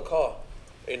 $200 for the car,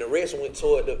 and the rest went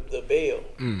toward the bail.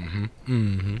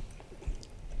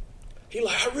 He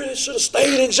like, I really should have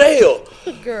stayed in jail.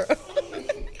 Girl.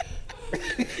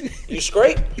 You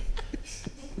straight?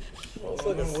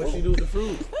 What you do with the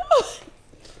fruit?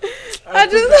 I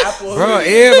just Bro,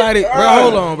 everybody, bro,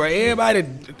 hold on, bro. Everybody,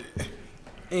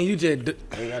 and you just,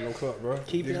 Ain't got no cup, bro.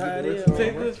 keep it how it is.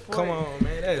 Take this Come on,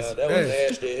 man. That's, That was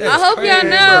nasty. I hope y'all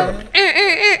know.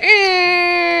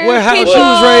 what house you People,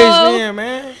 was raised in,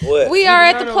 man. What? We are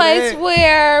at the Keep it place right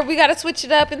where we gotta switch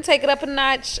it up and take it up a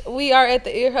notch. We are at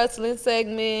the ear hustling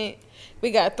segment.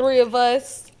 We got 3 of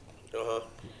us. Uh-huh.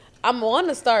 I'm want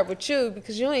to start with you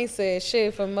because you ain't said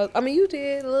shit for most. I mean, you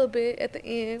did a little bit at the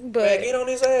end, Man, but get on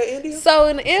his ass, India. so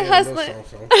in the ear hustling,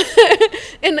 song.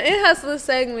 in the ear hustling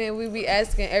segment, we be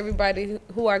asking everybody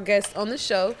who are guests on the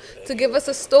show to give us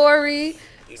a story,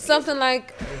 something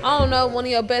like I don't know, one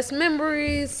of your best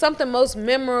memories, something most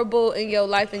memorable in your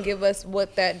life, and give us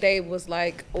what that day was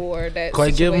like or that. Quay,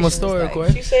 give him a situation was story, like.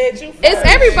 Quay. She said you. It's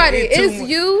everybody. It's too It's much.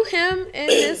 you, him, and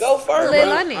this Go first,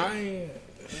 Leilani.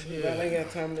 I ain't got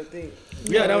time to think.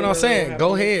 Yeah, that's what I'm saying.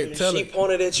 Go ahead, tell She her.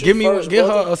 pointed at you Give me, first, give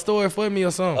brother. her a story for me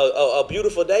or something. A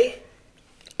beautiful day.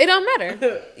 It don't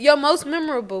matter. Your most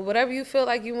memorable, whatever you feel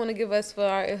like you want to give us for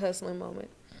our ear hustling moment.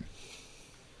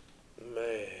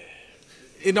 Man.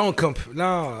 It don't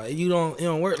no, you don't. It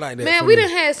don't work like that. Man, for we me. done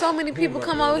had so many people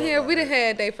come over here. We done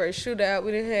had their first shootout.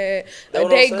 We done had That a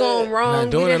what I'm day saying. gone wrong. Not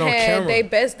doing We it done on had camera. their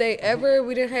best day ever.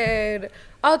 We done had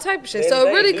all type of shit. Best So it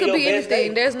day. really Do could your be best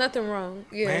anything. day. There's nothing wrong.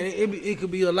 Yeah. Man, it could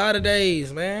be a lot of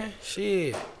days, man.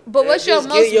 Shit, But what's your Just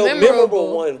most get your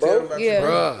memorable one, bro. Yeah.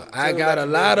 bruh, I got a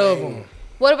lot of them.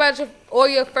 What about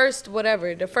your first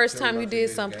whatever? The first time you did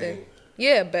something. game.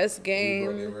 Yeah, best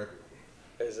game.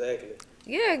 Exactly.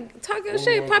 Yeah, talk your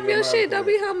shit, pop your shit. Don't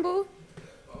be humble.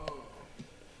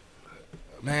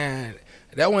 Man,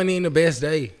 that wasn't even the best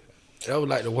day. That was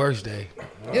like the worst day.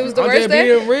 It was the I'm worst just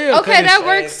day. being real, Okay, 'cause- that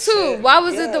works too. Why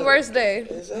was it the Yeah, worst day?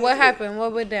 exactly. What happened?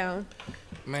 What went down?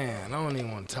 Man, I don't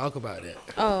even want to talk about that.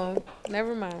 Oh,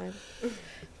 never mind.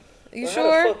 You How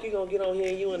sure? the fuck you gonna get on here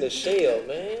and you in the shell,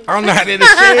 man? I'm not in the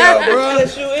shell, bro.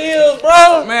 Yes, you is,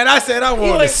 bro. Man, I said I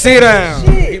wanted to ain't sit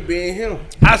down. He being him.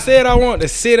 I said I wanted to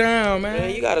sit down, Man, man.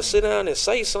 you gotta sit down and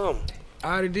say something.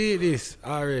 I already did this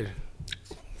already.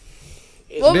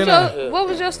 What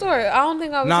was your story? I don't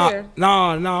think I was here. No.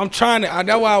 I'm trying to.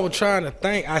 That's why I was trying to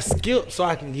think. I skipped so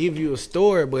I can give you a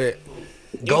story, but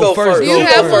go first. You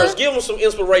go first. one? Give them some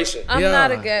inspiration. I'm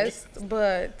not a guest,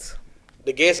 but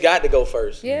the guest got to go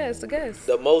first. Yeah, it's the guest.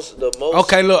 The most.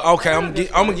 Okay, look. Okay, I'm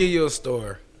gonna give you a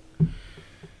story.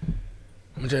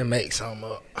 I'm just make something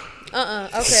up.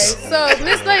 Okay, so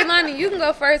Miss Leilani, you can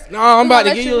go first. No, I'm about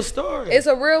to give you a story. It's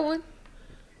a real one.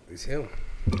 It's him.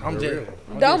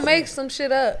 Don't make some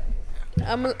shit up.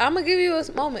 I'm gonna give you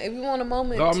a moment. If you want a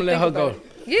moment, I'm gonna let her go.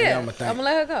 Yeah, I'm gonna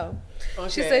let her go. Okay.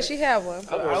 She said she had one.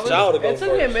 It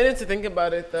took me a minute to think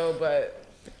about it though, but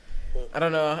I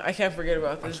don't know. I can't forget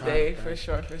about this day for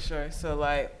sure. So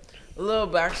like, a little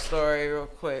backstory real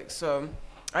quick. So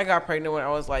I got pregnant when I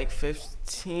was like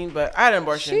 15, but I had an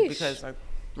abortion because like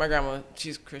my grandma,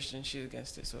 she's Christian, she's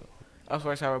against it, so I was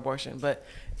forced to have an abortion. But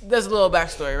there's a little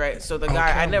backstory, right? So the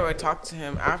guy, I never talked to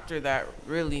him after that,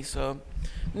 really. So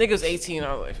nigga was 18,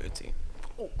 I was like 15.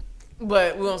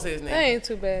 But we won't say his name. That ain't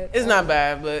too bad. It's not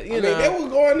bad, but you know. that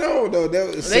was going on though.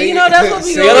 That was, that's what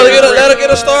we going on. Let her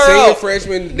get a star off.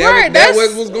 Freshman, that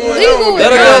was going on.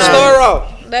 Let her get a star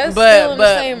off. That's still in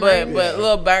the same range. But a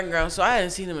little background. So I hadn't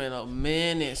seen him in a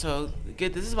minute. So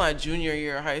get this is my junior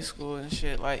year of high school and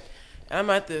shit. Like, and I'm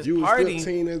at this party. You was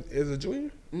 15 as a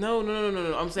junior? No.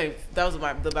 I'm saying that was the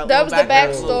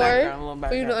backstory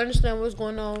for you to understand what's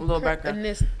going on. A little background. In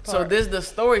this part. So this is the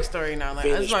story now. Like,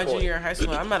 this is my junior year of high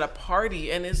school. I'm at a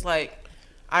party and it's like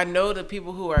I know the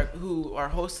people who are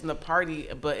hosting the party,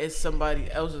 but it's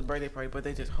somebody else's birthday party, but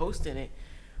they just hosting it.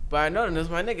 But I know them, those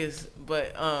my niggas.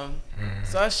 But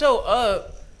so I show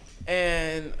up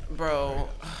and bro,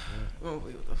 I don't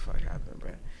believe what the fuck happened,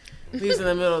 bro. He's in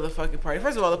the middle of the fucking party.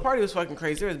 First of all, the party was fucking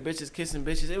crazy. There was bitches kissing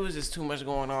bitches. It was just too much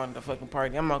going on in the fucking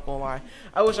party. I'm not gonna lie.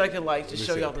 I wish I could like just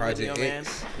show y'all the video, man.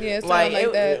 Yeah, it's like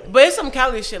that. But it's some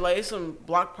Cali shit. Like it's some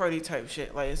block party type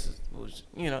shit. Like it's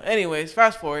Anyways,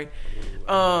 fast forward.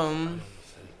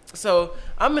 So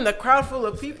I'm in a crowd full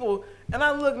of people, and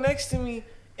I look next to me,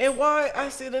 and why I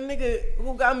see the nigga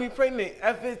who got me pregnant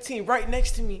at 15 right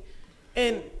next to me,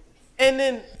 and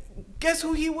then guess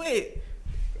who he with?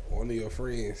 One of your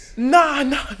friends. Nah.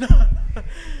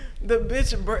 The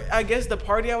bitch, I guess the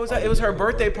party I was at, it was her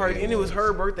birthday party, and it was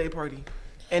her birthday party.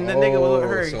 And the nigga was with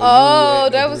her. So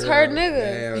that was her nigga.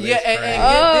 Damn, and get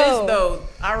this, though.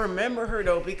 I remember her,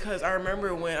 though, because I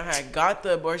remember when I had got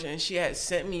the abortion, and she had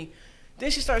sent me,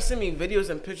 then she started sending me videos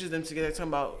and pictures of them together, talking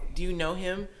about, do you know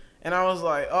him? And I was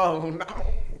like, oh, no.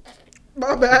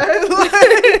 My bad.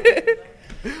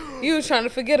 You was trying to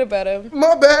forget about him.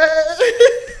 My bad.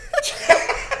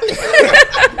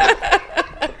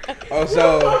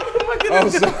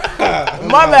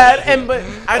 My bad. But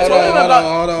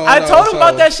I told him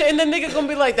about that shit, and the nigga gonna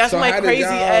be like, "That's my crazy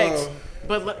ex."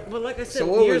 But like I said,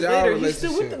 years later, he's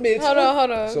still with the bitch.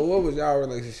 Hold on. So what was y'all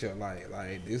relationship like?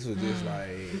 Like this was just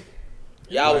like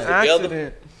y'all was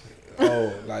together.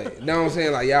 Oh, like you know what I'm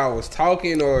saying? Like y'all was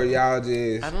talking, or y'all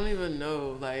just? I don't even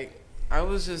know. Like I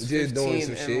was just 15 doing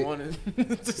some and shit. wanted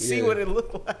to see what it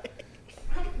looked like.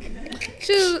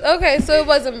 Okay, so it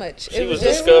wasn't much. She was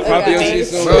discovering the deep.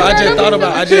 Bro, I just thought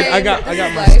about. I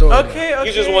got my story. Okay.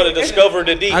 You just want to discover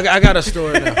the deep. I got a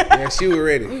story now. Yeah, she was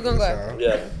ready. You gonna go?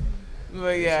 Yeah.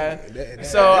 But yeah,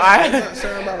 so I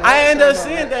ended up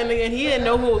seeing that nigga, and he didn't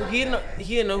know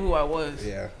who I was.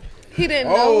 Yeah. He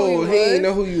didn't know who he didn't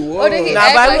know who you was. Or did he but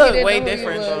act I like look he way didn't know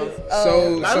different who he was?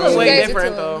 though. I look way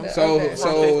different though. So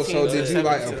did you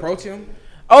like approach him?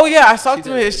 Oh yeah, I saw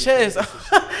him in his chest. I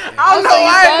don't know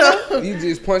why. I know. You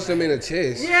just punched him in the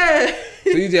chest. Yeah.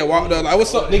 So you just walked up like,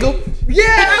 "What's up, nigga?" Yeah,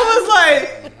 I was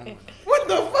like, "What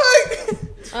the fuck?"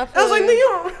 I was like, "Nigga, you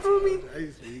don't remember me?"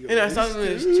 And I saw him in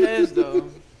his chest though.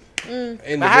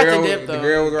 And the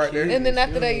girl was right there. And then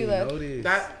after that, you left.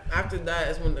 After that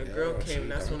is when the girl came.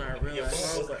 And that's when I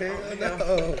realized I was like, I gotta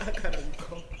go. I gotta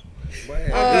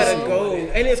go.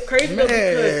 And it's crazy though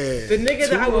because the nigga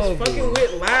that I was fucking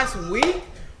with last week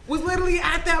was literally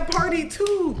at that party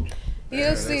too.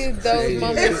 You'll see those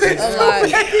moments a lot.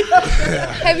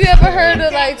 Have you ever heard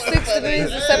of like 6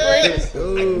 degrees of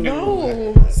separation?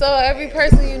 No. So every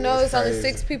person you know is only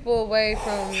 6 people away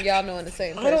from y'all knowing the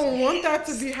same person. I don't want that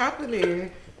to be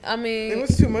happening. I mean, it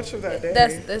was too much of that day.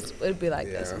 That's it'd be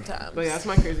like that sometimes. But yeah, that's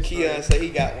my crazy story. Keon said he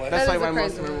got one. That's that like my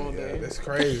most crazy memorable day. That's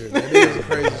crazy. That is a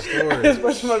crazy story. That's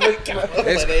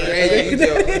crazy. You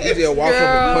just walk up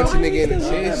and punch a nigga in the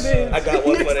chest. I got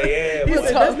one for the ass.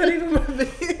 That's not even my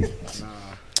bitch.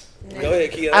 Go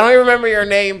ahead, Keon. I don't even remember your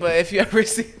name, but if you ever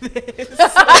see this,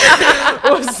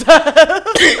 what's up?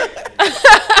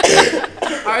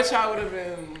 Our child would have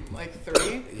been like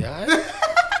 3. Yeah.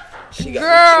 Girl.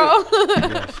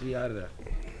 Yeah, she out of there.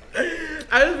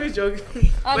 I just be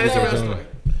joking. I But it's a know. real story.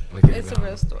 It's a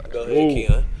real story. Go ahead,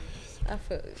 Keon. I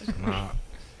feel it. Nah,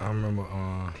 I remember.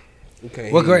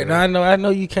 Okay. Well, great. Now I know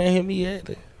you can't hear me yet.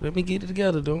 Let me get it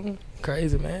together, dude.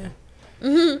 Crazy man.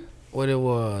 What it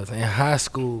was in high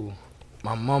school,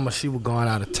 my mama, she was going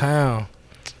out of town.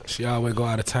 She always go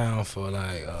out of town for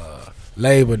like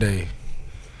Labor Day.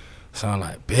 So I'm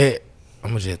like, bet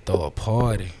I'ma just throw a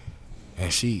party.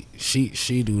 And she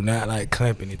do not like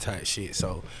company type shit.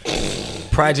 So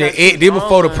Project X, did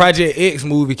before the Project X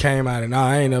movie came out, and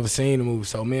I ain't never seen the movie.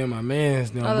 So me and my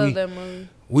mans, I love that movie.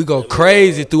 we go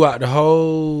crazy throughout the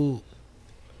whole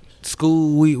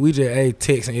school. We just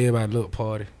texting everybody, look,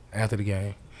 party after the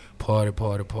game,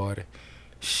 party.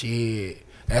 Shit,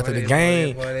 after the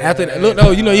game, look, no,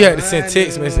 you know you had to send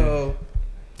text message.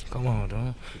 Come on,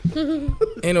 dog.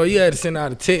 You know you had to send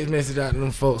out a text message out to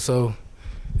them folks. So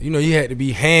you know you had to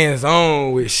be hands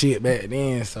on with shit back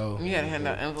then. So You had to hand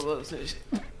out envelopes and shit.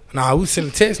 nah, we send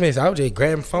a text message. I was just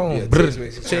grabbing phone. Yeah, Brr, text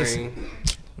message text. chain.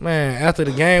 Man, after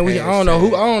the game, I don't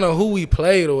know who we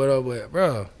played or whatever, but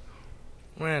bro,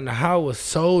 man, the house was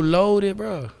so loaded,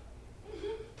 bro.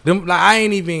 Them, like, I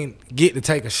ain't even get to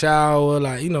take a shower,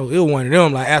 like, you know, it was one of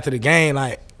them. Like after the game,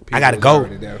 like I gotta go.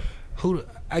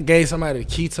 I gave somebody the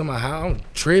key to my house. I'm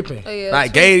tripping. Oh, yeah,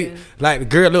 like tripping. like the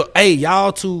girl, look, hey,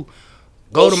 y'all two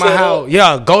go to my shut house. up.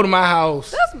 Yeah, go to my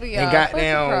house. That's beyond. And What's the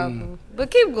goddamn- problem? But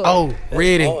keep going. Oh,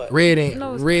 Red hard.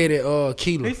 No, it's and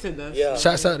Keela. He said that. Yeah.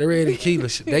 Shouts out to Red and Keela.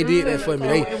 They did that for me.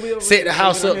 They set the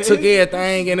house up, took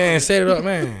everything in there and set it up,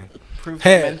 man. Proof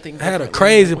that men think Had a differently.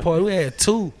 crazy party. We had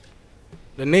 2.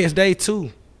 The next day 2.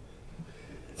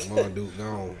 Come on, dude,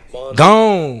 gone.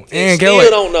 Gone. And still get what?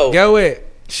 don't know. Get what?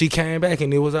 She came back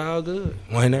and it was all good.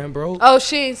 Wasn't nothing broke. Oh,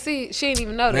 she ain't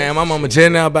even know that. Man, my mama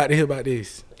just now about to hear about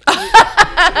this.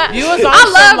 You was on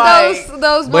I some, love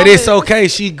those. But it's moments. okay.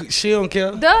 She don't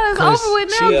care. Done. It's 'Cause over with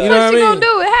now. she- What you know what I she mean? gonna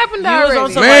do? It happened You was on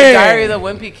already. some Man. like Diary of the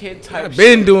Wimpy Kid type I've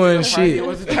been doing Like, shit. He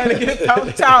was trying to get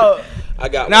found out. I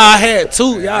got Nah, I had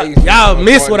 2. I used to Y'all go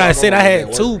missed party what I off said. on I had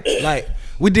that 2. Like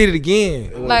we did it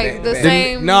again. Like the The-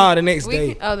 same. the next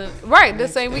weekend. day. Oh, right, the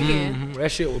same weekend. Mhm,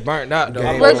 that shit was burnt out though.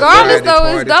 Game Regardless, Friday though,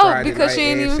 it's party, dope Friday because night she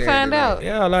ain't and even find Saturday out.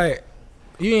 Yeah, like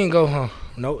you ain't go, huh?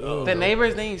 Nope. The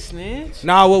neighbors ain't snitch.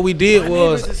 Nah, what we did My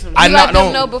was neighbors is some- I You let knocked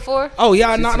them know on. before? Oh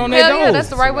yeah, I knocked on that Hell yeah, door. that's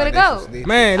the right way to go.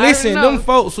 Man, I listen, already know. them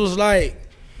folks was like,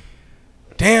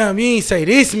 damn, you ain't say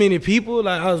this many people.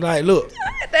 Like I was like, look,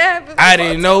 That happens. I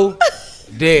didn't know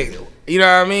that. You know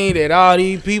what I mean? That all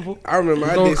these people. I remember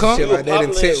I Gonna did some come? shit like that in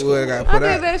Popular in Tetwood. Got I put did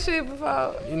out. that shit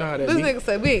before. You know how that This be. nigga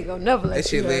said we ain't gonna never let That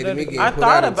shit you led know to me that. getting I put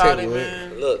thought out in about it, Tetwood.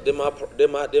 man. Look, did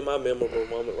my memorable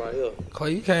moment right here.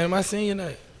 Cause you came to my senior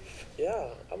night. Yeah,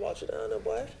 I walked you down there,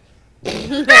 boy.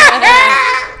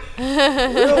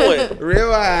 Real one.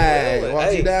 Real eye. Walk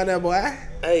Hey. you down there, boy.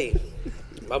 Hey,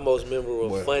 my most memorable,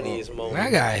 What? funniest moment. Man,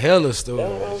 I got hella That's what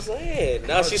stories. I'm saying.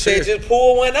 Now she shit. said just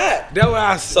pull one out. That what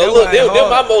I. So that look, what I them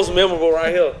my hard. most memorable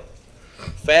right here.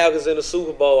 Falcons in the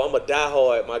Super Bowl. I'm a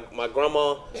diehard. My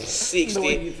grandma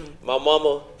 60, my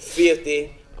mama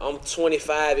 50. I'm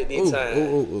 25 at this time.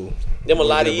 Ooh. Them a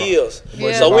lot of years.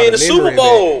 Yeah. So we in the Memory Super back.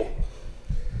 Bowl.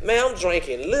 Man, I'm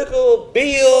drinking liquor,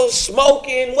 bills,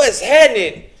 smoking. What's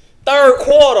happening? Third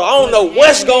quarter. I don't know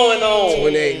what's going on.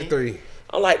 28-3.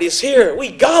 I'm like, this here.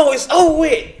 We go. It's over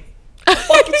with.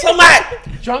 Fuck you talking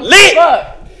about? Drunk Lit. as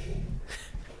fuck.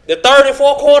 The third and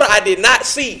fourth quarter, I did not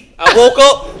see. I woke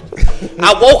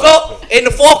up in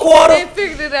the fourth quarter. They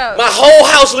figured it out. My whole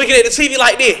house looking at the TV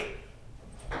like this.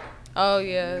 Oh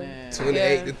yeah.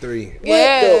 28-3.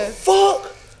 Yeah. What the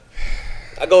fuck?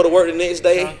 I go to work the next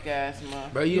day. Drunk ass man.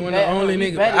 Bro, you were bet- the only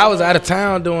you nigga. bet I was it. out of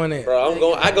town doing that.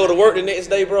 Bro, I go to work the next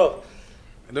day, bro.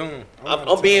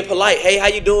 I'm being polite. Hey, how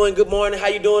you doing? Good morning. How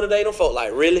you doing today? Them folk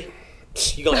like, really?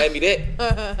 You gonna ask me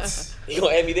that? You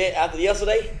gonna ask me that after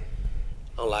yesterday?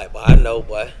 I'm like, boy, I know,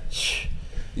 boy.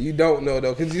 You don't know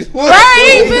though, cause you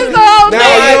Right, he missed the whole Now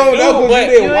thing. you don't do, know, cause but you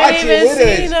didn't you watch ain't it even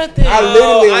with seen us. nothing. I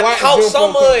literally I watched caught them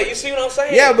some from- of it. You see what I'm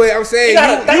saying? Yeah, but I'm saying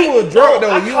gotta you think. were drunk No,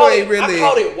 though. I You caught ain't it- really. I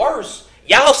caught it worse.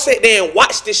 Y'all sit there and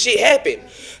watch this shit happen.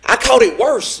 I caught it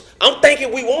worse. I'm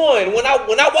thinking we won. When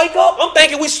I wake up, I'm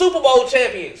thinking we Super Bowl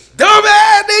champions. Dumb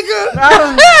ass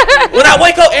nigga. When I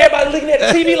wake up, everybody looking at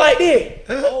the TV like this.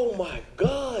 Oh my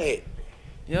God.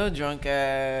 Yo, drunk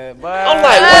ass. Boy. I'm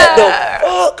like, what the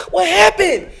fuck? What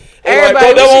happened? Everybody, bro,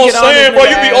 we that's should what I'm get on saying, this bro.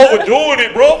 You nigga be ass. overdoing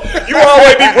it, bro. You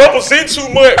always be representing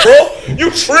too much, bro. You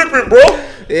tripping, bro.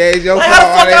 Yeah, it's your Like, fault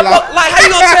how why the they fuck lost. like, how you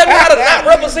gonna tell me how to not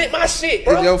represent my shit,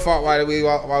 bro? It's your fault why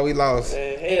we lost.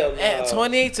 Man, hell no. At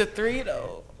 28-3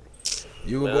 though.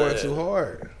 You were going too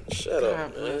hard. Shut up, God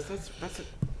man. bless. That's a,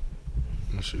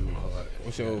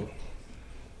 What's your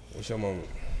What's your moment?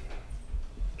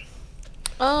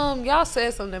 Y'all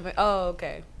said something. Oh,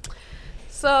 okay.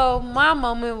 So my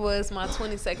moment was my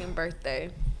 22nd birthday.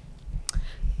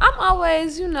 I'm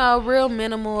always, real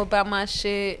minimal about my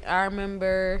shit. I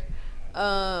remember,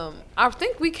 I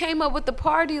think we came up with the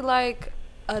party like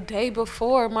a day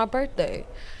before my birthday.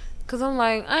 Cause I'm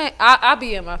like, I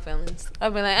be in my feelings. I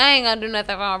be like, I ain't gonna do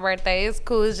nothing for my birthday. It's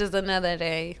cool. It's just another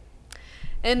day.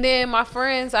 And then my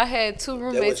friends, I had 2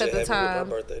 roommates at the time.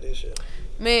 My birthday this year.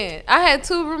 Man, I had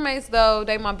 2 roommates though.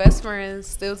 They my best friends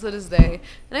still to this day.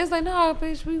 And they was like, no,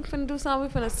 bitch, we finna do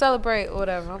something. We finna celebrate or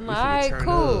whatever. I'm like, all right,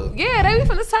 cool. Up. Yeah, they be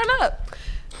finna turn up.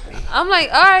 I'm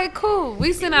like, all right, cool.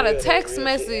 We sent out a text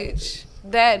message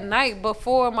that night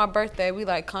before my birthday. We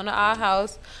like come to our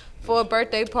house for a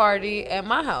birthday party at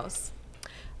my house.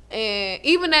 And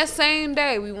even that same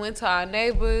day, we went to our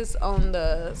neighbors on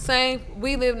the same.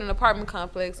 We lived in an apartment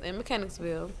complex in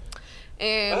Mechanicsville.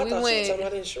 And we went. You were talking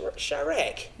about in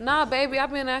Chirac. Nah, baby,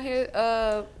 I've been out here.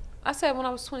 I said when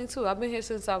I was 22. I've been here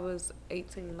since I was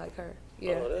 18, like her.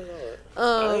 Yeah. Oh, that's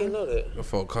all right. I didn't know that. The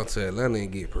folk come to Atlanta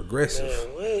and get progressive.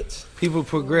 Man, what? People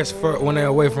progress when they're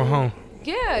away from home.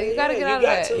 Yeah, you gotta get out of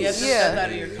that.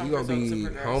 You gonna be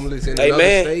homeless in Hey, another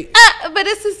man. state. But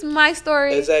this is my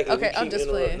story. Exactly. Okay, I'm just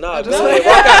playing. Nah, I'm go just playing.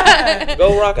 rock out.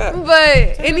 Go rock out.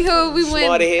 But anywho, we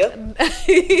Smart went.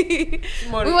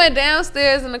 We went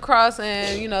downstairs in the cross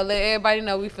and let everybody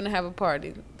know we finna have a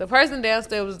party. The person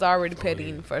downstairs was already petty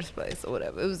in the first place or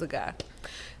whatever. It was a guy.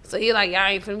 So he like, y'all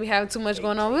ain't finna be having too much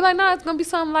going on. We like, nah, it's gonna be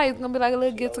something light. It's gonna be like a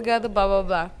little get together. Blah blah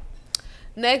blah.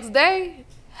 Next day,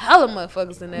 hella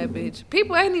motherfuckers in that bitch.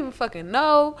 People ain't even fucking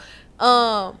know.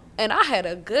 And I had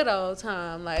a good old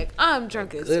time. Like, I'm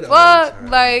drunk as fuck.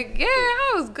 Like, yeah,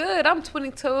 I was good. I'm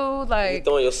 22. Like, You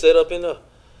throwing your setup in there?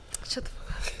 shut the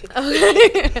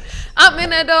fuck up. I'm in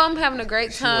there though. I'm having a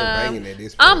great time. banging at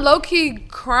this I'm point. low key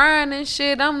crying and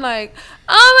shit. I'm like,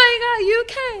 oh my god, you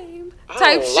came.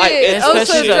 Type don't like shit. that Oh, shit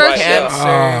some right drunk there.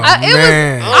 shit.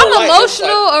 Man. I'm like that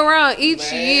emotional around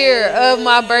each year of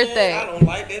my birthday. I don't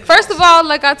like that. First of all,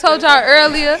 like I told y'all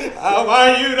earlier,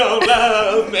 Why you don't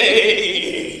love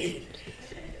me?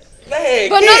 Man,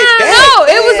 but no,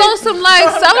 it was on some like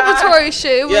celebratory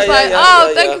shit. It was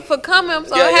thank you for coming. I'm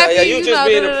so happy. You just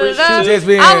being appreciative. Just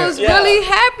being- I was really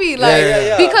happy, like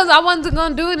Yeah. because I wasn't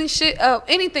gonna do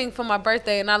anything for my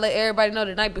birthday, and I let everybody know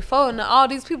the night before, and then all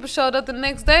these people showed up the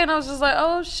next day, and I was just like,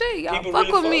 oh shit, y'all People fuck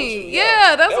really with me. you,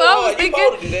 Yeah, that's what I was hard. You thinking.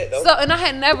 supposed to do that, though. So, and I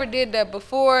had never did that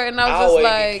before, and I was just always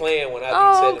like, be playing when I be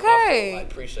oh, telling my okay. phone,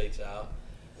 like, appreciate y'all.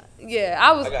 Yeah,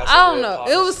 I was. I got I some don't real know.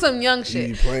 policy. It was some young shit.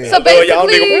 You playing. So Oh, y'all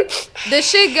basically, the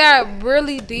shit got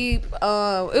really deep.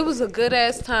 It was a good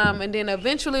ass time, and then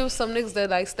eventually, it was some niggas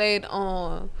that like stayed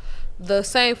on the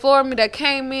same floor with me that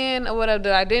came in or whatever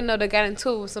that I didn't know that got into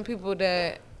it with some people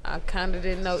that I kind of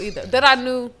didn't know either. That I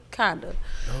knew kind of.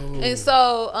 And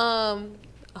so,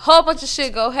 a whole bunch of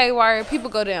shit go haywire. People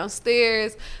go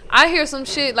downstairs. I hear some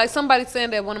shit like somebody saying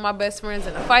that one of my best friends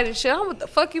in a fight and shit. I'm what the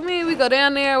fuck you mean? We go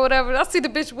down there or whatever. I see the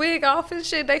bitch wig off and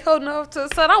shit. They holding her up to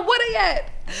the side. I'm where they at?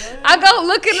 I go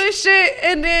look at this shit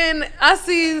and then I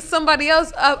see somebody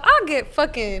else. I get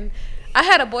fucking. I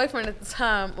had a boyfriend at the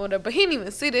time, or whatever, but he didn't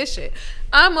even see this shit.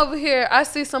 I'm over here. I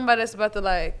see somebody that's about to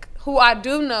like. Who I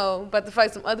do know, about to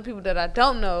fight some other people that I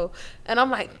don't know. And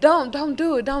I'm like, don't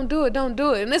do it. And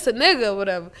it's a nigga or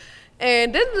whatever.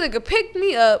 And this nigga picked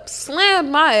me up,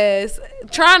 slammed my ass,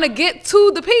 trying to get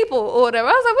to the people or whatever.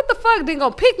 I was like, what the fuck? Then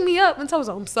gonna pick me up and tell me,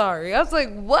 I'm sorry. I was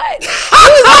like, what?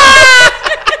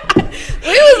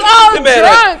 We was all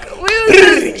drunk. We was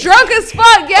just drunk as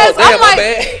fuck. Yes, Oh, damn, I'm my like,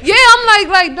 bad. yeah, I'm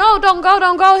like, no, don't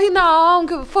go. He no, I don't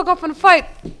give a fuck. I'm finna fight.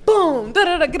 Boom, da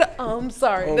da da. Get up. Oh, I'm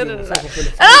sorry. Da da da. And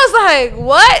I was like,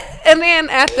 what? And then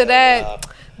after that,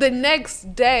 the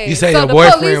next day, You say so your the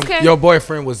police boyfriend, came. your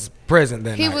boyfriend was present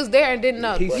that He night. was there and didn't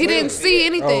know. He He didn't slammed see it.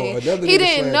 anything. Oh, another He nigga didn't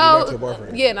slammed you, not your know.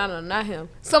 boyfriend. Yeah, no, not him.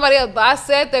 Somebody else. But I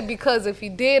said that because if he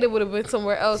did, it would have been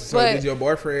somewhere else. So but did your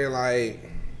boyfriend like?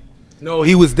 No,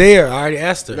 he was there. I already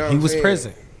asked her. No, he I'm was saying-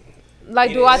 present.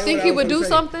 like, do I think he would do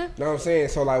something? No, I'm saying.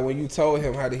 So like, when you told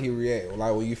him, how did he react?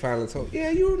 Like when you finally told,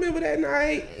 yeah, you remember that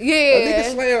night? A nigga Yeah.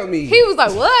 slammed me. He was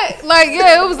like, what? Like,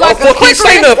 yeah, it was like a Fuck you quick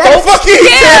say nothing, Why the folks. fuck you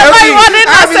Yeah, tell like, me? why didn't I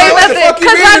be say like, what the nothing? fuck you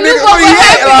Because I mean, knew nigga? what Where was you at?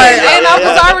 happening. Like, And I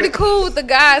was already cool with the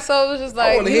guy, so it was just I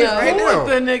like, wanna you hear know. right now.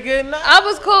 The nigga, nah. I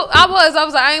was cool. I was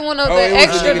like, I ain't want no Oh, it the was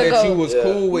extra the to nigga that you go. was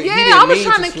cool with. Yeah, He didn't I was mean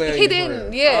trying to. slam He your didn't.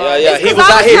 friend. Yeah, Yeah, It's he 'cause was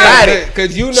I out here trying- riding.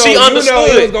 Cause you know, She you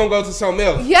understood. was gonna go to something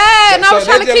else. Yeah, and I So was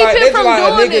trying to that's keep just him like- him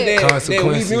like a doing nigga it. that we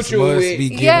Consequences mutual must with. be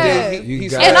given. Yeah.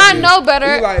 He's And I know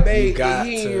better. He like, babe, You got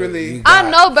he ain't to. really. You I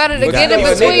know better to But get you in know,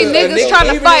 between a niggas nigga, trying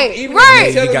to even fight. Even Right.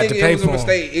 if you You tell got a to nigga pay it was a for him.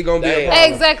 mistake, it gonna be a Damn.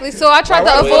 problem. Exactly. So I tried to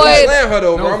Like, why would I avoid. slam her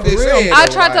though, bro? No, I'm just for real. saying. I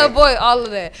though, tried to like- avoid all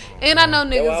of that, and I know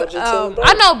why I was niggas. just telling bro.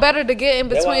 I know better to get in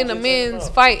That's why I between the was just telling men's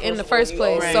bro. fight in the first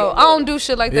place. So I don't do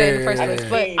shit like that in the first Yeah, place. yeah,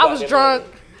 But yeah. I was drunk,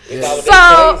 Yeah.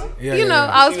 so Yeah, you know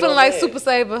yeah. I was You feeling know like that. Super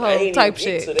Saver I hoe ain't type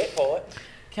even get shit. to that part.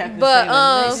 Captain But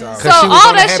Santa. so Cause she was all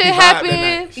on a that happy shit vibe that happened.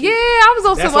 night. Yeah, I was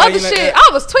on That's some why other you let shit. that-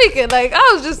 I was tweaking. Like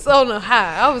I was just on a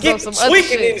high. I was on Get some other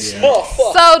tweaking in shit. this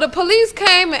motherfucker. So the police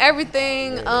came and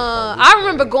everything. I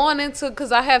remember going into,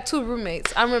 because I have 2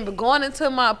 roommates. I remember going into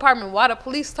my apartment while the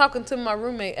police talking to my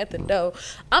roommate at the door.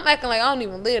 I'm acting like I don't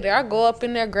even live there. I go up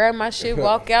in there, grab my shit,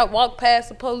 walk out, walk past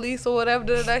the police or whatever.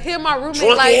 Hear my roommate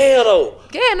Drunk like, as hell though.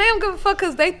 yeah, and they don't give a fuck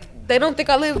because they don't think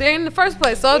I live there in the first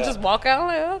place. So I'll just walk out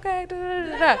like, okay. Da,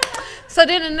 da, da, da. So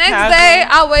then the next day,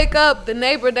 I wake up, the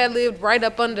neighbor that lived right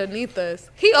up underneath us,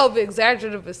 he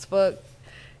over-exaggerative as fuck.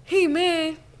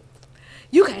 Man,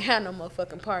 you can't have no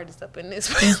motherfucking parties up in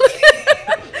this place.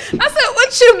 I said,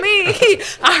 what you mean?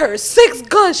 I heard 6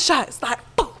 gunshots, like,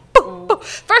 boom, boom, boom.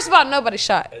 First of all, nobody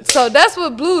shot. So that's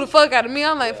what blew the fuck out of me.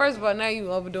 I'm like, first of all, now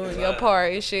you overdoing your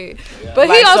part and shit. But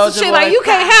he Like also Soulja shit like, Boy. you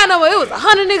can't have no. It was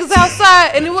 100 niggas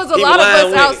outside, and it was a He lot of lying us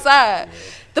with it. outside.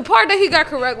 The part that he got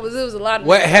correct was it was a lot of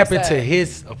What niggas happened outside. to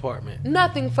his apartment?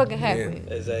 Nothing fucking happened.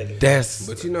 Exactly. That's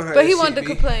But you know how But he that wanted to shit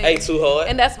be. complain. Ain't too hard.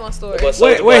 And that's my story. But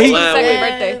Wait, Soulja wait, Boy he- lying Second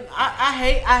with it.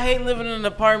 birthday. I hate living in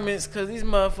apartments because these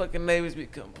motherfucking neighbors be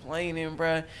complaining,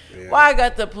 bruh. Why I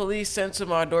got the police sent to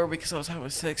my door because I was having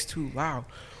sex too loud?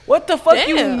 What the fuck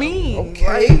you Damn. mean?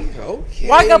 Okay.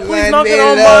 Why I got police knocking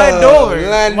on my door?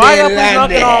 Why I got police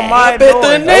knocking on my door?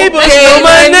 The neighbors Okay, know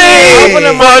my name.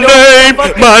 Opening my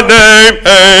door. My name.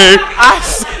 Hey.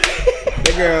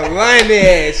 The girl lying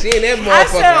there. She in that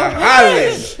motherfucker hollering.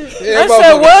 I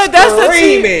said, what? That's a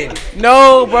screaming.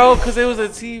 No, bro, because it was a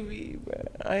TV, bro.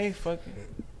 I ain't fucking.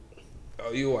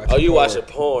 Oh, you watching? Oh, you porn. watching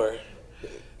porn?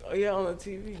 Oh, yeah, on the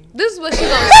TV. This is what she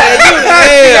gonna say.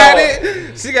 She got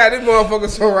it. She got this motherfucker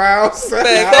surround.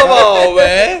 Man, come on,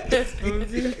 man.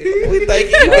 We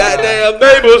think you goddamn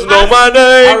neighbors know my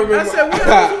I name. remember. said, what?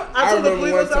 I told the remember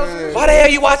police one I was time. Why the hell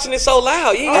you watching it so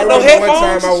loud? You ain't I got no remember one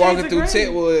headphones. time I walking Shades through of grey.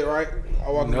 Tetwood, right? I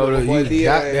walking No, through my boy you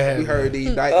got to Dion. have We it. heard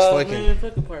these dykes fucking. Man,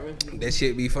 fuck apartment. That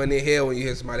shit be funny as hell when you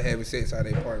hear somebody having sex out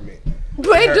of their apartment.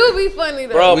 But it do be funny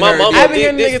though. Bro, We my heard mama, that. I be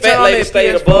hearing this niggas fat turn on lady their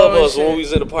stayed PS4 above and us when shit. we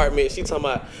was in the apartment. She talking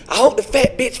about, I hope the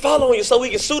fat bitch fall on you so we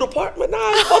can sue the apartment.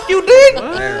 Nah, fuck you, dick.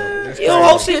 Damn, that's You don't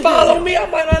hope crazy. she fall on me. I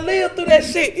might not live through that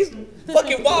shit. This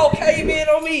fucking wall cave in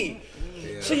on me.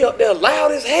 She up there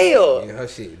loud as hell, Yeah, her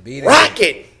shit beat it.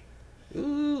 rocking.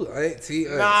 Ooh, auntie.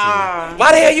 Nah.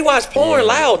 Why the hell you watch porn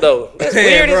loud though? That's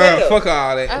weird Bro, as hell. fuck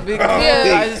all that.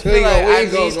 Yeah. I just we feel ain't like gonna- we I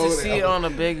ain't gonna need go to there. see it on a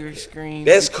bigger screen.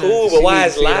 That's because- cool, but why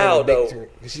it's loud though?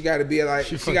 She gotta be like,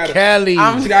 she from gotta, Cali.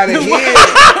 she gotta hear it.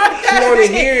 She wanna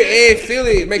hear it and feel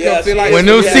it. Make Yeah, her feel she- like When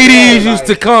it's them really CDs like- used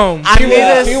to come, I need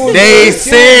Yeah. to She was They doing- she was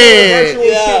doing said virtual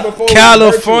shit before it was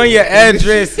California virtual.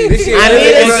 addresses. This shit I really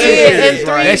need to was see it in serious,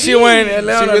 right? That shit went in She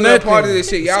Atlanta. really a part of Nothing. this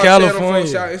shit. Y'all It's tell them folks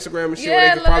California. y'all Instagram and shit Yeah, where they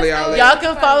can let follow us y'all know. at. Y'all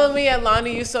can follow me at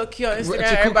Lonnie You So Cute on Instagram. What,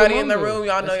 Everybody in the Chukwuemeka? room,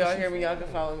 y'all know y'all hear me. Y'all can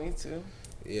follow me too.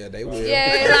 Yeah, they will.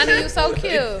 Yeah, Lonnie, you so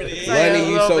cute. Lonnie,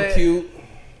 you A little so bit. cute.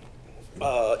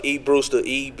 E Brewster,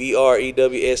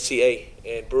 EBREWSTA,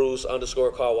 and Bruce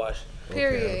 _ car wash.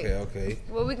 Period. Okay.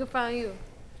 Where we can find you?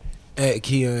 At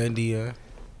Kia and Dion.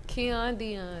 Keon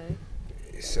Dion.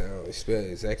 It spelled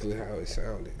exactly how it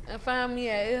sounded. And find me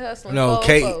at It Hustling. No,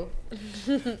 404.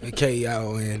 Kate.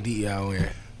 K-I-O-N-D-I-O-N.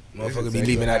 Motherfucker be Exactly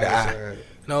leaving out the how it I. sounded.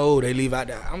 No, they leave out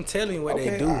the I. I'm telling you what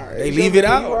they do. alright. They You leave know, it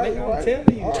out. you right, nigga, you I'm right.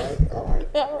 telling you.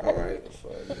 All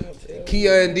right.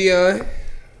 Kia and Dion.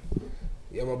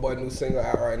 Yeah, my boy new single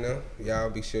out right now. Y'all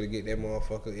be sure to get that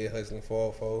motherfucker. It Hustling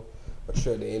 404. A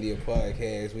Trip to India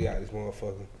podcast. We out this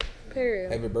motherfucker.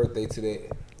 Period. Happy birthday to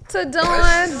that. To Dawn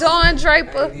I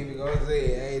Draper. ain't even gonna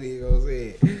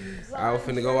say it. I was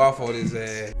finna go off on his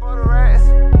ass. For the rats,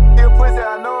 still pussy,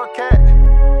 I know a cat.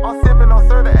 I'm sipping on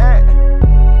certain ass.